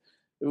just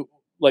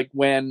like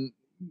when,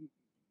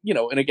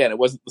 and again, it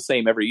wasn't the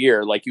same every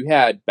year. Like you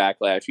had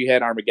Backlash, you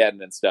had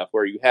Armageddon and stuff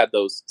where you had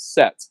those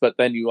sets, but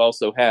then you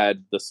also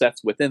had the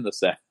sets within the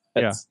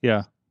sets.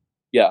 Yeah.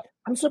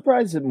 I'm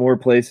surprised that more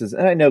places,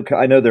 and I know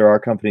there are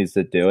companies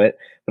that do it,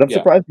 but I'm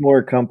surprised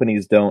more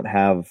companies don't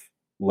have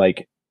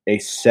like a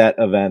set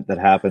event that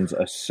happens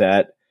a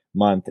set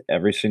month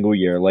every single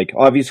year. Like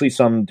obviously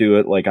some do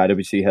it, like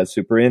IWC has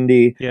Super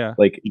Indie,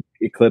 like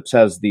Eclipse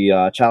has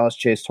the Chalice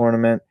Chase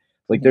tournament.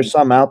 Like there's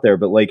some out there,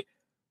 but like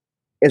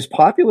as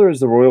popular as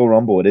the Royal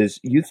Rumble it is,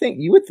 you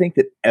would think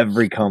that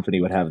every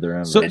company would have their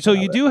own. So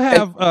you do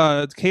have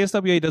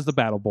KSWA does the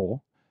Battle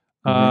Bowl.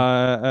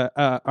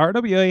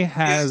 RWA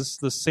has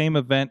the same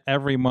event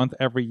every month,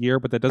 every year,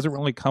 but that doesn't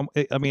really come.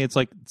 I mean, it's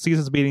like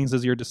Seasons Meetings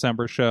is your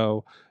December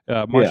show,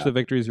 March to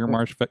Victory is your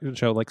March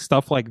show, like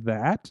stuff like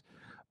that.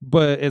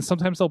 And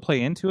sometimes they'll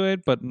play into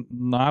it, but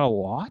not a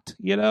lot,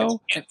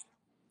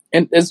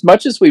 And as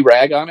much as we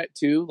rag on it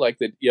too, like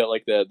the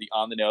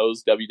on the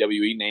nose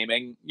WWE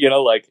naming,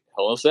 like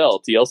Hell in a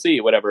Cell,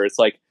 TLC, whatever. It's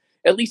like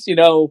at least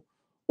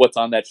what's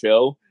on that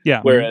show.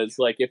 Yeah. Whereas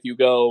like if you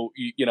go,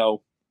 if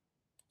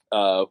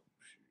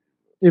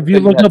you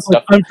look up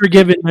like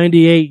Unforgiven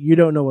 98, you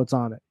don't know what's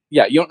on it.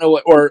 Yeah, you don't know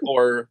what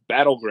or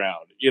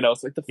Battleground.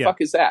 It's like the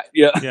fuck is that?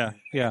 Yeah.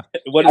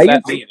 What does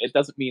that mean? It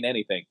doesn't mean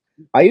anything.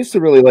 I used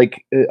to really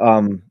like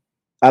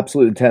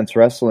Absolute Intense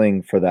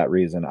Wrestling for that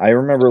reason. I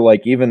remember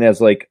like even as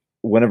like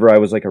whenever I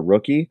was like a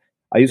rookie,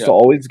 I used to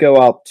always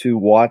go out to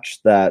watch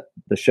the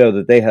show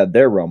that they had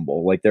their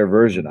Rumble, like their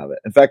version of it.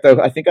 In fact,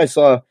 I think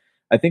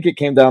it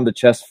came down to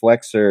Chest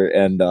Flexor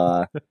and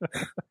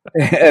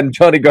and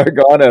Johnny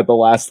Gargano the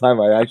last time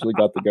I actually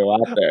got to go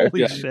out there.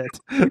 Holy shit.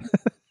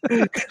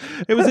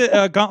 It was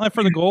a Gauntlet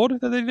for the Gold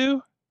that they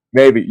do?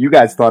 Maybe. You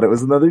guys thought it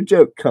was another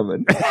joke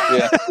coming.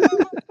 Yeah.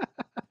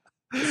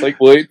 It's like,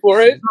 wait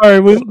for it. Sorry,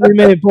 we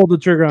may have pulled the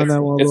trigger on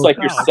that one. It's like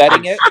you're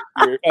setting it.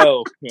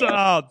 Oh,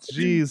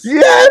 jeez.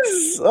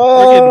 Yes.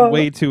 We're getting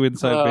way too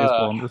inside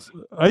baseball.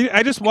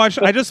 I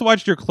just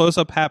watched your close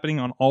up happening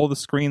on all the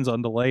screens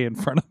on delay in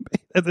front of me,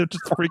 and it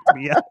just freaked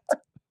me out.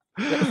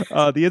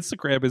 The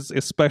Instagram is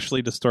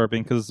especially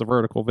disturbing because it's a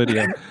vertical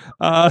video.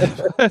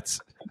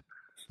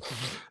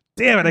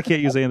 Damn it, I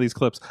can't use any of these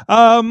clips.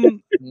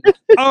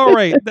 All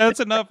right, that's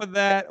enough of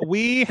that.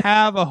 We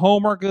have a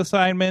homework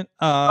assignment.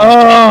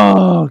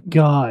 Oh,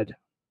 God.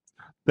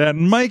 That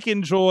Mike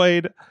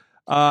enjoyed.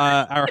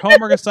 Our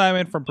homework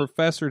assignment from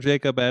Professor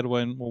Jacob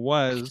Edwin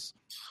was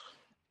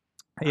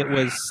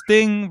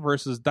Sting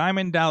versus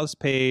Diamond Dallas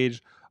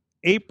Page,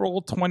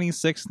 April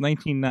 26,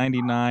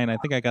 1999. I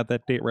think I got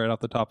that date right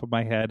off the top of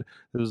my head.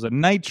 This was a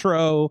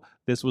Nitro.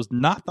 This was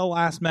not the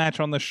last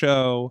match on the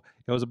show.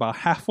 It was about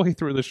halfway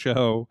through the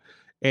show.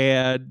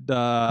 And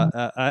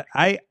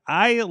I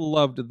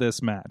loved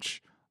this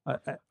match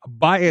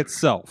by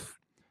itself.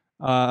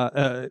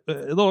 A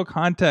little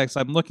context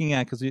I'm looking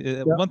at, because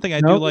one thing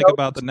I do like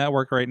about the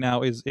network right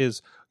now is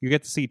you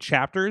get to see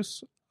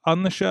chapters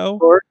on the show.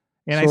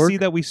 And I see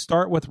that we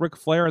start with Ric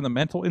Flair and the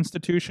mental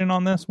institution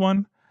on this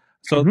one.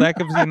 So that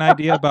gives you an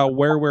idea about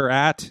where we're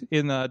at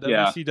in the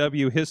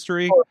WCW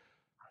history.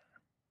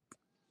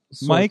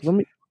 So Mike,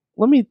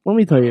 let me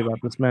tell you about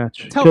this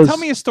match. Tell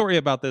me a story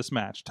about this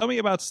match. Tell me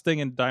about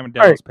Sting and Diamond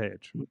Dallas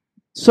Page.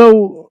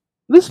 So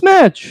this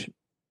match,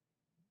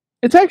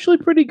 it's actually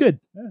pretty good.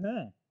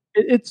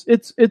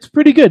 It's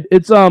pretty good.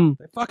 It's they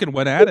fucking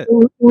went at it.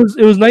 It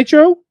was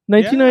Nitro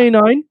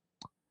 1999. Yeah.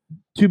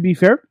 To be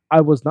fair, I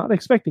was not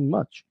expecting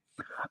much.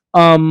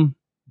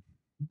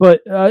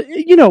 But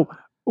you know,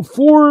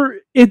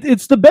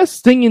 it's the best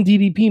Sting and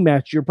DDP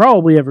match you're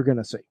probably ever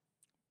gonna see.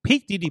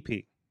 Peak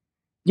DDP.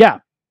 Yeah,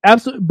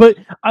 absolutely. But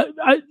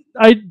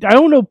I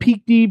don't know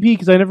peak DDP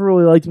because I never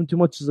really liked him too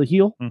much as a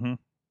heel,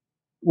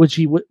 which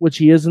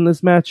he is in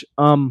this match.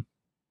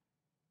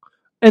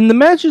 And the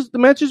match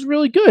is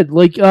really good.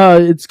 Like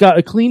it's got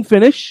a clean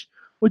finish,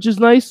 which is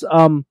nice.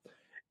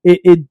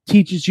 It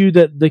teaches you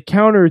that the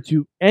counter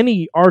to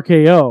any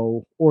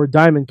RKO or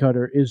diamond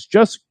cutter is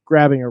just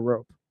grabbing a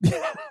rope.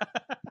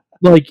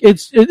 Like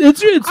it's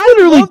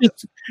literally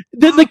just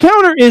the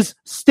counter is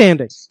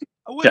standing.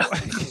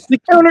 The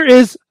counter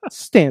is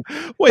standing.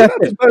 Wait, you're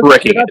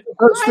not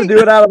supposed to do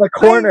it out of the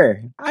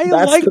corner.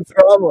 That's the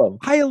problem.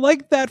 I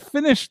like that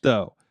finish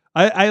though.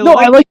 I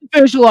like the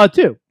finish a lot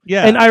too.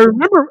 Yeah, and I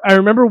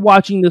remember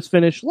watching this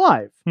finish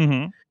live.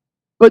 Mm-hmm.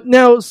 But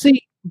now,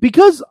 see,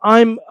 because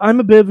I'm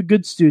a bit of a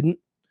good student,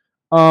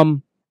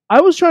 I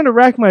was trying to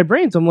rack my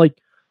brains. I'm like,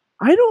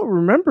 I don't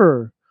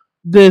remember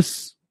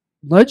this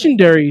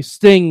legendary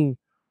Sting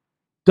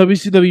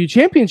WCW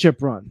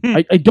Championship run.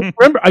 I don't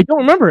remember. I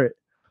don't remember it.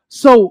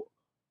 So,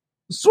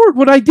 Sorg,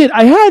 what I did,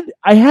 I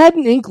had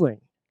an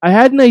inkling. I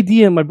had an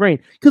idea in my brain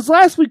because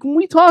last week when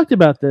we talked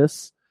about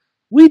this,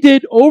 we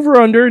did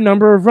over/under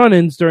number of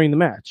run-ins during the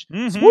match.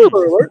 Mm-hmm.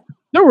 Spoiler alert: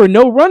 there were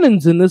no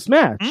run-ins in this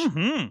match.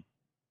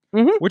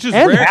 Which is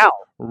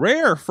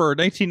rare for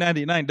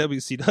 1999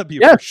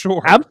 WCW for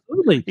sure.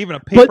 Absolutely, even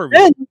a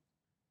pay-per-view.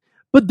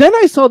 But then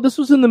I saw this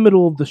was in the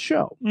middle of the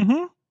show,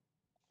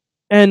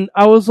 and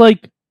I was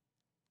like,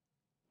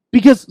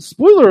 because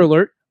spoiler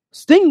alert,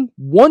 Sting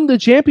won the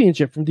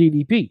championship from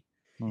DDP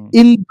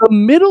in the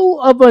middle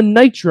of a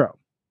Nitro.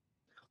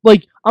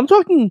 Like I'm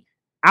talking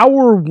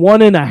hour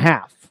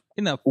 1.5.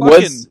 In a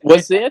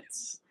was it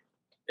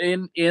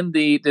in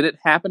the? Did it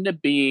happen to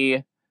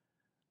be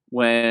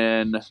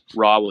when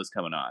Raw was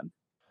coming on?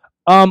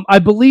 I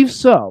believe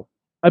so.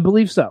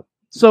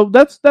 So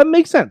that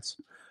makes sense.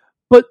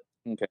 But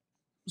okay.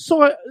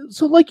 So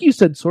like you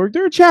said, Sorg,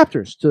 there are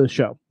chapters to the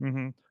show.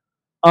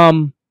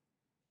 I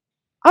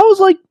was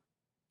like,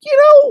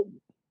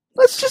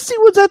 let's just see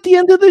what's at the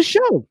end of the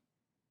show.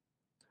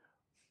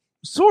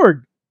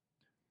 Sorg,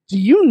 do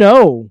you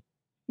know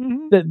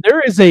that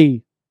there is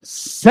a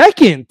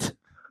second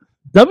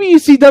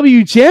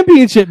WCW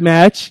Championship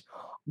match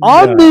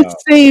on this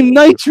same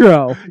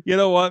Nitro? You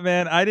know what,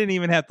 man? I didn't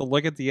even have to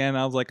look at the end.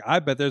 I was like, I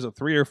bet there's a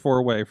 3 or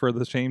 4 way for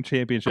the same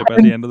championship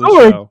at the end of the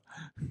show.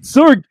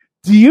 Sorg,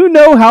 do you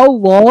know how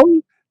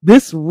long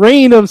this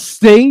reign of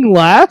Sting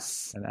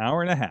lasts? 1.5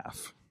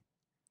 hours.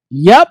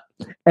 Yep.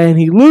 And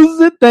he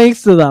loses it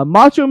thanks to the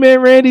Macho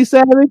Man Randy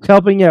Savage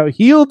helping out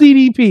heel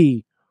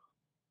DDP.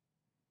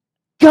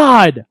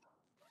 God.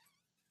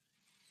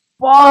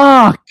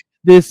 Fuck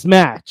this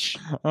match.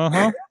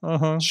 20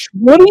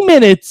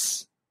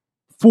 minutes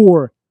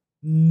for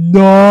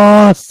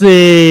nothing.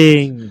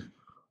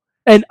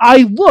 And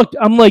I looked,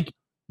 I'm like,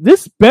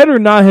 this better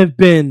not have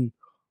been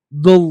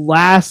the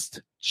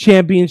last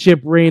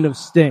championship reign of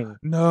Sting.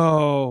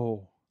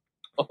 No.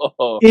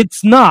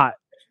 It's not.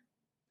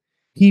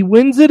 He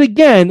wins it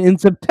again in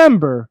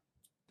September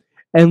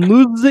and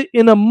loses it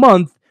in a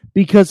month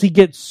because he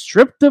gets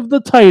stripped of the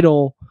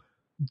title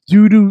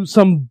due to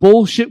some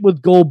bullshit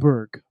with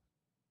Goldberg.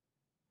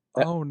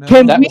 Oh no!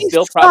 Can that we was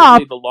still stop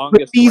probably the longest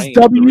with these reign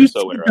of the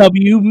Russo era.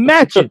 WCW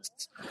matches?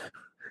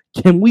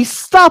 Can we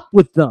stop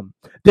with them?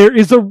 There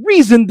is a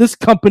reason this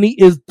company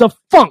is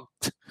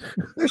defunct.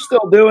 They're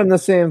still doing the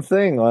same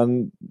thing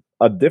on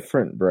a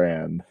different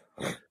brand.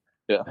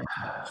 Yeah.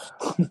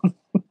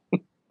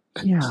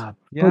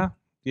 Yeah.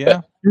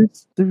 Yeah.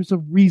 There's a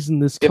reason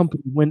this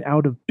company went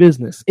out of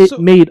business. It So-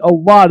 made a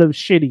lot of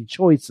shitty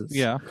choices.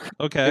 Yeah.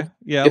 Okay.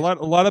 Yeah. A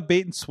lot of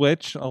bait and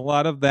switch. A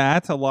lot of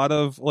that. A lot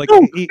of like.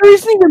 No, there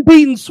isn't even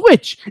bait and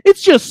switch.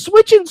 It's just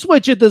switch and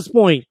switch at this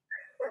point.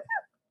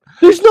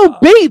 There's no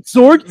bait,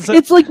 Sorg. so-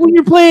 It's like when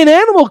you're playing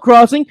Animal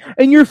Crossing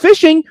and you're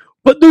fishing,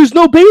 but there's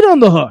no bait on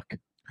the hook.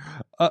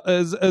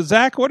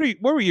 Zach, what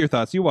were your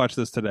thoughts? You watched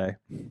this today.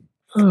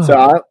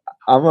 So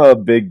I'm a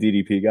big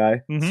DDP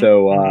guy. Mhm,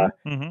 So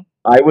mhm.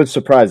 I was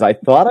surprised. I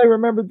thought I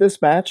remembered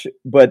this match,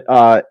 but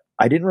I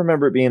didn't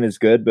remember it being as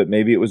good. But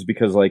maybe it was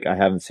because like I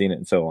haven't seen it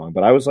in so long.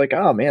 But I was like,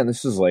 oh man,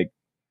 this is like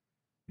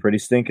pretty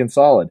stinking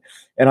solid.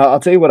 And I'll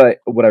tell you what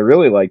I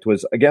really liked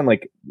was, again,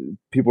 like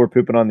people were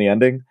pooping on the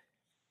ending.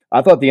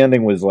 I thought the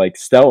ending was like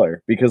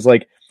stellar because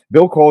like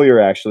Bill Collier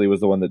actually was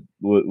the one that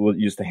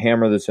used to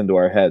hammer this into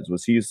our heads.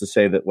 Was he used to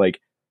say that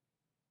like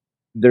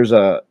there's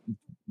a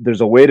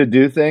way to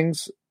do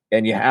things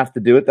and you have to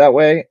do it that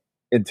way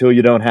until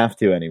you don't have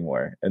to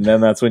anymore. And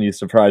then that's when you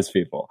surprise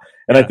people.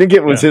 And I think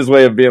it was his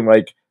way of being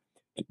like,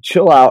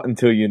 chill out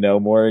until you know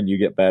more and you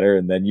get better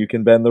and then you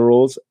can bend the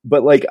rules.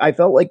 But like, I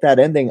felt like that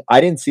ending,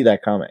 I didn't see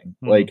that coming.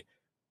 Mhm. Like,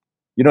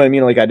 you know what I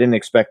mean? Like I didn't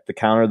expect the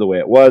counter the way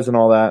it was and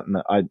all that.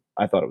 And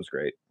I thought it was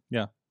great.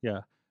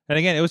 Yeah. And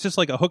again, it was just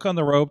like a hook on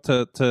the rope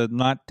to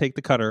not take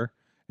the cutter,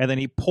 and then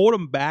he pulled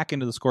him back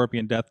into the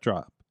Scorpion Death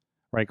Drop,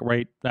 like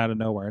right out of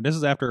nowhere. And this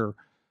is after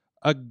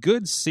a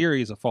good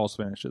series of false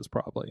finishes,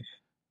 probably.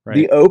 Right.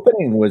 The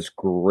opening was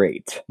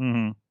great.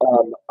 Mhm.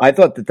 I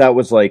thought that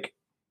was like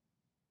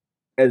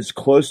as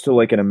close to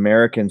like an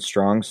American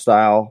strong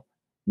style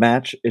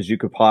match as you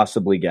could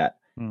possibly get.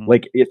 Mhm.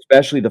 Like,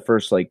 especially the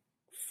first like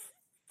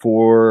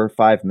 4 or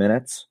 5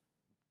 minutes.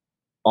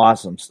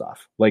 Awesome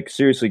stuff. Like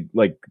seriously,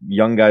 like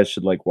young guys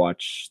should like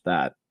watch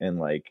that and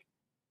like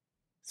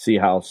see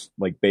how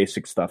like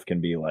basic stuff can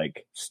be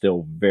like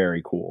still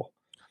very cool.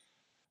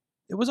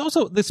 It was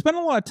also, they spent a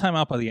lot of time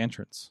out by the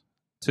entrance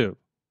too.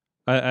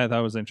 I thought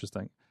it was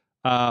interesting.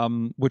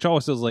 Which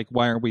always is like,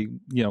 why aren't we,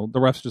 the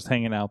refs just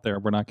hanging out there?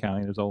 We're not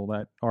counting. There's all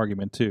that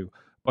argument too.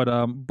 But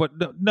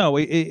no,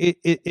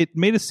 it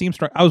made it seem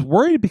strong. I was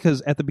worried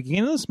because at the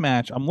beginning of this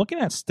match, I'm looking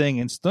at Sting,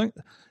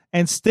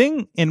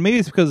 and maybe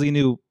it's because he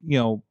knew,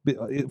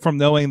 from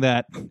knowing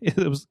that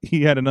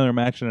he had another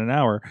match in an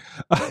hour.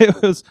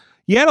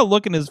 He had a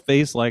look in his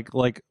face like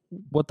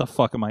what the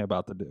fuck am I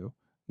about to do?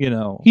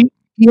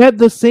 He had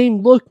the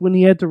same look when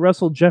he had to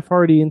wrestle Jeff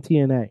Hardy in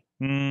TNA.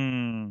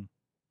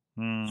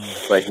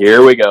 But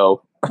here we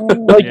go.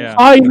 Like, Yeah.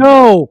 I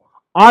know,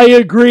 I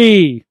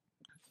agree.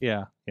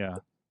 Yeah.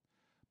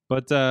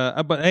 But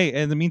hey,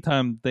 in the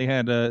meantime, they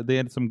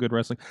had some good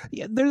wrestling.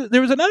 Yeah,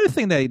 there was another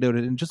thing that he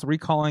noted, and just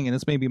recalling, and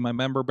this may be my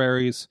member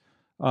berries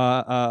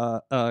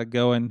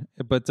going,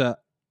 but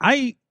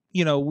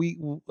we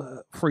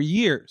for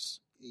years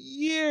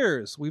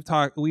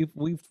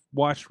we've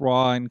watched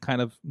Raw and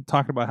kind of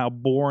talked about how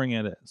boring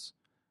it is,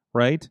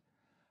 right?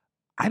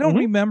 I don't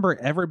remember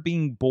ever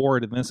being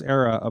bored in this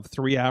era of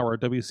 3-hour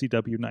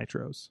WCW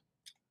Nitros.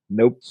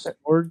 Nope.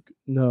 Or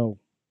no.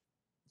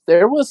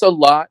 There was a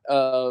lot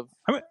of.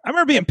 I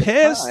remember being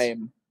pissed.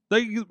 time.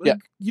 Like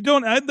you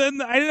don't. I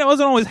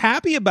wasn't always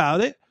happy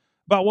about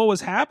what was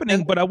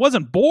happening, but I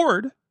wasn't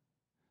bored.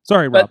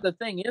 Sorry, Rob. But the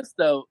thing is,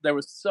 though, there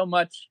was so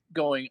much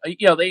going.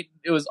 It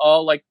was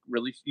all like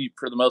really,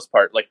 for the most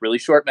part, like really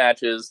short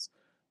matches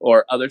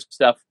or other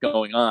stuff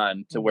going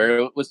on, to where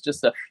it was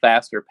just a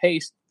faster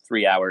paced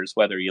 3 hours,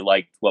 whether you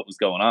liked what was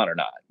going on or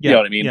not. Yeah, You know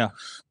what I mean? yeah.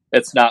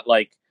 It's not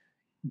like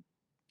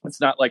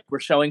we're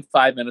showing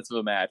 5 minutes of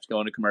a match,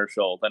 going to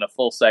commercial, then a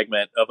full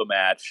segment of a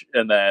match,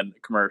 and then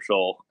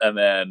commercial, and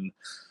then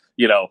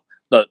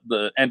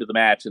the end of the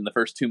match and the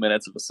first 2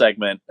 minutes of a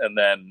segment, and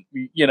then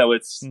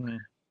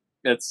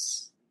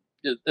it's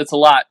a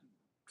lot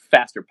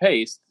faster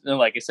paced. And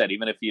like I said,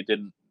 even if you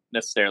didn't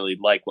necessarily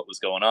like what was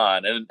going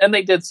on, and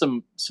they did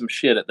some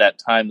shit at that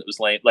time that was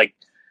late. Like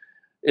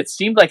it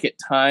seemed like at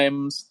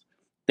times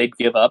they'd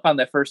give up on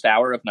that first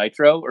hour of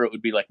Nitro, or it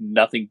would be like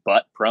nothing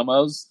but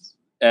promos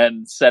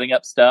and setting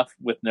up stuff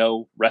with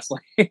no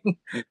wrestling, in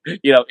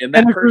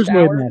that first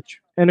hour.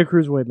 And a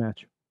cruiserweight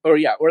match. Or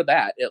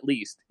that at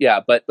least.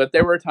 Yeah, but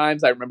there were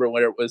times I remember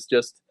when it was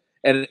just,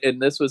 and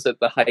this was at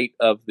the height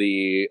of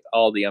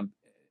all the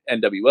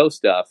NWO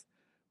stuff,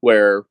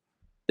 where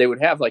they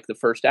would have like the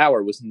first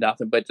hour was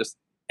nothing but just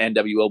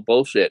NWO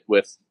bullshit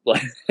with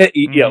like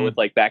with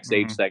like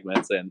backstage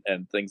segments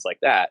and things like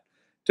that,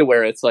 to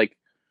where it's like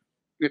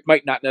it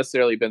might not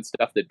necessarily have been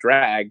stuff that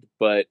dragged,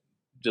 but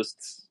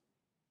just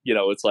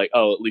it's like,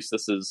 oh, at least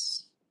this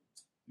is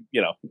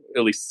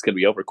at least it's gonna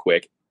be over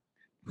quick.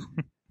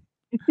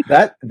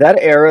 that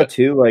era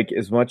too, like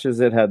as much as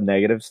it had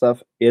negative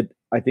stuff,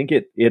 I think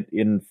it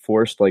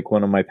enforced like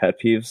one of my pet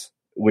peeves,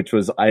 which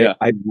was I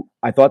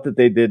thought that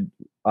they did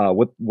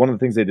one of the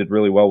things they did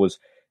really well was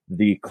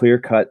the clear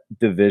cut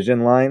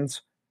division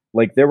lines.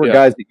 Like there were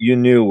guys that you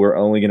knew were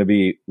only going to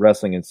be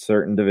wrestling in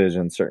certain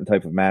divisions, certain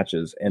type of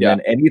matches, and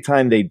then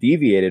anytime they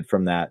deviated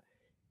from that,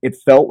 it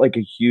felt like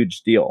a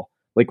huge deal.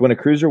 like when a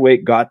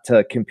cruiserweight got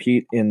to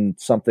compete in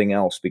something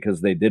else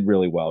because they did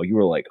really well, you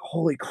were like,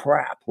 holy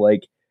crap.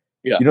 Like,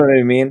 Yeah. you know what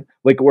I mean?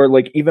 Like, or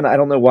like, even, I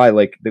don't know why,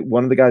 like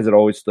one of the guys that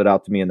always stood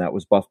out to me in that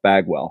was Buff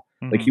Bagwell.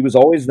 Mhm. Like he was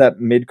always that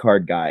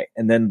mid-card guy.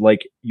 And then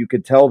like, you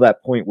could tell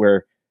that point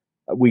where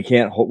we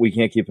can't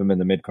keep him in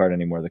the mid-card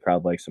anymore. The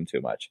crowd likes him too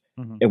much.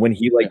 Mhm. And when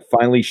he like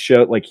finally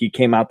showed, like he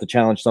came out to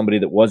challenge somebody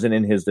that wasn't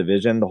in his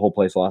division, the whole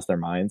place lost their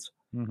minds.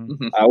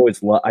 Mhm.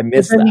 I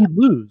miss But then that. he'd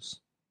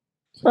lose.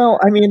 Well,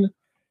 I mean,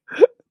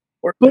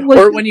 Or, But, like,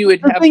 or when you would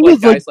the have thing like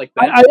is, like, guys like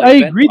that. I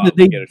agree that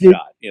they get a did-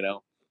 shot. You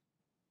know.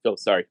 So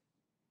sorry.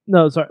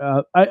 No,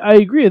 sorry. I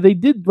agree. They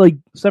did like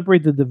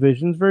separate the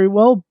divisions very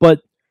well,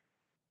 but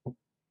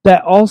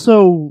that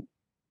also,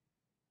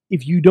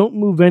 if you don't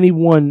move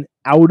anyone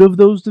out of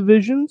those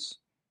divisions,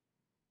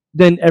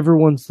 then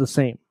everyone's the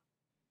same.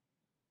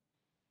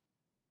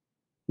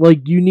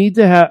 Like you need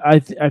to have.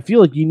 I feel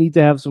like you need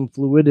to have some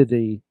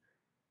fluidity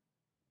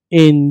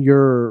in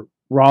your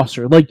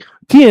roster. Like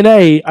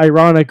TNA,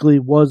 ironically,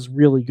 was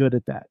really good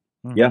at that.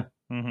 yeah.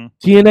 Mhm.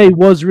 TNA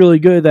was really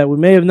good at that. We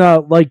may have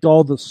not liked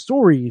all the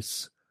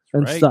stories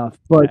and Right. stuff,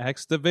 but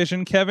X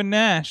Division Kevin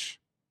Nash.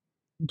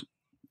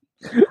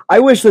 I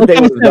wish that like they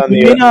I would have said, done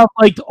we may the. not have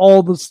liked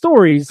all the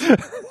stories,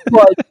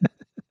 but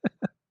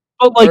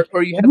like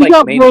or you had we like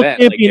got main world event,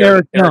 like champion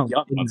Eric Eric Young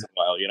Young. once in a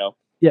while. You know.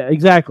 Yeah,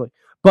 exactly.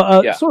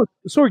 But Yeah.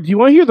 Sorg, do you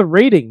want to hear the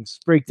ratings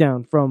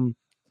breakdown from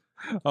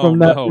Oh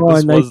that no, Raw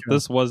and Nitro?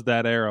 this was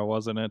that era,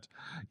 wasn't it?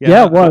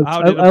 Yeah, it was.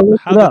 How did I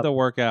looked how it did up. that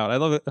work out? I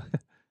love it.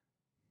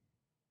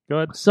 Go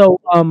ahead. So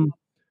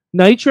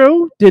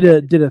Nitro did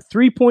a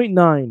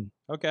 3.9.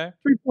 Okay.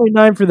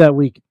 3.9 for that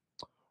week.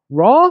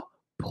 Raw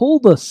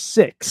pulled a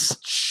 6.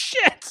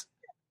 Shit.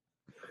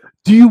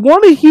 Do you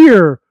want to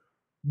hear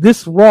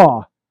this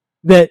Raw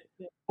that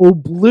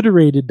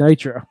obliterated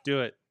Nitro? Do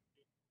it.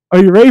 Are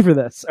you ready for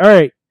this? All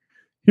right,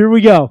 here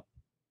we go.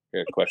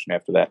 Here's a question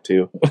after that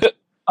too.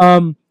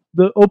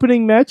 The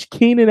opening match,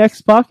 Kane and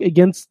X-Pac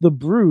against the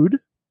Brood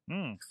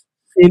Mm.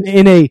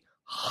 in a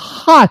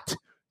hot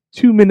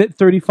 2-minute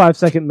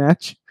 35-second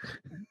match.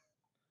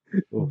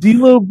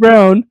 D'Lo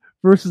Brown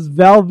versus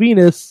Val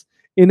Venus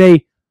in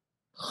a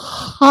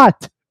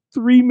hot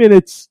 3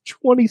 minutes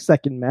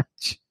 20-second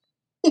match.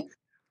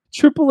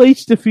 Triple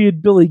H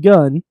defeated Billy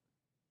Gunn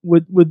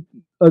with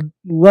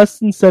less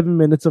than 7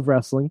 minutes of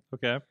wrestling.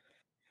 Okay.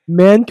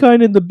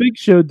 Mankind and the Big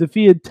Show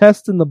defeated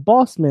Test and the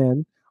Boss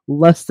Man,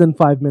 less than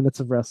 5 minutes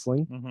of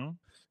wrestling.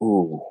 Mm-hmm.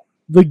 Ooh.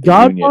 The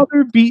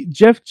Godfather beat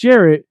Jeff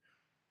Jarrett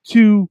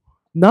to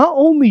not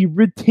only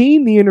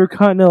retain the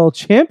Intercontinental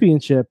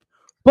Championship,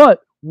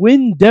 but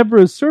win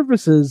Deborah's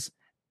services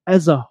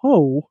as a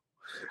hoe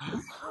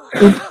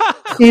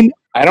in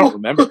I don't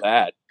remember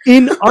that.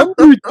 in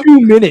under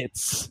 2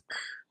 minutes.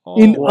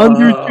 In Oh,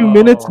 under 2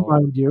 minutes, wow.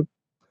 mind you.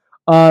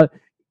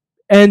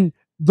 And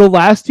the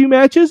last two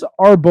matches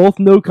are both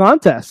no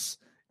contests.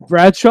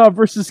 Bradshaw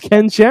versus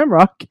Ken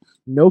Shamrock,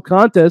 no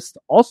contest.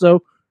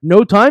 Also,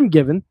 no time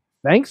given.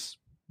 Thanks,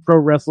 Pro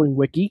Wrestling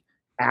Wiki,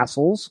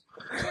 assholes.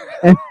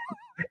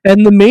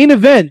 And the main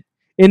event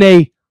in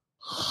a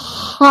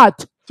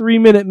hot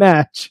 3-minute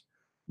match,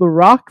 The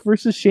Rock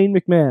versus Shane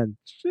McMahon,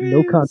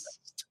 no Jeez. contest.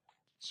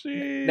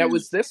 Jeez. Now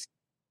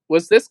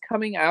was this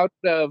coming out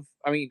of?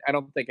 I mean, I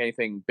don't think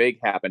anything big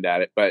happened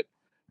at it, but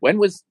when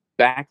was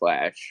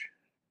Backlash?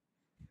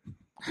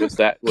 Would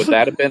that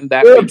have been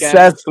that We're weekend?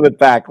 obsessed with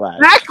Backlash.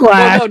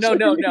 Backlash. Well,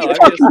 no. You I'm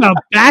talking just, about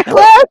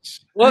Backlash?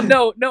 well,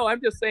 no.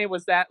 I'm just saying,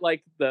 was that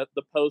like the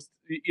post?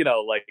 You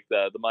know, like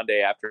the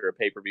Monday after a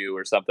pay per view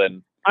or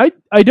something?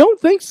 I don't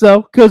think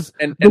so, because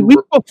And the week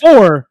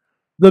before,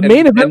 the and-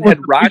 main event and was had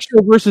the Rock- Big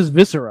Show versus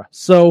Viscera.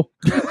 So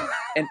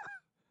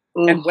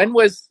and when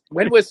was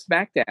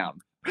SmackDown?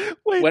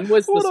 Wait, When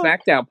was the hold on.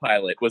 SmackDown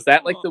pilot? Was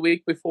that like the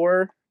week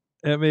before?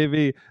 It may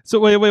be. So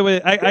wait.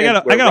 I Yeah,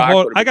 gotta where Rock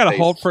hold. would've I gotta been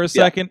hold faced. for a Yeah.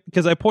 second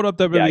because I pulled up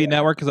WWE Yeah.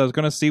 Network because I was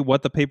gonna see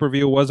what the pay per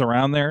view was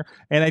around there,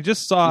 and I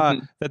just saw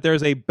Mhm. that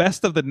there's a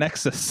Best of the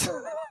Nexus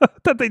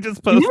that they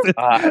just posted.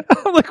 Uh,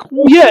 I'm like,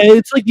 yeah,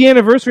 it's like the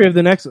anniversary of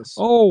the Nexus.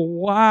 oh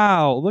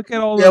wow! Look at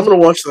all Yeah, I'm those.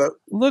 gonna watch that.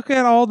 Look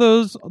at all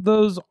those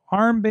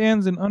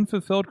armbands and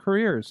unfulfilled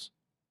careers.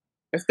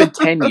 it's been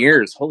 10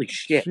 years. Holy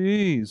shit!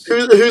 Jeez.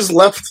 Who's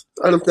left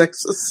out of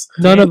Nexus?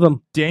 None of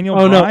them. Daniel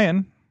Oh, no.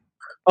 Bryan,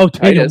 Oh,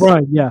 Daniel Titus.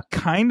 Bryan, yeah.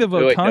 kind of Oh,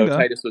 a wait, no, Tonga.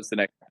 Titus was the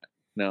next.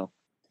 No,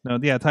 No,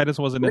 yeah, Titus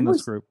wasn't When in this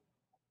was- group.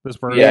 This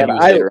version. yeah, Yeah, he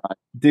was I- later on.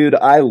 Dude,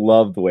 I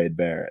loved Wade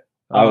Barrett.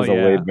 I Oh, was a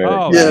yeah. Wade Barrett.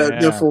 Oh, guy. Yeah, yeah.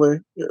 definitely.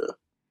 Yeah.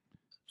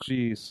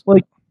 Jeez.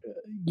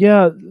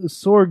 Yeah,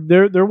 Sorg,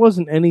 there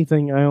wasn't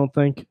anything, I don't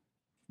think.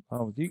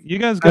 Oh, you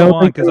guys I go don't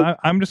on think because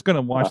I'm just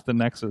gonna watch the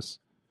Nexus.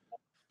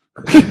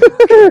 Yeah,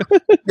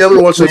 I'm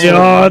gonna watch this. We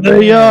are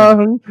the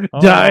young,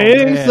 Oh,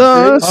 dying man.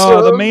 sons.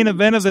 Oh, the main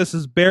event of this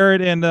is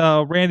Barrett and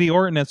Randy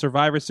Orton at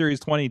Survivor Series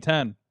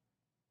 2010.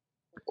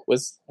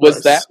 Was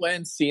Nice. that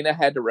when Cena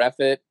had to ref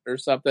it or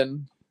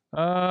something?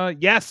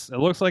 Yes, it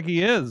looks like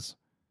he is.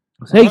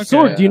 Hey, Okay.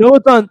 Sorg, do you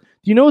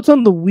know what's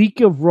on the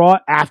week of Raw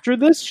after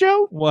this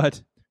show?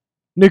 What?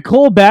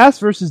 Nicole Bass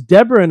versus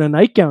Deborah in a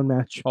nightgown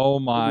match. Oh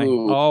my!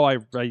 Ooh. Oh, I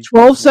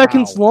 12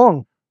 seconds wow.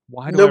 long.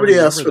 Why do Nobody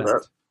I asked remember for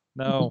that.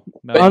 No,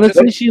 no. But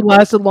Honestly, she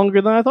lasted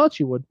longer than I thought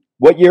she would.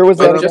 What year was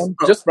that Just again?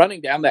 just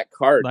running down that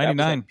card, that was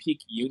 99. like peak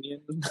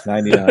Union.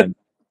 99.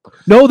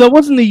 No, that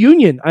wasn't the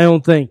Union, I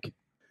don't think.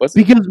 Was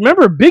it Because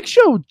remember, Big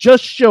Show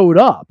just showed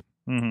up.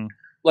 Mhm.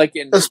 like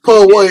in That's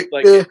Paul White.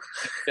 like Yeah. in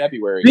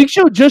February? Big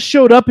Show just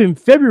showed up in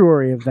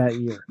February of that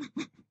year.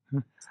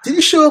 Did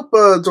he show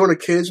up during a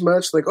cage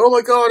match? Like, oh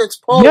my god, it's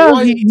Paul yeah,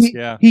 White.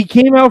 Yeah. he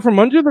came out from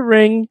under the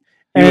ring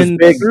He was and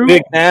big, threw-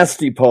 big,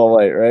 nasty Paul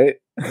White, right?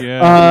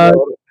 Yeah.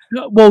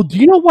 well, do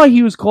you know why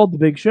he was called the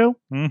Big Show?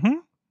 Mm-hmm.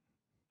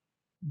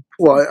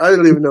 Why? I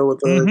don't even know what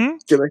the Mm-hmm.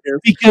 gimmick is.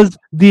 Because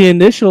the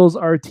initials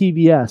are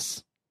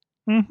TBS.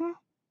 Mm-hmm.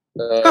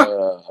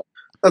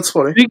 That's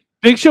funny.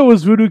 Big Show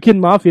was Voodoo Kid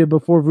Mafia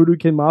before Voodoo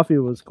Kid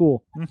Mafia was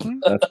cool. Mm-hmm.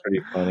 That's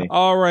pretty funny.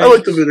 All right. I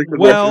like the video.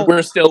 Well,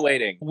 We're still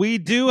waiting. we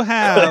do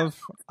have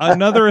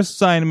another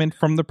assignment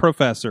from the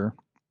professor.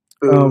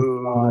 Oh,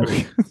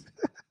 God.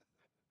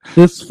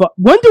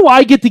 When do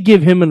I get to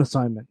give him an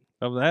assignment?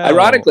 Of that.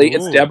 Ironically,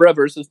 it's Ooh. Deborah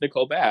versus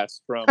Nicole Bass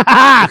from.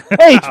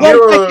 Hey, 12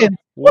 You're, seconds.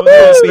 Wouldn't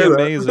that be Say that.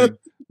 amazing?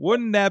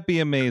 Wouldn't that be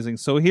amazing?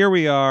 So here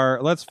we are.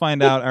 Let's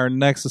find out our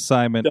next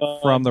assignment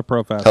from the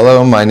professor.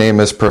 Hello, my name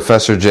is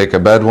Professor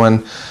Jacob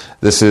Edwin.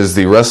 This is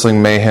the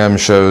Wrestling Mayhem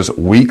Show's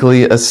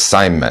weekly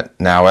assignment.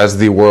 Now, as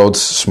the world's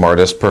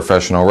smartest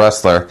professional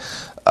wrestler,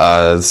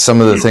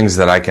 some of the things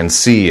that I can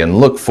see and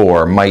look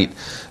for might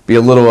be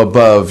a little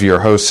above your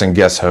host and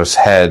guest host's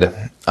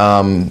head.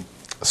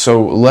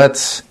 So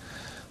let's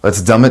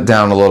dumb it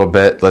down a little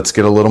bit. Let's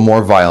get a little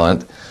more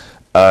violent.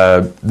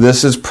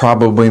 This is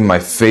probably my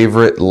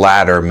favorite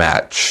ladder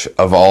match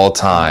of all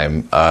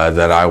time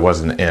that I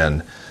wasn't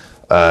in.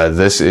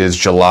 This is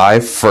July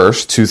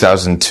 1st,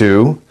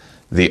 2002.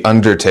 The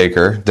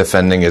Undertaker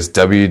defending his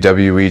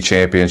WWE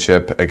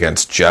Championship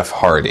against Jeff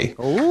Hardy.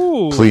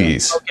 Ooh.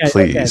 Please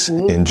okay.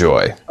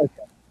 enjoy.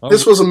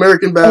 This was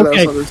American Badass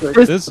Okay.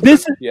 Undertaker. This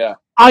is, Yeah.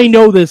 I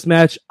know this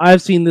match.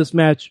 I've seen this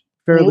match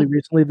fairly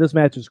recently. This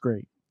match is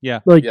great.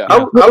 Yeah. Like, Yeah. I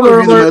would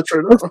review the match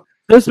right now.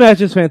 this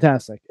match is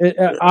fantastic.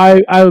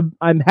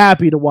 I'm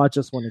happy to watch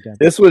this one again.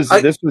 This was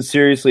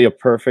seriously a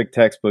perfect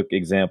textbook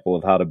example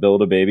of how to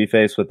build a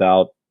babyface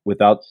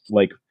without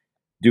like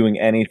doing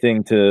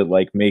anything to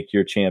like make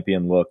your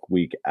champion look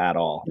weak at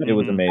all. It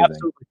was amazing.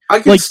 Absolutely. I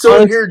can Like, still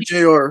honestly- hear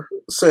JR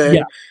saying,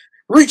 Yeah.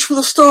 reach for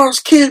the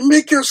stars, kid,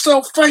 make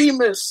yourself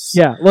famous.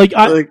 Yeah, like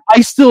I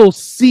still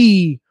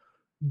see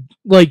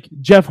like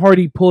Jeff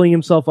Hardy pulling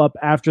himself up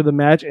after the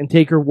match and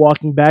Taker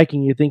walking back,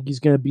 and you think he's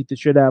going to beat the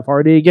shit out of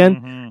Hardy again,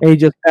 Mhm. and he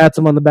just pats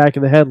him on the back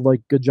of the head like,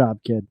 "Good job,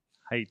 kid."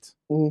 Hate.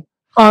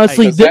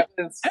 Honestly, Because that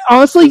was-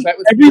 honestly, that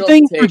was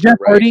everything Taker, for Jeff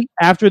right? Hardy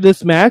after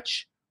this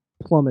match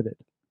plummeted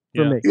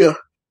for Yeah. me. Yeah.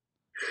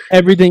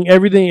 Everything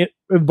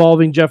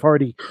involving Jeff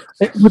Hardy,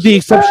 with the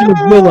exception of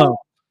Willow.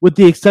 With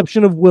the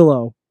exception of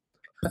Willow,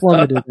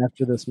 plummeted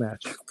after this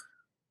match.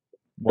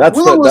 That's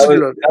Willow was a the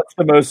good idea. that's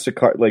the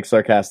most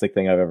sarcastic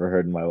thing I've ever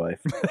heard in my life.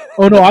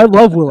 Oh no, I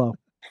love Willow.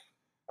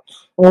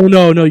 Oh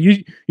no,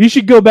 you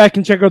should go back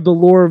and check out the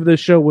lore of this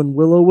show when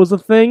Willow was a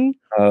thing.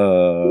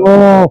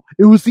 Oh,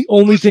 it was the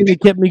only thing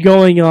that kept me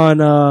going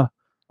on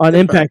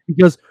Impact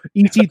because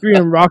EC3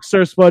 and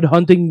Rockstar Spud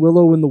hunting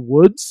Willow in the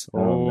woods.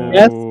 Oh,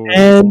 Yes,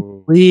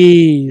 and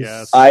please.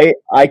 Yes. I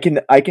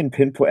can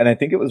pinpoint, and I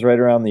think it was right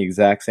around the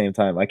exact same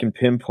time. I can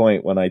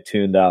pinpoint when I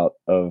tuned out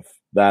of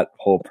that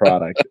whole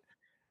product,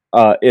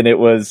 and it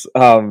was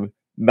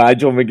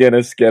Nigel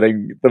McGuinness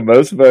getting the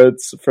most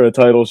votes for a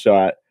title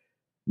shot,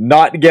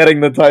 not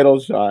getting the title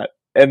shot,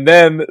 and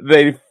then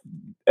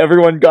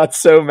everyone got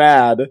so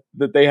mad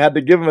that they had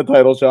to give him a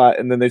title shot,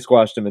 and then they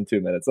squashed him in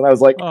 2 minutes. And I was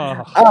like,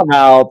 Oh. I'm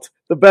out.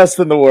 The best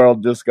in the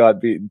world just got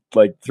beaten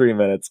like 3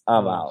 minutes.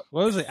 I'm out.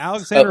 What was it?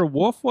 Alexander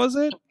Wolf, was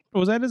it?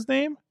 Was that his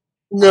name?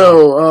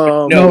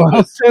 No, No,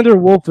 Alexander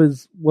Wolf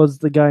was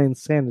the guy in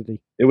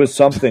Sanity. It was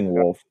something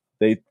Wolf.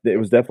 It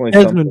was definitely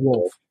Desmond something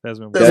Wolf.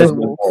 Desmond. Desmond Desmond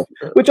Wolf.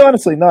 Wolf. Which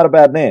honestly, not a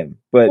bad name.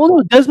 But Well,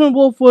 no, Desmond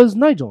Wolf was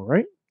Nigel,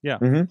 right?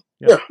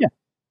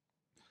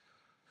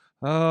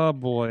 Oh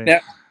boy. Yeah.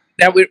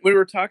 Now we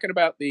were talking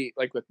about the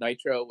with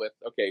Nitro with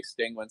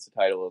Sting wins the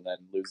title and then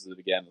loses it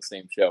again the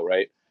same show,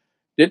 right?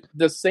 Did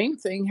the same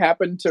thing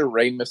happen to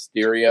Rey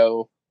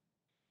Mysterio?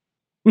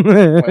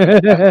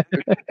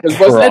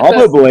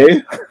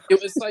 probably.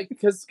 It was like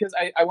because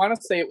I want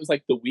to say it was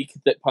like the week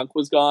that Punk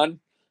was gone,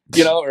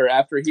 or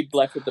after he'd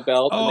left with the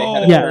belt and they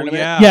had a yeah.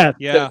 tournament.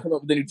 Yeah. To come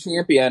up with a new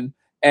champion,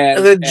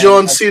 and then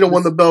John Cena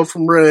won the belt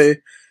from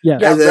Ray. Yeah.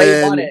 Yeah, and Ray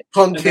then won it.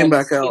 Punk And came then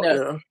back out. Cena-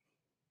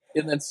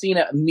 Yeah. and then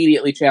Cena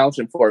immediately challenged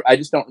him for it. I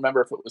just don't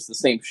remember if it was the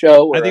same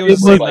show. Or I think if it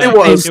was the same like- night. It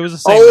was. It was the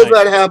same All of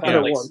night. that happened Kinda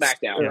at like once.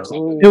 SmackDown or Yeah.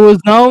 something. It was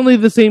not only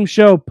the same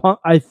show. Punk,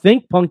 I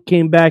think Punk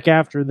came back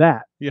after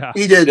that. Yeah.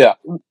 He did. Yeah.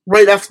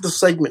 Right after the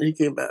segment, he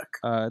came back.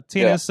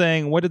 Tina's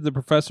saying, "What did the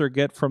professor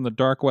get from the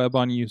dark web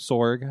on you,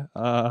 Sorg?"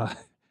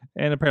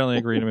 And apparently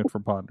agreement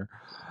from Ponder.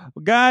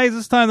 Well, guys,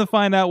 it's time to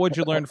find out what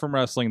you learned from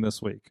wrestling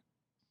this week.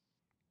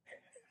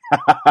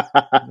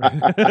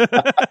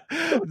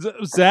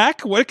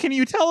 Zach, what can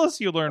you tell us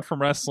you learned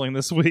from wrestling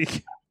this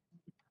week?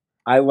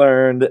 I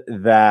learned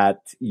that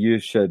you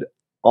should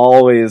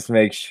always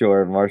make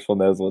sure Marshall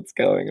knows what's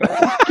going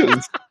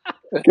on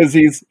because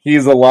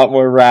he's a lot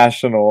more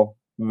rational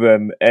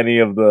than any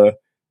of the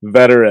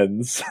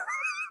veterans.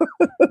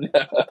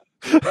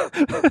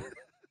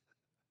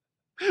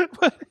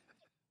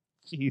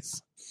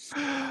 Jeez.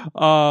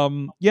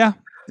 Yeah,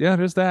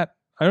 there's that.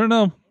 I don't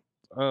know.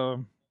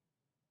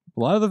 A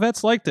lot of the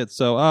vets liked it,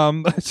 so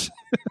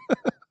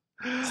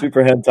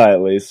Super hentai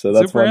at least, so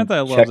that's Super one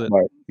hentai check loves it.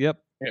 mark. Yep.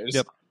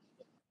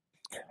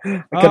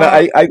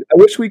 I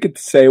wish we could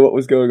say what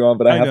was going on,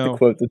 but I have know. to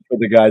quote this for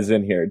the guys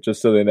in here,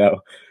 just so they know.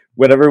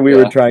 Whenever we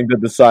were trying to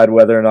decide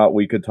whether or not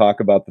we could talk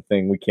about the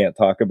thing we can't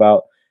talk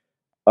about,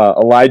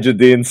 Elijah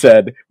Dean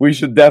said, we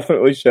should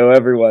definitely show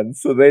everyone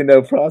so they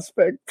know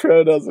Prospect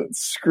Pro doesn't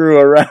screw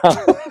around.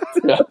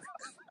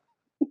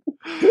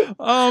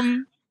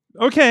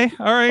 Okay,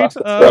 all right.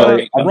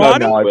 I'm done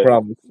now, I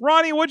promise.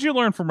 Ronnie, what'd you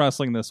learn from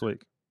wrestling this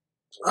week?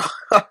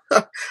 I'm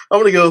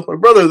going to go with my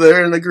brother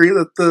there and agree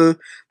that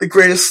the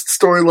greatest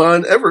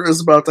storyline ever is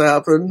about to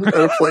happen at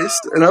a place,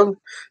 and I'm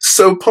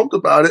so pumped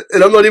about it,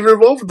 and I'm not even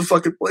involved with the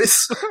fucking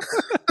place.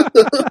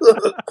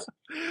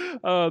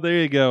 Oh, there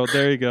you go.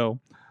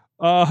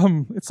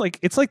 It's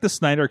like the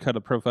Snyder cut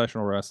of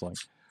professional wrestling.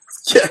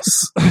 Yes.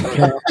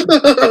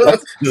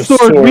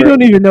 Sword, we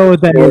don't even know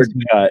what that is.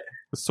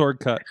 The sword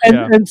cut.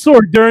 And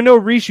Sword, there are no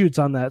reshoots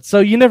on that, so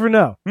you never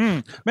know.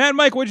 Mad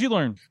Mike, what'd you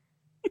learn?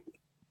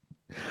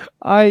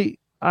 I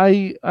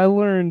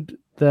learned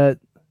that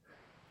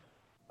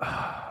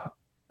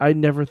I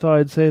never thought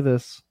I'd say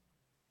this.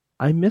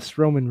 I miss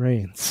Roman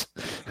Reigns.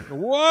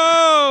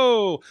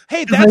 Whoa!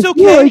 Hey, that's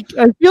okay.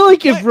 I feel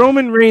like if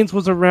Roman Reigns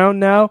was around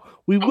now,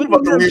 we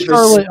wouldn't have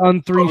Charlotte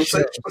on 3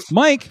 shows.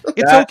 Mike,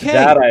 it's okay.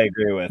 That I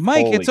agree with.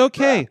 Mike, Holy it's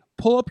okay. crap.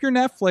 Pull up your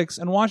Netflix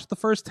and watch the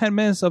first 10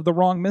 minutes of The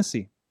Wrong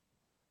Missy.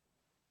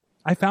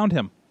 I found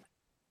him.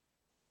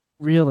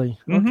 Really?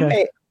 Mm-hmm. Okay.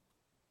 Hey,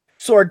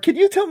 Sword, can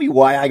you tell me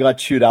why I got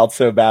chewed out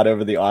so bad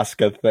over the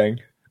Oscar thing?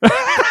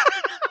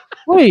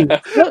 Wait.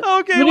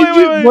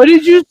 Okay, what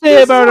did you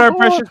say about our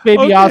precious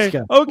baby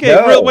Asuka? Okay,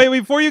 No. wait,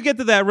 before you get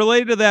to that,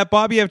 related to that,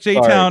 Bobby F. J.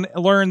 Town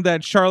learned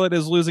that Charlotte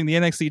is losing the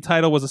NXT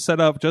title was a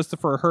setup just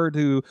for her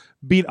to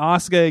beat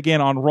Asuka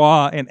again on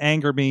Raw and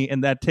anger me,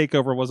 and that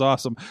takeover was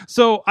awesome.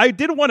 So I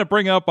did want to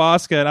bring up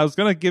Asuka, and I was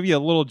going to give you a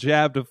little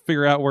jab to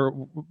figure out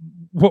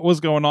what was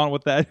going on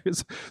with that.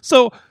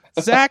 So,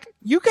 Zach,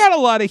 you got a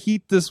lot of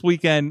heat this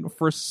weekend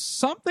for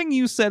something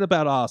you said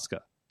about Asuka.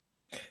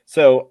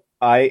 So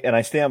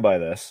I stand by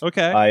this.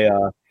 Okay.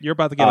 You're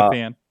about to get a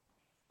fan.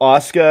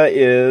 Asuka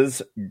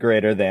is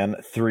greater than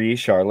 3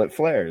 Charlotte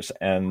Flairs,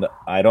 and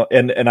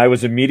I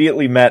was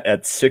immediately met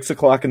at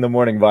 6:00 in the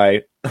morning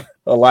by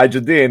Elijah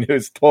Dean,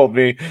 who's told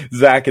me,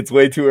 Zach, it's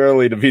way too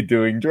early to be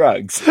doing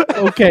drugs.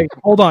 Okay,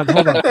 hold on.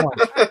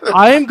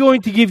 I am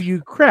going to give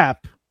you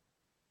crap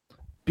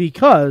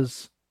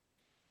because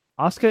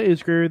Asuka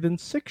is greater than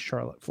 6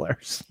 Charlotte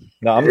Flairs.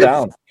 No, I'm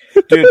down.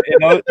 Dude,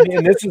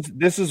 and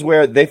this is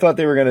where they thought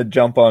they were going to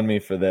jump on me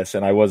for this,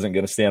 and I wasn't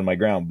going to stand my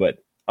ground, but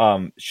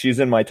she's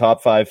in my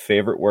top 5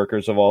 favorite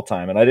workers of all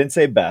time. And I didn't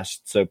say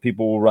best, so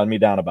people will run me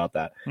down about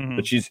that. Mm-hmm.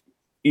 But she's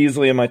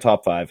easily in my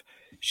top 5.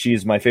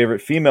 She's my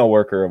favorite female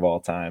worker of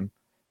all time.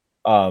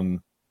 Her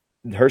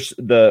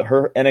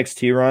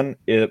NXT run,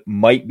 it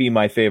might be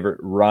my favorite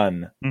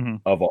run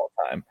of all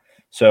time.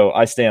 So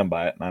I stand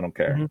by it, and I don't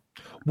care. Mm-hmm.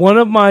 One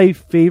of my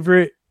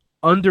favorite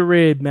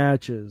underrated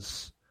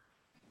matches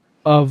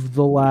of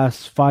the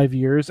last 5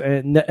 years,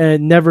 and it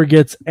never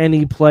gets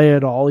any play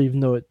at all, even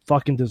though it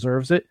fucking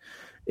deserves it,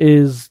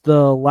 is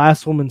the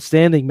last woman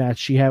standing match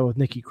she had with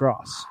Nikki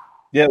Cross.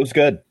 Yeah, it was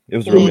good. It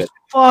was really good.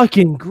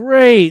 Fucking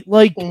great.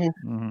 Like, it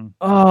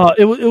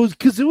was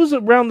because it was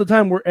around the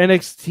time where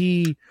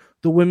NXT,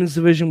 the women's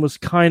division, was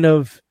kind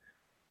of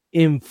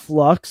in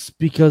flux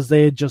because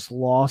they had just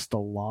lost a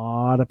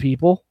lot of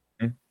people,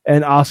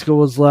 and Asuka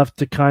was left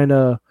to kind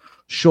of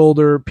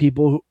shoulder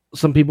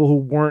some people who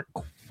weren't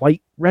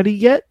quite ready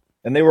yet.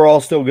 And they were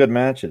all still good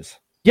matches.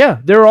 Yeah,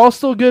 they were all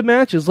still good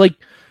matches. Like,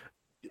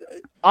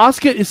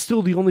 Asuka is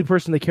still the only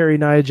person to carry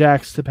Nia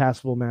Jax to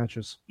passable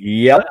matches.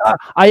 Yep.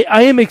 I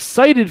am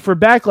excited for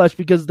Backlash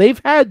because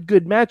they've had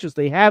good matches.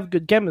 They have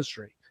good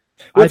chemistry.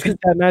 I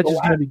think that match is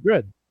going to be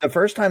good. The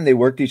first time they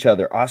worked each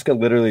other, Asuka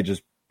literally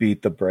just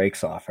beat the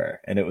brakes off her,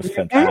 and it was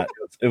fantastic.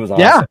 It was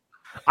awesome. Yeah.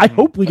 I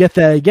hope we get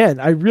that again.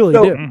 I really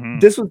do.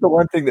 This was the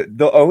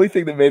only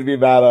thing that made me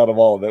mad out of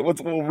all of it.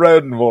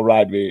 Roden will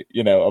ride me,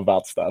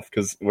 about stuff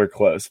because we're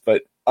close.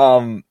 But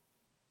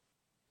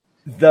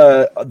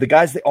the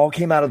guys, they all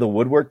came out of the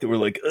woodwork that were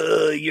like,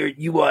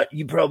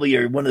 you probably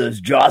are one of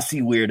those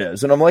Jossie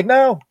weirdos, and I'm like,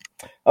 no,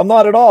 I'm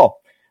not at all.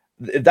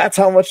 That's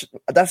how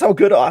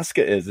good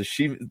Asuka is.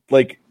 She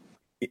like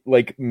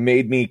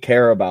made me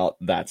care about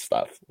that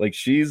stuff. Like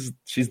she's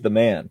the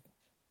man.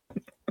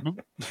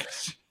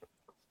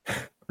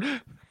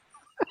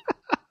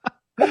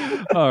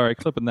 All right,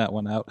 clipping that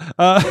one out.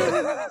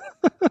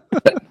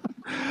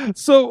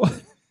 So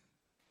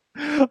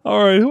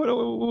All right.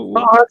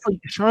 Honestly,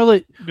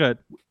 Charlotte, Good.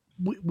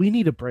 we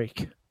need a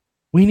break.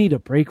 We need a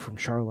break from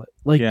Charlotte.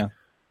 Like, Yeah.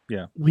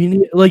 we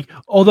need, like,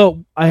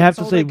 although I have That's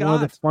to all say they one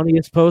of the got.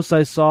 funniest posts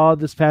I saw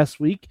this past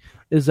week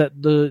is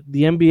that the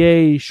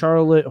NBA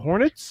Charlotte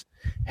Hornets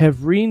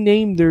have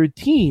renamed their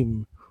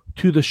team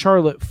to the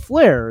Charlotte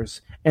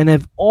Flares and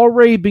have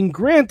already been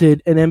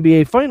granted an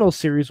NBA Finals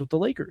series with the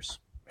Lakers.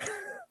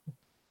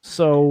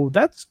 So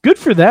that's good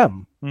for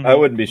them. I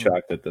wouldn't be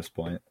shocked at this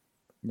point.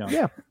 No.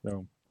 Yeah.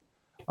 No.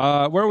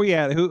 Where are we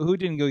at? Who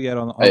didn't go yet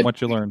on what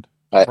you learned?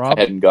 I Rob?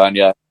 hadn't gone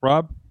yet.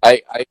 Rob?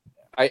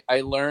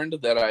 I learned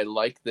that I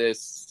like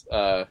this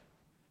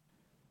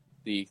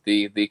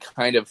the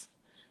kind of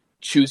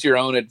choose your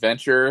own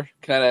adventure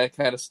kind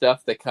of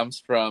stuff that comes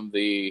from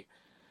the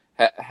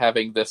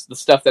having the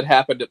stuff that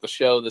happened at the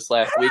show this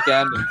last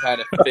weekend and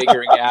kind of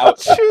figuring out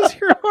Choose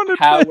your own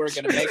how adventure. we're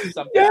going to make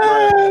something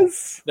work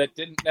that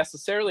didn't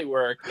necessarily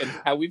work, and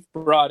how we've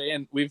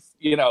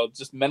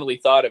just mentally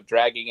thought of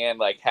dragging in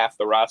like half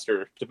the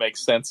roster to make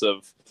sense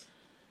of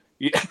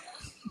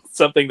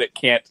something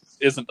that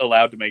isn't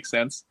allowed to make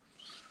sense.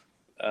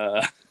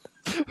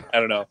 I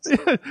don't know.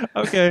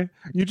 Okay,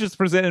 you just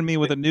presented me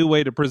with a new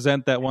way to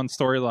present that one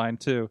storyline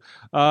too.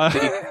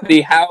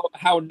 The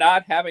how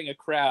not having a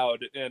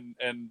crowd and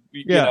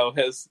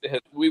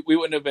we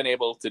wouldn't have been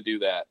able to do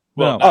that.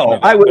 Well, No.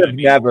 I would have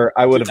never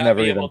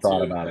even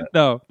thought about it.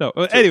 No.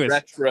 Anyways,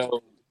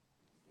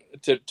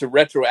 to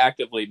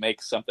retroactively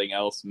make something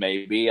else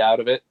maybe out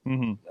of it.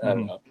 I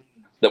don't know.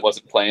 That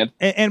wasn't planned.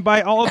 And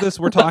by all of this,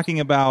 we're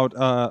talking about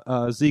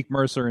Zeke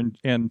Mercer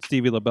and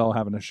Stevie LaBelle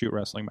having a shoot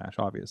wrestling match,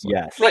 obviously.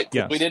 Yes. Right.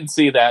 Yes. We didn't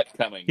see that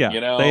coming. Yeah.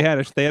 You know? They had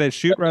a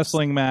shoot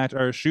wrestling match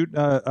or a shoot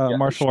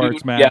martial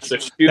arts match. Yes, a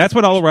shoot- That's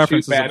what all the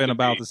references shoot have been match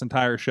about would be- this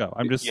entire show.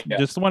 I'm just Yeah.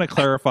 want to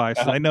clarify.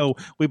 So I know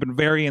we've been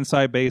very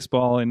inside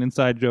baseball and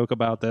inside joke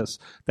about this.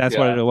 That's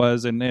what it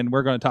was, and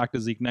we're going to talk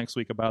to Zeke next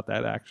week about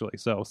that actually.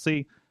 So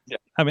see,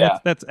 I mean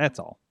that's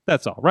all.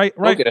 That's all. Right.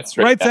 We'll get it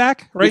straight. Right,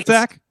 Zach. Right,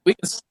 Zach. We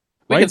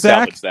Right, can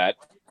Zach? salvage that.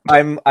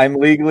 I'm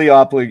legally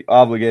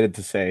obligated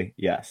to say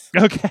yes.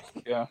 Okay.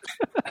 Yeah.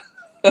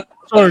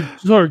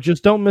 Sorry,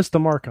 just don't miss the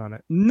mark on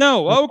it.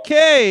 No,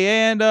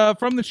 okay. And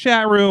from the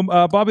chat room,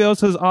 Bobby O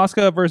says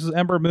Asuka versus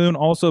Ember Moon,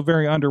 also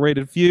very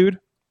underrated feud.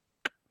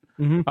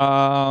 Mhm.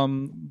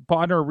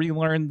 Podner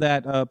relearned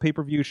that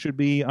pay-per-view should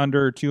be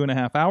under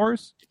 2.5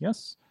 hours.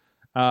 Yes.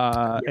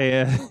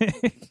 And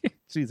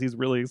geez, he's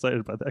really excited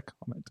about that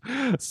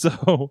comment.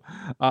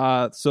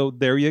 So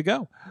there you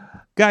go.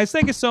 Guys,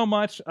 thank you so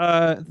much.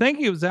 Thank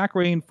you, Zach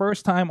Rain.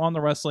 First time on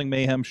the Wrestling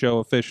Mayhem show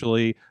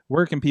officially.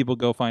 Where can people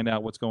go find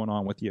out what's going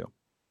on with you?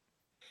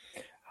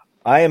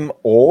 I am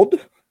old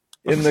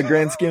in the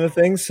grand scheme of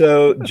things,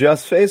 so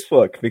just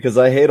Facebook, because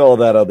I hate all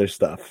that other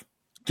stuff.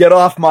 Get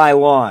off my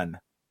lawn.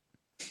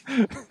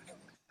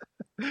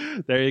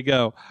 There you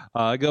go.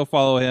 Go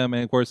follow him,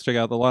 and of course check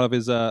out a lot of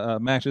his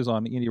matches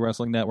on Indie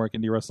Wrestling Network,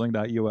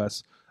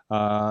 indiewrestling.us,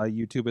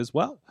 YouTube as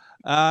well.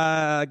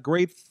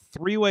 Great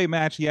three-way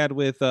match he had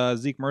with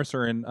Zeke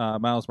Mercer and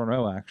Miles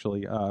Monroe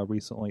actually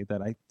recently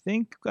that I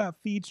think got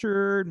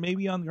featured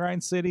maybe on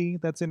Grind City.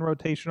 That's in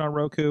rotation on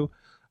Roku.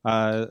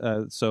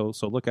 So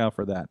look out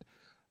for that.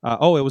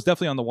 It was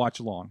definitely on the watch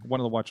along, one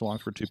of the watch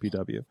alongs for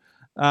 2PW.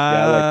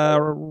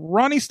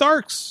 Ronnie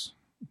Starks.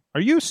 Are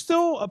you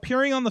still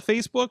appearing on the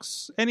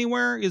Facebooks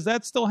anywhere? Is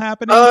that still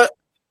happening?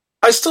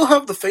 I still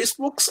have the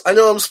Facebooks. I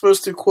know I'm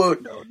supposed to,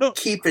 quote,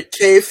 keep it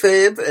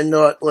kayfabe and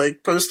not,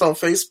 like, post on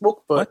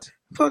Facebook, but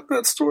fuck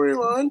that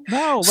storyline.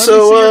 No, let me see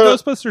your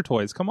Ghostbuster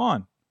toys. Come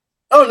on.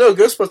 Oh, no,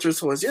 Ghostbusters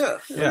toys, yeah.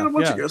 I got a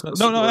bunch of Ghostbusters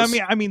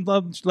toys. I mean,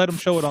 let them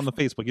show it on the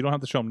Facebook. You don't have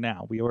to show them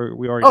now. We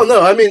already. Oh,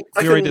 no, I mean...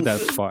 We already did that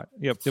spot.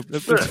 Yep.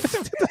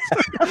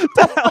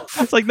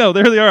 It's like, no,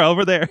 there they are,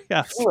 over there.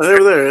 Yes. Oh,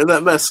 they're there, in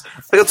that mess.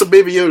 I got some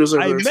Baby Yodas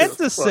over there, I meant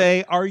too. to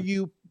say, are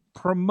you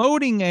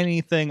promoting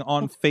anything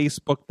on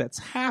Facebook that's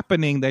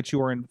happening that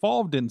you are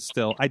involved in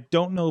still? I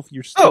don't know if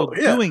you're still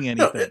doing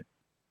anything.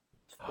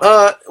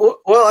 Well,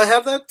 I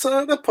have that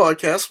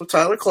podcast with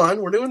Tyler Klein.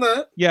 We're doing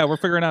that. Yeah, we're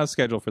figuring out a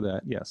schedule for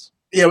that. Yes.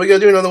 Yeah, we got to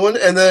do another one.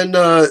 And then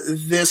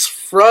this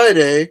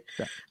Friday,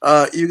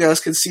 you guys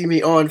can see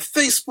me on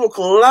Facebook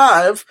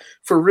Live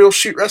for Real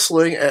Shoot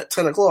Wrestling at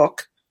 10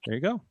 o'clock. There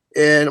you go.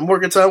 In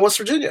Morgantown, West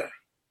Virginia.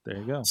 There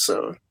you go.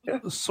 So, yeah.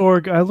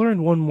 Sorg, I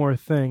learned one more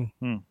thing.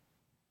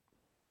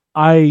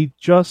 I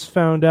just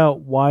found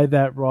out why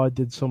that Raw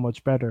did so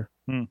much better.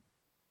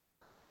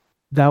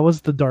 That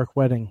was the Dark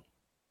Wedding.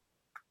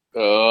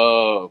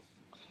 Oh.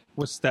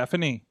 With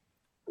Stephanie.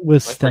 I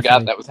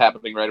forgot that was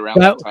happening right around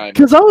that time.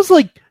 Because I was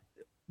like,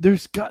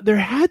 there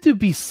had to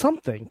be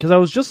something. Because I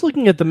was just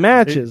looking at the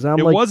matches. And I'm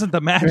like, wasn't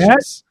the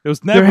matches. It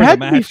was never there had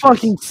the to be matches.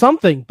 fucking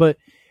something, but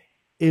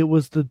it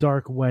was the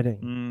Dark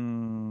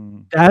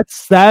Wedding.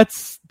 That's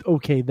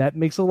okay. That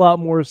makes a lot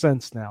more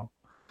sense now.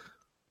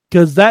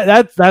 Because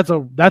that's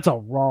a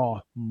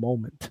Raw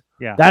moment.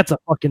 Yeah, that's a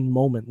fucking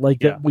moment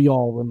that we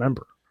all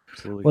remember.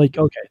 Absolutely. Like,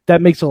 okay,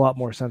 that makes a lot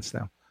more sense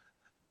now.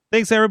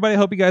 Thanks, everybody.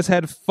 Hope you guys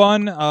had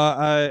fun.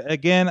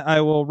 Again,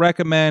 I will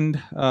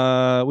recommend,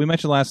 we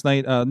mentioned last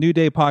night, New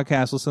Day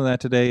podcast. Listen to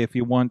that today if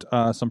you want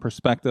some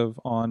perspective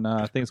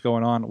on things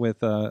going on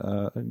with,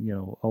 a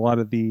lot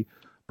of the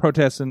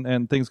protests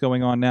and things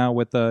going on now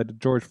with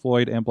George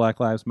Floyd and Black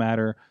Lives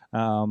Matter.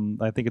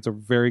 I think it's a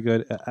very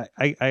good,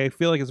 I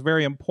feel like it's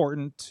very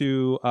important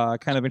to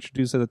kind of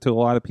introduce it to a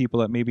lot of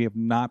people that maybe have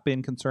not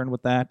been concerned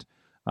with that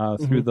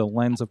through the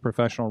lens of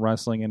professional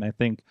wrestling. And I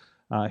think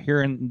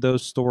hearing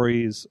those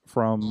stories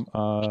from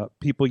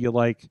people you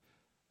like,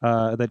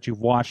 that you've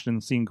watched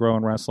and seen grow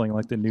in wrestling,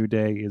 like the New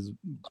Day,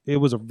 it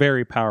was a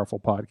very powerful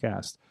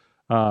podcast,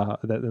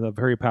 a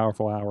very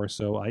powerful hour.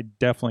 So I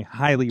definitely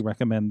highly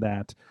recommend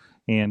that.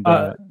 And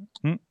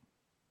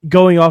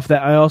going off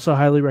that, I also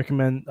highly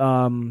recommend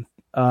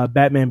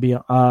Fat Man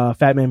Beyond.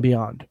 Fat Man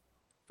Beyond.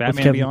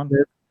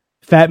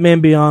 Fat Man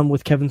Beyond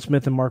with Kevin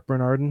Smith and Mark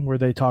Bernardin, where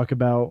they talk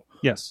about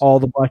all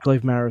the Black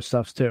Lives Matter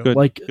stuff too.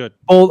 Good.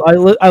 Both,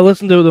 I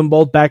listened to them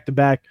both back to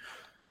back.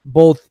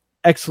 Both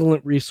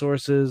excellent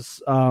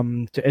resources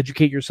to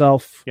educate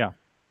yourself. Yeah.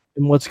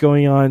 In what's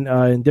going on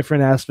in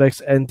different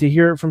aspects, and to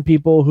hear it from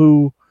people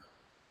who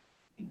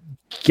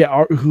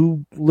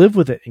live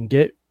with it and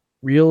get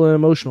real and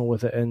emotional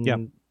with it,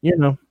 and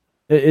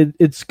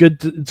it's good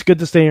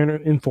to stay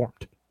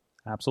informed.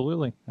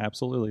 Absolutely.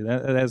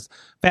 That as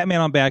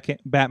Batman on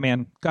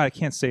Batman. God, I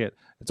can't say it.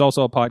 It's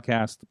also a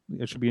podcast.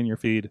 It should be in your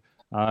feed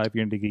if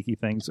you're into geeky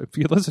things. If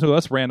you listen to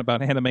us rant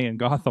about anime and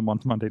Gotham on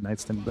Monday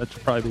nights, then that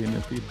should probably be in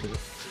your feed too.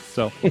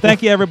 So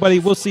thank you, everybody.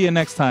 We'll see you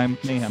next time.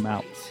 Mayhem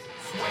out.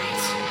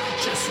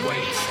 Just wait.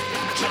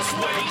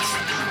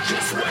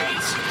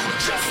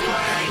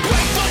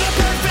 Wait